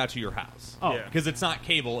bring it out to your house. Oh. Yeah. Because it's not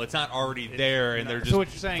cable. It's not already there, and they're just So what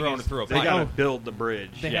you're saying throwing is it through a they pipe. got to Oh. build the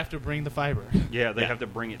bridge. they have to bring the fiber. Yeah, they Yeah. have to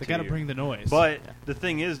bring it. They to got to you. bring the noise. But the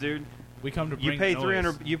thing is, dude, we come to bring you pay the noise.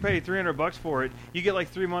 $300. You pay $300 for it. You get like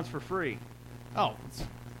 3 months for free. Oh,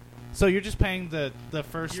 so you're just paying the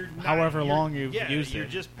first You're not- however you're- long you've yeah, used you're it.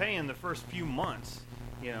 just paying the first few months.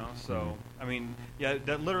 You know, so I mean, yeah,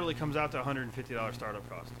 that literally comes out to $150 startup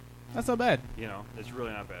cost. That's not bad. You know, it's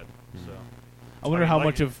really not bad. So I wonder mean, how like,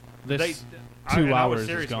 much of this they, 2 and I hours was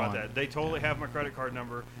serious is gone. about that. They totally have my credit card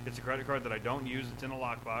number. It's a credit card that I don't use. It's in a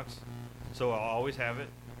lockbox, so I'll always have it.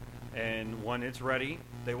 And when it's ready,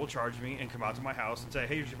 they will charge me and come out to my house and say,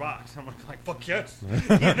 "Hey, here's your box." I'm like, "Fuck yes,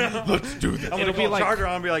 you know? Let's do this." I'm gonna It'll be call like- Charter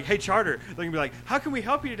on and be like, "Hey, Charter," they're gonna be like, "How can we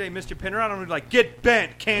help you today, Mr. Penrod?" I'm gonna be like, "Get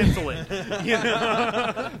bent, cancel it." You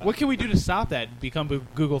know? What can we do to stop that? Become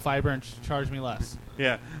Google Fiber and charge me less.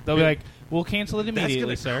 Yeah, They'll be like, "We'll cancel it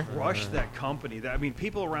immediately, that's gonna sir." crush that company. I mean,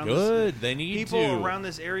 people around Good. this, They need people to. around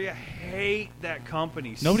this area hate that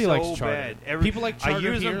company. Nobody so likes Charter. bad. People like Charter I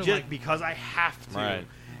use them here, just like- because I have to. Right.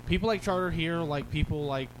 People like Charter here, like people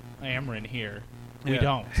like Ameren here. We Yeah,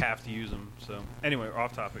 don't. have to use them. So anyway, we're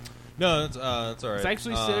off topic. No, that's all right. It's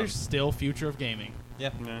actually there's still future of gaming. Yeah,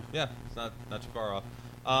 Yeah. yeah, it's not too far off.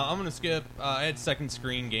 I'm gonna skip. I had second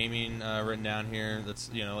screen gaming written down here. That's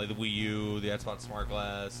like the Wii U, the Xbox Smart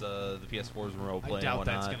Glass, the PS4's remote play. I doubt and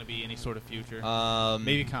that's whatnot. going to be any sort of future. Maybe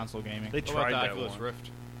Maybe console gaming. They What tried about the that Oculus one. Rift?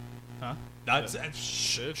 Huh?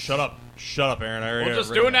 Shut up, Aaron. I already We'll have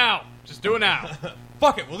just it do it written now. Just do it now.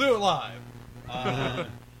 Fuck it, we'll do it live.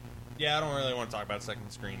 Yeah, I don't really want to talk about second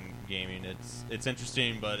screen gaming. It's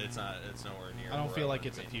interesting, but it's not. It's nowhere near. I don't where feel want like it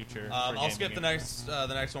it's to a be. future. for I'll gaming skip the gaming.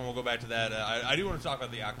 next one. We'll go back to that. I do want to talk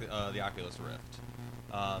about the Oculus Rift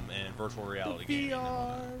and virtual reality gaming.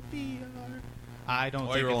 VR. I don't Why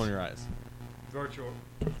are think you rolling it's, your eyes? Virtual.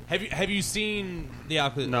 Have you seen the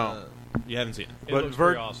Oculus? No. You haven't seen it. It But looks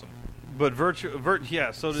Vert- pretty awesome. But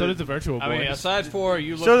yeah. So so did the Virtual Boy. I mean, aside for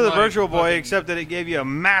you, so did the look Virtual like Boy, fucking- except that it gave you a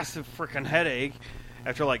massive freaking headache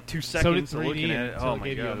after like 2 so did seconds of 3D looking at it. until Oh it my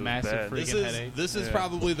gave you god, a it was massive bad. freak- headache. This is Yeah.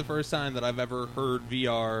 probably the first time that I've ever heard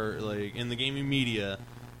VR like in the gaming media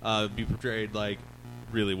be portrayed like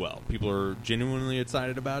really well. People are genuinely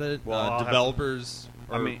excited about it. Well, I'll have to- developers.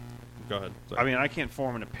 I mean, go ahead. I mean, I can't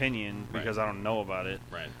form an opinion because I don't know about it.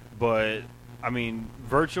 right. But I mean,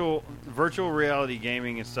 virtual reality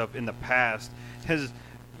gaming and stuff in the past has,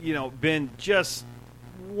 been just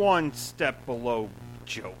one step below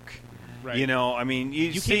joke. Right. I mean,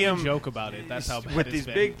 you see can't even them joke about it. That's how bad with it's these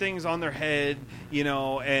been. big things on their head,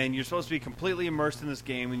 and you're supposed to be completely immersed in this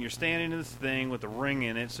game, and you're standing in this thing with a ring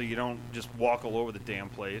in it, so you don't just walk all over the damn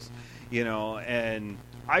place, And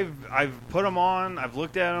I've put them on. I've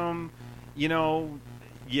looked at them.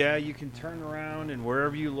 Yeah, you can turn around, and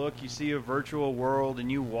wherever you look, you see a virtual world, and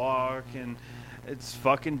you walk, and it's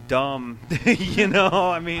fucking dumb.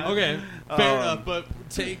 I mean, Okay, fair enough. But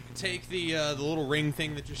take the little ring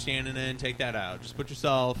thing that you're standing in. Take that out. Just put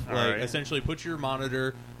yourself essentially put your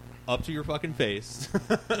monitor up to your fucking face.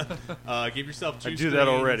 Give yourself two. I do screens. that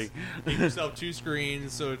already. Give yourself two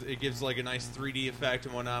screens so it gives like a nice 3D effect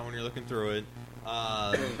and whatnot when you're looking through it.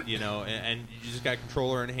 And you just got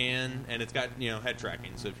controller in hand, and it's got head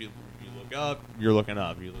tracking. So if you look up, you're looking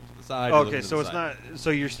up. You look to the side. Okay, so it's not. So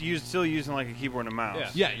you're still using like a keyboard and a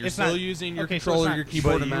mouse. Yeah, you're It's still not- using your okay, so controller, it's not your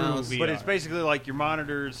keyboard, But and mouse. But it's basically like your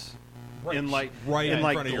monitors in like in front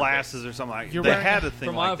like of your glasses or something like. You're They wearing- had a thing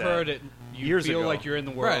From like what I've that. heard, you years feel ago. like you're in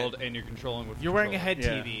the world and you're controlling with. You're wearing a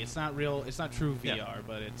controller. head TV. It's not real. It's not true VR, Yeah.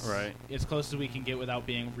 but it's Right. It's close as we can get without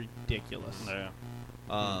being ridiculous. Yeah.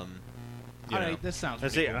 You All know. right, this sounds. I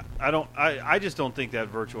see. pretty cool. I just don't think that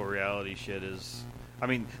virtual reality shit is. I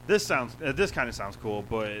mean, this kind of sounds cool,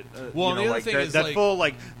 but Well, the other like thing that, is, that like- full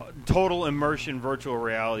like total immersion virtual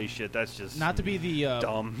reality shit. That's just Not to be the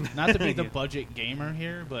dumb. not to be the budget gamer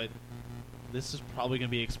here, but this is probably going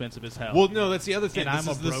to be expensive as hell. Well, no, that's the other thing. And This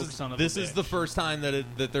I'm is- a this broke is- son of a This is the bitch. first time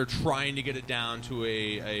that they're trying to get it down to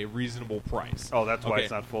a reasonable price. Oh, that's why Okay.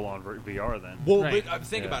 it's not full on VR then. Well, Right. but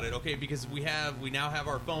think Yeah. about it, okay? Because we now have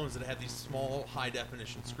our phones that have these small, high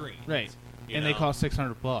definition screens, right, you and they know? cost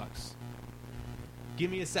 $600. Give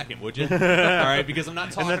me a second, would you? All right, because I'm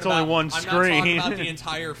not talking that's about only one I'm not screen. talking about the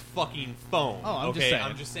entire fucking phone. Oh, I'm okay? just saying.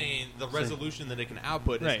 I'm just saying the resolution that it can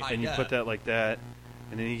output Right. is high And you def. put that like that,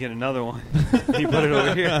 and then you get another one. You put it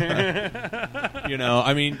over here.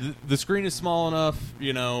 I mean, the screen is small enough,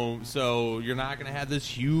 so you're not going to have this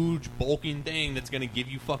huge bulking thing that's going to give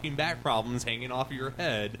you fucking back problems hanging off of your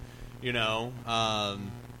head,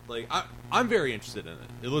 I'm very interested in it.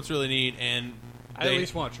 It looks really neat, and I at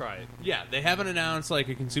least want to try it. yeah, they haven't announced like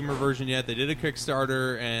a consumer version yet. They did a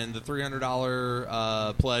Kickstarter, and the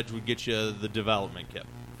 $300 pledge would get you the development kit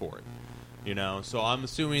for it. So I'm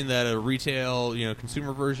assuming that a retail,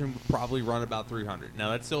 consumer version would probably run about $300.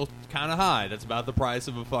 Now that's still kind of high. That's about the price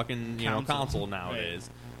of a fucking console nowadays.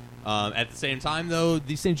 At the same time, though,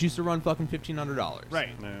 these things used to run fucking $1,500. Right.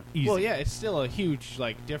 Yeah. Easy. Well, yeah, it's still a huge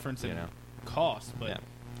difference in cost, but Yeah.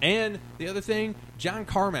 And the other thing, John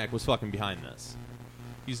Carmack was fucking behind this.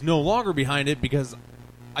 He's no longer behind it because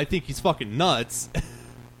I think he's fucking nuts.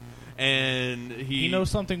 And he knows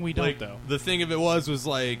something we don't, like, though. The thing of it was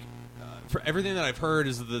like, for everything that I've heard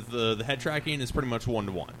is that the head tracking is pretty much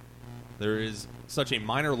 1-to-1. There is such a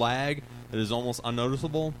minor lag that is almost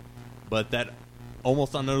unnoticeable, but that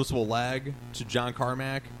almost unnoticeable lag to John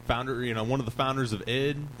Carmack, founder, one of the founders of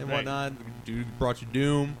id and Right. whatnot, dude brought you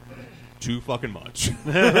Doom. Too fucking much.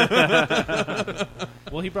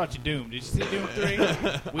 Well, he brought you Doom. Did you see Doom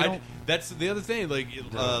 3? That's the other thing. Like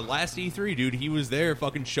last E3, dude, he was there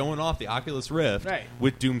fucking showing off the Oculus Rift Right.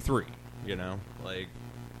 with Doom 3. Like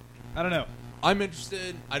I don't know. I'm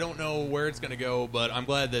interested. I don't know where it's gonna go, but I'm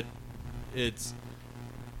glad that it's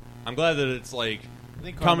like I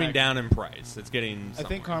think coming Carmack- down in price. It's getting. I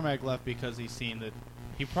think somewhere. Carmack left because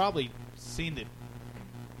he probably seen the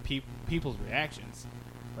people's reactions.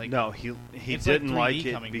 Like, No, he It's like didn't 3D like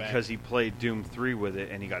it coming because back. he played Doom 3 with it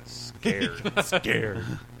and he got scared. scared.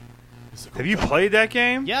 Have you played that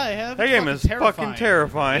game? yeah, I have. That It's game is fucking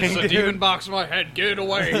terrifying. It's a dude. demon box in my head. Get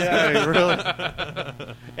away. Yeah,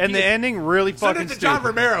 really. And the ending really fucking stupid.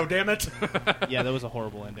 Romero, damn it. Yeah, that was a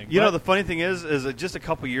horrible ending. You But know, the funny thing is that just a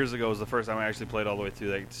couple years ago was the first time I actually played all the way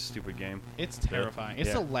through that stupid game. it's terrifying. It's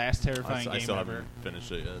Yeah. the last terrifying I game still ever. haven't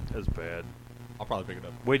finished it yet. It was bad. I'll probably pick it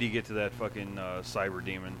up. Wait till you get to that fucking cyber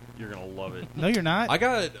demon. You're gonna love it. No, you're not. I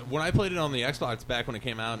got it when I played it on the Xbox back when it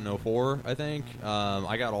came out in 04, I think.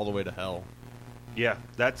 I got all the way to hell. Yeah,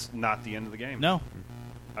 that's not the end of the game. no.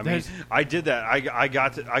 I mean, There's- I did that. I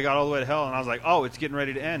got all the way to hell, and I was like, oh, it's getting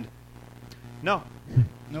ready to end. No,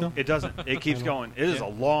 No. it doesn't. It keeps going. It is Yeah. a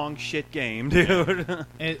long shit game, dude.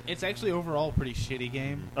 It's actually overall a pretty shitty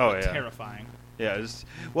game. Oh, but yeah. terrifying. Yeah,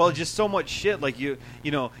 just so much shit. Like you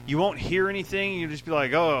won't hear anything. You just be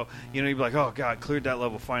like, oh, you'd be like, oh god, cleared that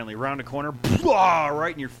level finally. Round a corner, blah,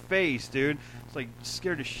 right in your face, dude. It's like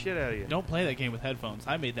scared the shit out of you. Don't play that game with headphones.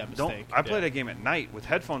 I made that mistake. I played that game at night with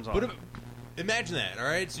headphones on. imagine that. All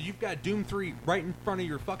right, so you've got Doom 3 right in front of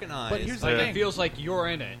your fucking eyes. But here's the Like, thing. it feels like you're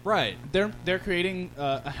in it. right. They're creating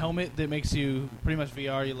a helmet that makes you pretty much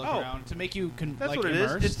VR. You look Oh. around to make you That's like what it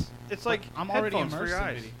immersed. is. It's like I'm already headphones immersed for your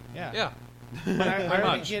in eyes. video. Yeah. Yeah. But I Pretty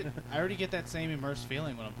already much. I already get that same immersed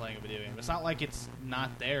feeling when I'm playing a video game. It's not like it's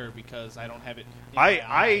not there because I don't have it. In my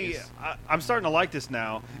eyes. I'm starting to like this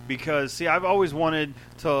now because see, I've always wanted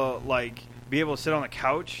to like be able to sit on the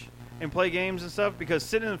couch and play games and stuff because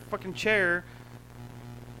sitting in a fucking chair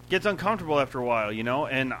gets uncomfortable after a while, you know.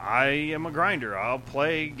 And I am a grinder. I'll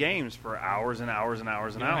play games for hours and hours and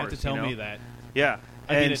hours and You don't hours. have to tell you know? me that. Yeah.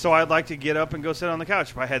 I beat And it- so I'd like to get up and go sit on the couch.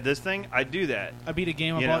 If I had this thing, I'd do that. I beat a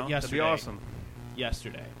game I You bought know, yesterday. that'd be awesome.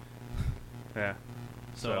 Yesterday. Yeah.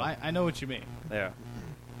 So I know what you mean. Yeah.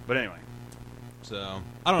 But anyway, So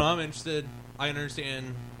I don't know. I'm interested. I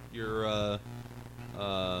understand your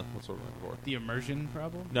what's the word I'm looking for? The immersion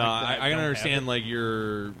problem? No, Like that I can don't understand have like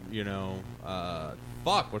your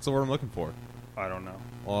fuck. What's the word I'm looking for? I don't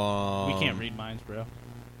know. it. We can't read minds, bro.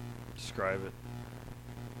 Describe it.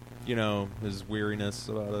 You know, his weariness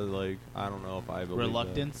about it. Like I don't know if I believe that.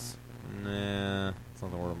 Reluctance, Nah, that's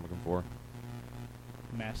not the word I'm looking for.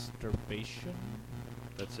 masturbation,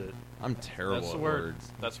 That's it. I'm terrible That's at the word.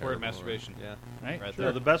 words. That's the Terrible word, at masturbation. words. right? Right No,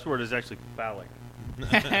 there. the best word is actually phallic.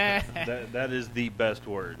 That is the best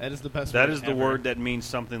word. That is the best. That word is the ever. word that means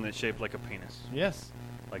something that's shaped like a penis. Yes.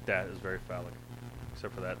 Like that is very phallic,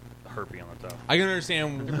 except for that herpy on the top. I can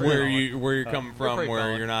understand where you're coming from, pretty where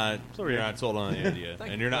valid. you're not sold on the idea,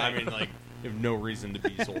 Thank and you. you're not. I mean, like, you have no reason to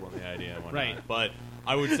be sold on the idea, and whatnot. Right. But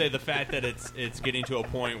I would say the fact that it's getting to a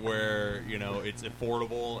point where it's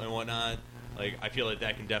affordable and whatnot. Like, I feel like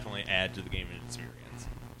that can definitely add to the gaming experience.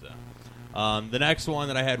 So, the next one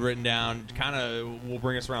that I had written down kind of will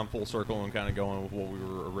bring us around full circle and kind of going with what we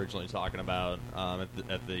were originally talking about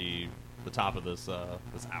at the top of this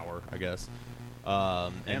hour, I guess.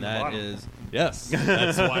 And And the that bottom. is yes,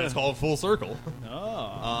 that's why it's called Full Circle.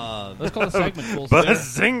 Oh. Let's call the segment full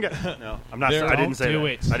Bazinga! No, I'm not. There- I didn't say Don't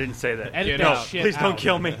that. do it. I didn't say that. Edit no, that shit please don't out.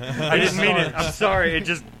 kill me. I didn't mean it. I'm sorry. It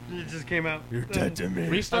just came out. You're dead to me.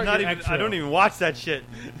 Restart I'm not your even. outro. I don't even watch that shit.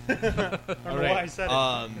 I don't know Alright. why I said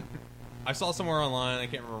it. I saw somewhere online, I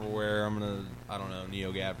can't remember where, I don't know,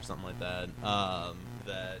 NeoGAF or something like that,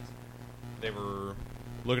 that they were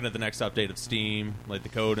looking at the next update of Steam, like the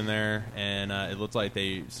code in there, and it looks like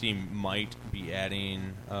Steam might be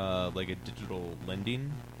adding like a digital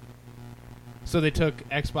lending. So they took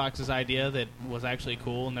Xbox's idea that was actually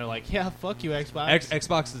cool, and they're like, "Yeah, fuck you, Xbox."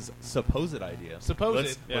 Xbox's supposed idea.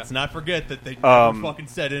 Supposed, Let's not forget that they Um, never fucking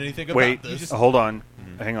said anything about Wait, this. hold on.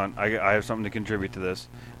 Mhm. Hang on. I have something to contribute to this.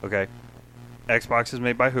 Okay. Xbox is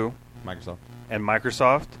made by who? Microsoft. And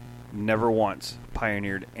Microsoft never once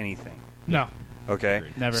pioneered anything. No, Okay?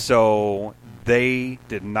 Agreed. never. So they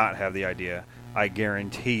did not have the idea. I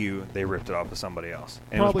guarantee you they ripped it off of somebody else.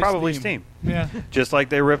 And it was probably Steam. Yeah. Just like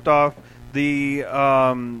they ripped off the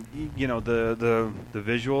the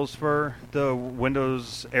visuals for the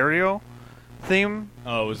Windows Aereo theme.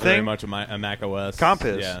 Oh, it was very thing? much a Mac OS.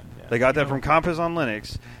 Compass. Yeah. They got that from Compass on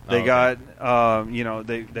Linux. They Oh, got okay. they You know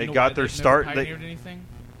got why their they've start. Never pioneered anything?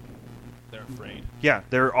 They're afraid. Yeah,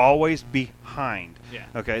 they're always behind. Yeah.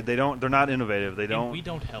 Okay, they're not innovative. They don't. And we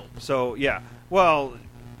don't help. So yeah. Well,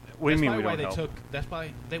 what do you mean we don't help? That's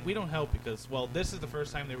why we don't help because this is the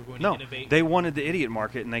first time they were going No, to innovate. they wanted the idiot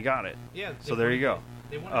market and they got it. Yeah. So there you go.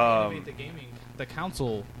 They wanted to innovate the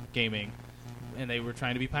console gaming, and they were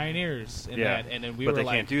trying to be pioneers in Yeah, that. And then we but were they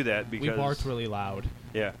like, can't do that because we barked really loud.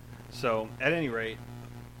 Yeah. So at any rate,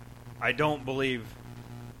 I don't believe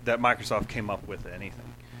that Microsoft came up with anything.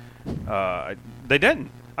 They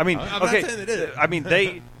didn't. I mean, I'm not okay. saying they did. I mean,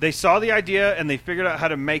 they saw the idea and they figured out how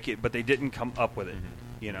to make it, but they didn't come up with it.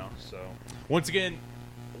 You know. So Once again,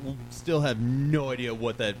 we still have no idea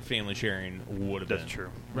what that family sharing would have been. that's true.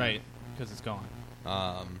 Right. Because it's gone.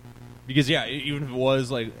 Because even if it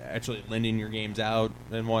was like actually lending your games out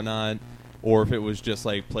and whatnot, or if it was just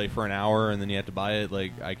like play for an hour and then you have to buy it,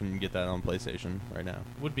 like I can get that on PlayStation right now.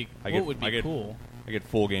 Would be I what would be cool. I get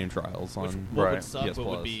full game trials Which, on what Right. would suck, PS but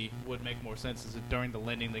Plus. would make more sense is that during the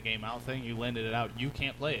lending the game out thing, you lended it out, you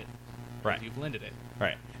can't play it. Right. You've lended it.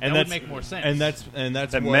 right, That and would that's make more sense. And that's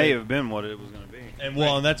That what, may have been what it was going to be.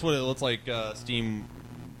 and that's what it looks like. Steam.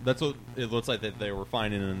 That's what it looks like that they were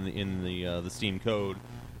finding in the Steam code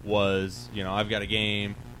was I've got a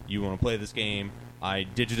game, you want to play this game, I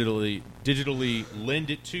digitally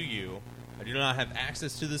lend it to you. I do not have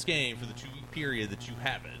access to this game for the 2-week period that you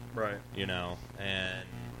have it. Right. And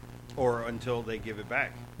Or until they give it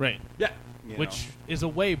back. Right. yeah, you Which is a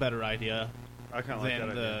way better idea know. I kind of like that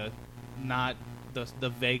than idea. the not the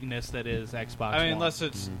vagueness that is Xbox I mean, One. unless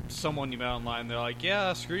it's someone you met online, they're like,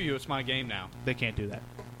 yeah, screw you, it's my game now. They can't do that.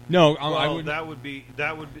 No, Well, I would.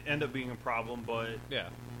 that would end up being a problem. But Yeah.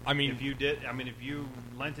 I mean, if you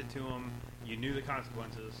lent it to them, you knew the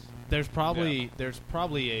consequences. There's probably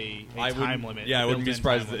a I time wouldn't- limit. Yeah, I wouldn't be built-in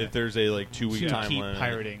surprised time if limit there's a like 2-week to time keep limit.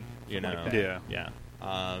 pirating. You know, like that. Yeah.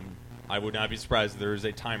 I would not be surprised if there is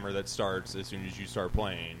a timer that starts as soon as you start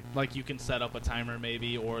playing. Like you can set up a timer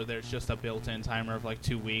maybe, or there's just a built-in timer of like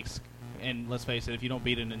 2 weeks. And let's face it, if you don't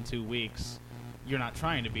beat it in 2 weeks, you're not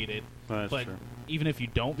trying to beat it. That's but true. even if you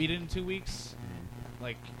don't beat it in 2 weeks,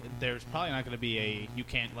 like there's probably not going to be you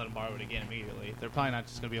can't let them borrow it again immediately. They're probably not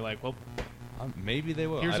just going to be like, well, Maybe they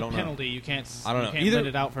will. here's I a don't penalty. You can't. I don't you know. can't Either- let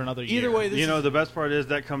it out for another year. Either way, this is, The best part is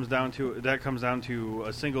that comes down to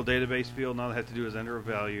a single database field. All they have to do is enter a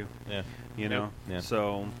value. yeah. You know. Yeah.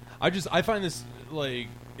 So I find this like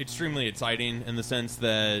extremely exciting in the sense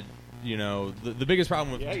that the biggest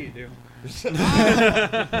problem with you do.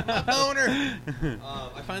 owner.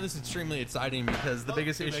 I find this extremely exciting because the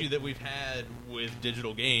biggest issue that we've had with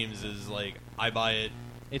digital games is like I buy it,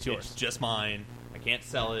 It's yours. it's just mine. I can't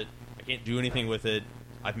sell it. I can't do anything with it.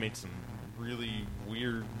 I've made some really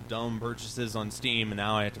weird, dumb purchases on Steam, and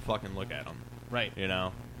now I have to fucking look at them. Right. You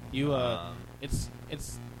know, You it's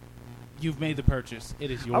you've made the purchase.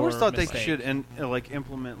 It is your I always thought mistake. they should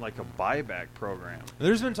implement like a buyback program.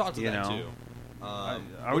 there's been talks of You that know, too. I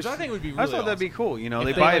Which was- I think would be really I thought that'd be awesome. cool. If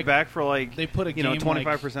They they, buy like- it back for like they put a game, like-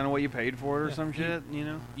 25% of what you paid for it or Yeah. some shit.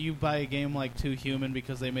 You buy a game like Too Human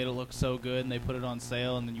because they made it look so good and they put it on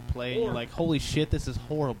sale and then you play it and you're like, holy shit, this is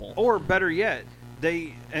horrible. Or better yet,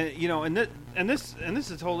 they and this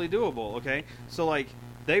is totally doable. Okay, so like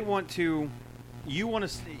they want to, you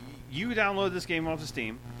download this game off of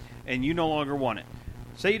Steam, and you no longer want it.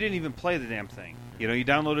 Say you didn't even play the damn thing. You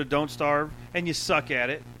downloaded Don't Starve, and you suck at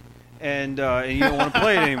it, and you don't want to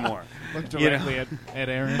play it anymore. Look You directly know? at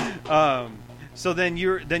Aaron. So then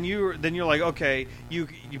you're like, okay, you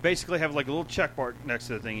basically have like a little check mark next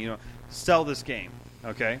to the thing. Sell this game,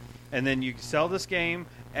 okay, and then you sell this game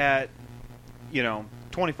at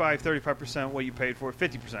 25, 35% what you paid for it,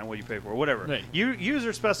 50% what you paid for it, whatever. Right.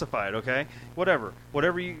 User specified, okay, whatever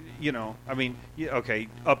okay,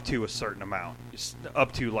 up to a certain amount,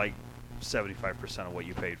 up to like 75% of what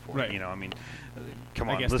you paid for Right. it. Come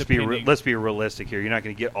I on, guess let's be realistic here. You're not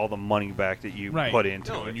going to get all the money back that you Right. put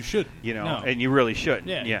into No, it. and you should. No. And you really shouldn't.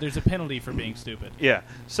 Yeah, there's a penalty for being stupid. Yeah.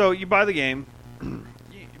 So you buy the game, you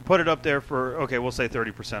put it up there for, okay, we'll say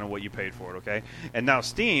 30% of what you paid for it, okay? And now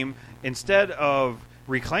Steam, instead of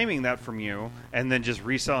reclaiming that from you and then just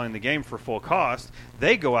reselling the game for full cost,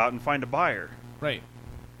 they go out and find a buyer. Right.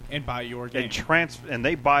 And buy your game. And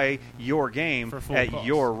they buy your game For full at cost.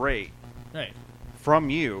 your rate Right. from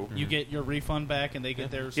you. You get your refund back and they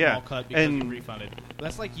get their small Yeah, cut because you and- refunded.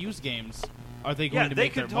 That's like used games. Are they Yeah, going to they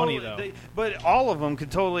make their could money, totally, though? but all of them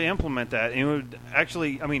could totally implement that. And it would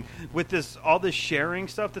actually, I mean, with all this sharing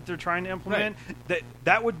stuff that they're trying to implement,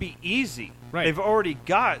 that would be easy. Right. They've already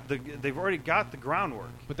got the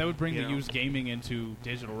groundwork. But that would bring You the know? used gaming into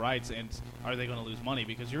digital rights, and are they going to lose money?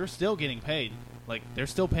 Because you're still getting paid. Like, they're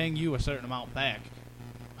still paying you a certain amount back.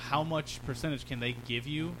 How much percentage can they give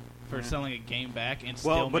you for selling a game back and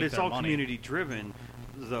still Well, but make it's their all money? community driven,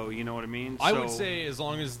 though. You know what I mean? I So- would say as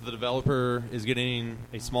long as the developer is getting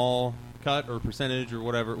a small cut or percentage or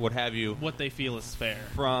whatever, what have you, What they feel is fair.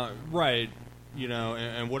 from right,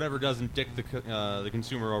 and whatever doesn't dick the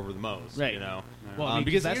consumer over the most, Right. Well, I mean,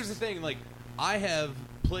 because that's- here's the thing, like I have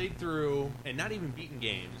played through and not even beaten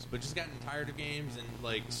games, but just gotten tired of games and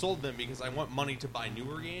like sold them because I want money to buy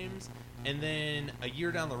newer games, and then a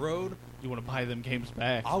year down the road, You want to buy them games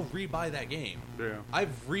back. I'll rebuy that game. Yeah. I've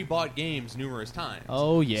rebought games numerous times.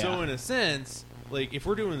 Oh, yeah. So in a sense, like if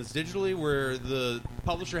we're doing this digitally, where the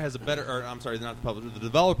publisher has a better, or I'm sorry, not the publisher, the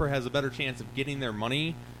developer has a better chance of getting their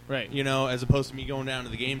money, Right. as opposed to me going down to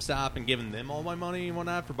the GameStop and giving them all my money and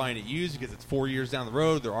whatnot for buying it used because it's 4 years down the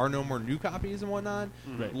road. There are no more new copies and whatnot.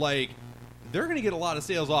 Right. Like they're going to get a lot of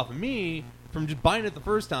sales off of me from just buying it the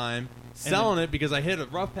first time, selling it because I hit a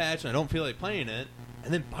rough patch and I don't feel like playing it,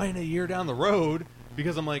 and then buying it a year down the road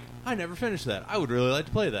because I'm like, I never finished that. I would really like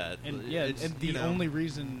to play that. And yeah, It's, and the only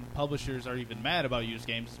reason publishers are even mad about used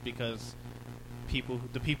games is because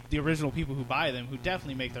the original people who buy them, who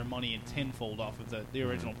definitely make their money in tenfold off of the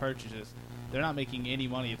original purchases, they're not making any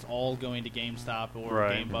money. It's all going to GameStop or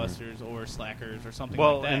Right. GameBusters or Slackers or something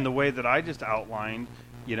Well, like that. in the way that I just outlined,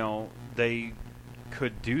 they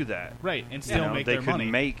could do that. Right, and still make they their could money.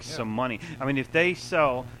 make some money. I mean, if they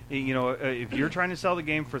sell, if you're trying to sell the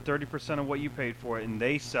game for 30% of what you paid for it, and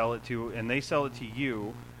they sell it to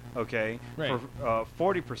you okay, Right. for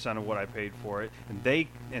 40% of what I paid for it, and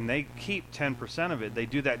they keep 10% of it. They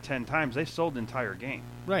do that 10 times. They sold the entire game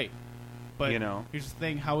Right. But You know. here's the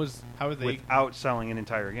thing: how are they without selling an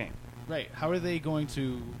entire game. right? How are they going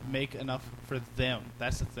to make enough for them?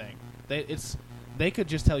 That's the thing. They could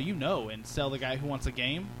just tell you no and sell the guy who wants a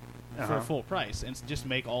game for Uh-huh. full price and just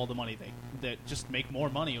make all the money that just make more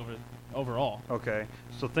money overall. Okay,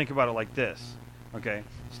 so think about it like this. Okay,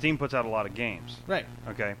 Steam puts out a lot of games. Right.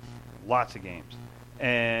 Okay, lots of games,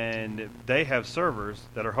 and they have servers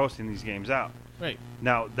that are hosting these games out. Right.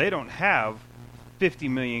 Now they don't have 50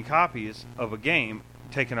 million copies of a game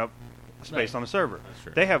taking up space Right. on a server. That's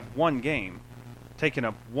true. They have one game taking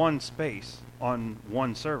up one space on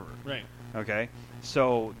one server. Right. Okay,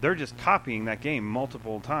 so they're just copying that game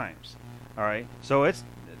multiple times. All right, so it's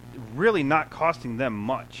really not costing them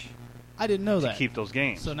much I didn't know to that. keep those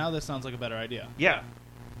games. So now this sounds like a better idea. Yeah,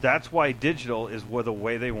 that's why digital is the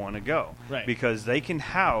way they want to go. Right. Because they can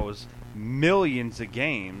house millions of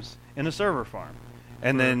games in a server farm,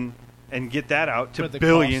 and get that out For to the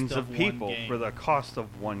billions cost of of one people game. for the cost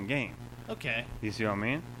of one game. Okay. You see what I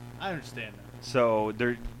mean? I understand that. So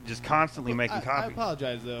they're just constantly making I copies.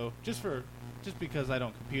 apologize though, just because I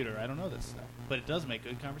don't computer, I don't know this stuff, but it does make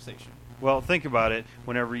good conversation. Well, think about it.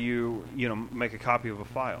 Whenever you make a copy of a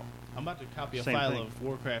file, I'm about to copy a Same file thing. of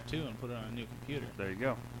Warcraft 2 and put it on a new computer. there you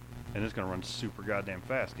go. And it's going to run super goddamn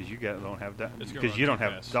fast because you don't have that It's gonna because run you don't too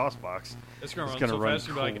have fast. DOSBox. It's going to It's run going to so run fast,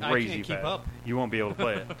 you'll be like, I crazy can't keep fast. up. You won't be able to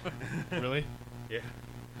play it. Really? Yeah.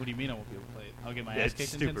 What do you mean I won't be able to play it? I'll get my ass It's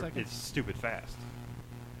kicked in stupid. 10 seconds? It's stupid fast.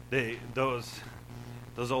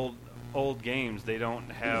 Those old games, they don't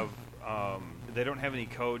have any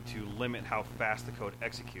code to limit how fast the code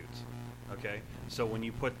executes. Okay, so when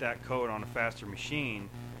you put that code on a faster machine,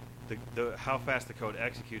 the how fast the code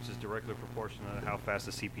executes is directly proportional to how fast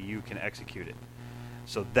the CPU can execute it.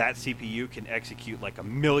 So that CPU can execute like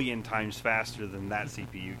 1,000,000 times faster than that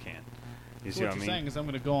CPU can. You see what what I you're mean? saying is I'm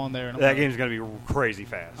going to go on there and That game's going to be crazy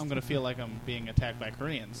fast. I'm going to feel like I'm being attacked by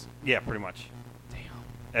Koreans. Yeah, pretty much. Damn.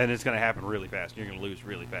 And it's going to happen really fast. You're going to lose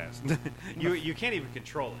really fast. you can't even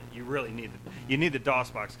control it. You really need the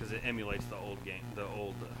DOSBox because it emulates the old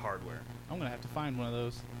hardware. I'm going to have to find one of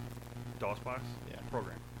those. DOSBox? Yeah.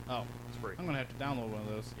 Program. Oh, It's free. I'm going to have to download one of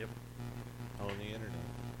those. Yep. On the internet.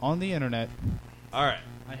 On the internet. All right.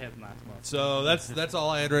 I have not much. So that's all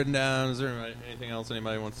I had written down. Is there anything else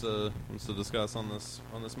anybody wants to discuss on this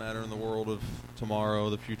matter in the world of tomorrow,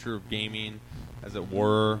 the future of gaming, as it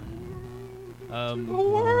were?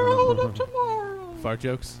 World of tomorrow. Fart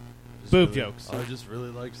jokes. Boob jokes. I just really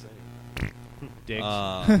like saying.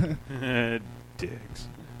 Dicks. Dicks.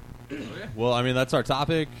 Well, I mean that's our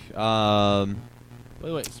topic. Wait.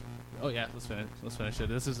 Oh yeah, let's finish it.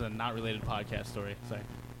 This is a not related podcast story. Sorry.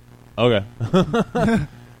 Okay.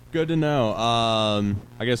 Good to know.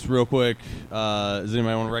 I guess real quick, does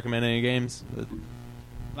anybody want to recommend any games?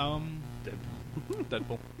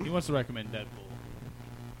 Deadpool. He wants to recommend Deadpool.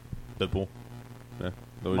 Deadpool. Yeah. Is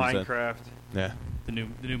that what you said? Minecraft. Yeah. The new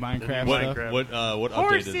Minecraft What- stuff. Minecraft. What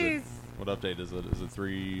update is it? What update is it? Is it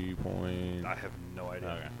 3 point? I have no idea.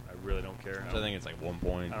 Okay. I really don't care. I think it's like 1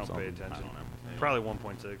 point. I don't something. pay attention. I don't know. Probably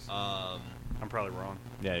 1.6. Um. I'm probably wrong.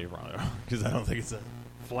 Yeah, you're probably wrong because I don't think it's a.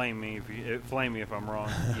 Flame me if I'm wrong.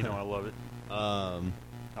 You know I love it.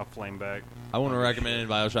 I'll flame back. I want to Oh, recommend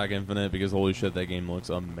BioShock Infinite because holy shit, that game looks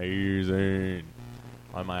amazing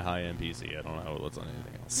on my high-end PC. I don't know how it looks on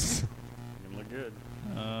anything else. You look good.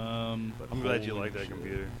 But I'm glad you holy like that shit.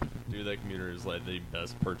 computer. Dude, that computer is like the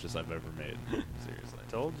best purchase I've ever made. Seriously. I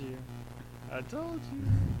told you.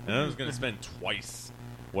 And I was going to spend twice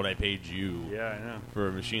what I paid you Yeah, I know. for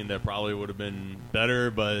a machine that probably would have been better,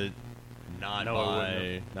 but not No,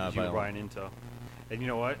 by not you by would buy an Intel. And you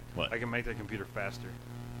know what? What? I can make that computer faster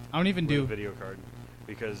I don't even with a do. video card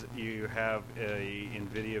because you have a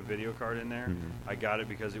NVIDIA video card in there. Mhm. I got it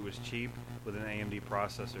because it was cheap with an AMD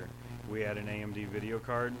processor. We had an AMD video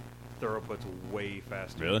card. Throughput's way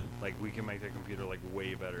faster. Really? Like we can make that computer like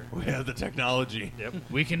way better. We have the technology. Yep.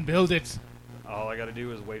 We can build it. All I got to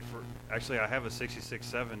do is wait for. Actually, I have a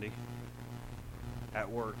 6670 at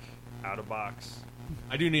work, out of box.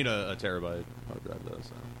 I do need a terabyte hard drive though,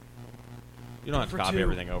 so you don't have to for copy two.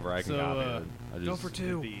 everything over. I can So, copy it. I just, go for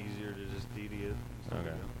two. It'd be easier to just DD it.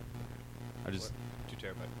 Okay. I just 2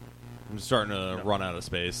 terabyte. I'm just starting to No. run out of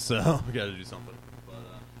space, so we got to do something.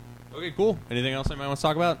 But, okay, cool. Anything else anybody wants to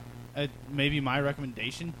talk about? Maybe my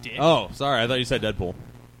recommendation, Dick. Oh, sorry. I thought you said Deadpool.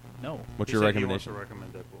 No. What's He your said he wants recommendation? to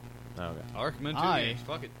recommend Deadpool. Oh, okay. I'll recommend 2 I- games.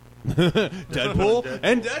 Fuck it. Deadpool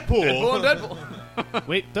and Deadpool. Deadpool and Deadpool.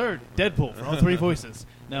 Wait, third, Deadpool for all three voices.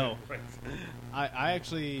 No. I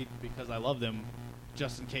actually, because I love them,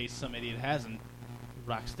 just in case some idiot hasn't,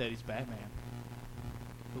 Rocksteady's Batman.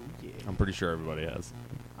 Oh yeah. I'm pretty sure everybody has.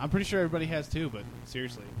 I'm pretty sure everybody has too, but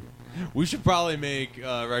seriously. We should probably make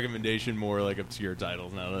recommendation more like obscure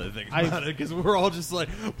titles now that I think about it, because we're all just like,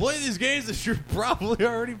 play these games that you're probably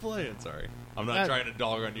already playing. Sorry. I'm not trying to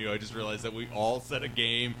dog on you. I just realized that we all said a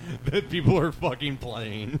game that people are fucking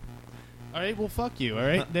playing. All right, well, fuck you. All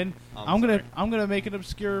right, then I'm gonna make an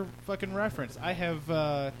obscure fucking reference. I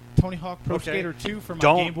have Tony Hawk Pro Skater 2 for my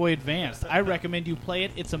Game Boy Advance. I recommend you play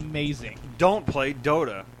it. It's amazing. Don't play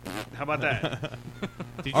Dota. How about that?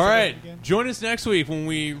 All right, join us next week when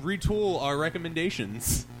we retool our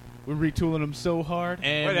recommendations. We're retooling them so hard.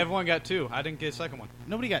 And wait, everyone got 2. I didn't get a second one.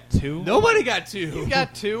 Nobody got 2. Nobody got 2. You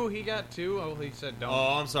got 2. He got 2. Oh, he said don't.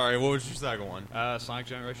 Oh, I'm sorry. What was your second one? Sonic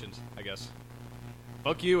Generations, I guess.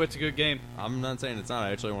 Fuck you. It's a good game. I'm not saying it's not.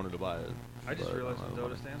 I actually wanted to buy it. I just but realized I what don't Dota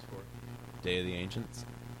know. stands for. Day of the Ancients.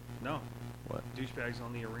 No. What? Douchebags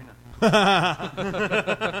on the arena.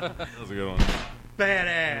 That was a good one.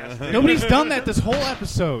 Badass. Nobody's done that this whole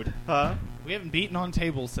episode. Huh? We haven't beaten on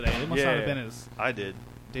tables today. They must not have been as. I did.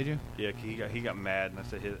 Did you? Yeah, he got mad, and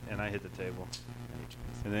I hit the table,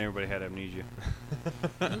 and then everybody had amnesia.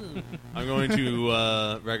 I'm going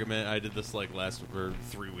to recommend. I did this like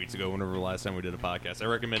 3 weeks ago. Whenever the last time we did a podcast, I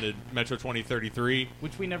recommended Metro 2033,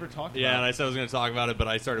 which we never talked Yeah, and about. I said I was going to talk about it, but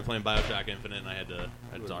I started playing BioShock Infinite, and I had to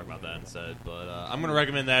talk about that instead. But I'm going to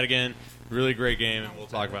recommend that again. Really great game, and we'll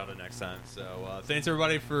talk about it next time. So thanks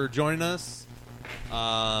everybody for joining us.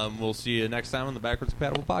 We'll see you next time on the Backwards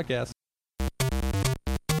Compatible Podcast.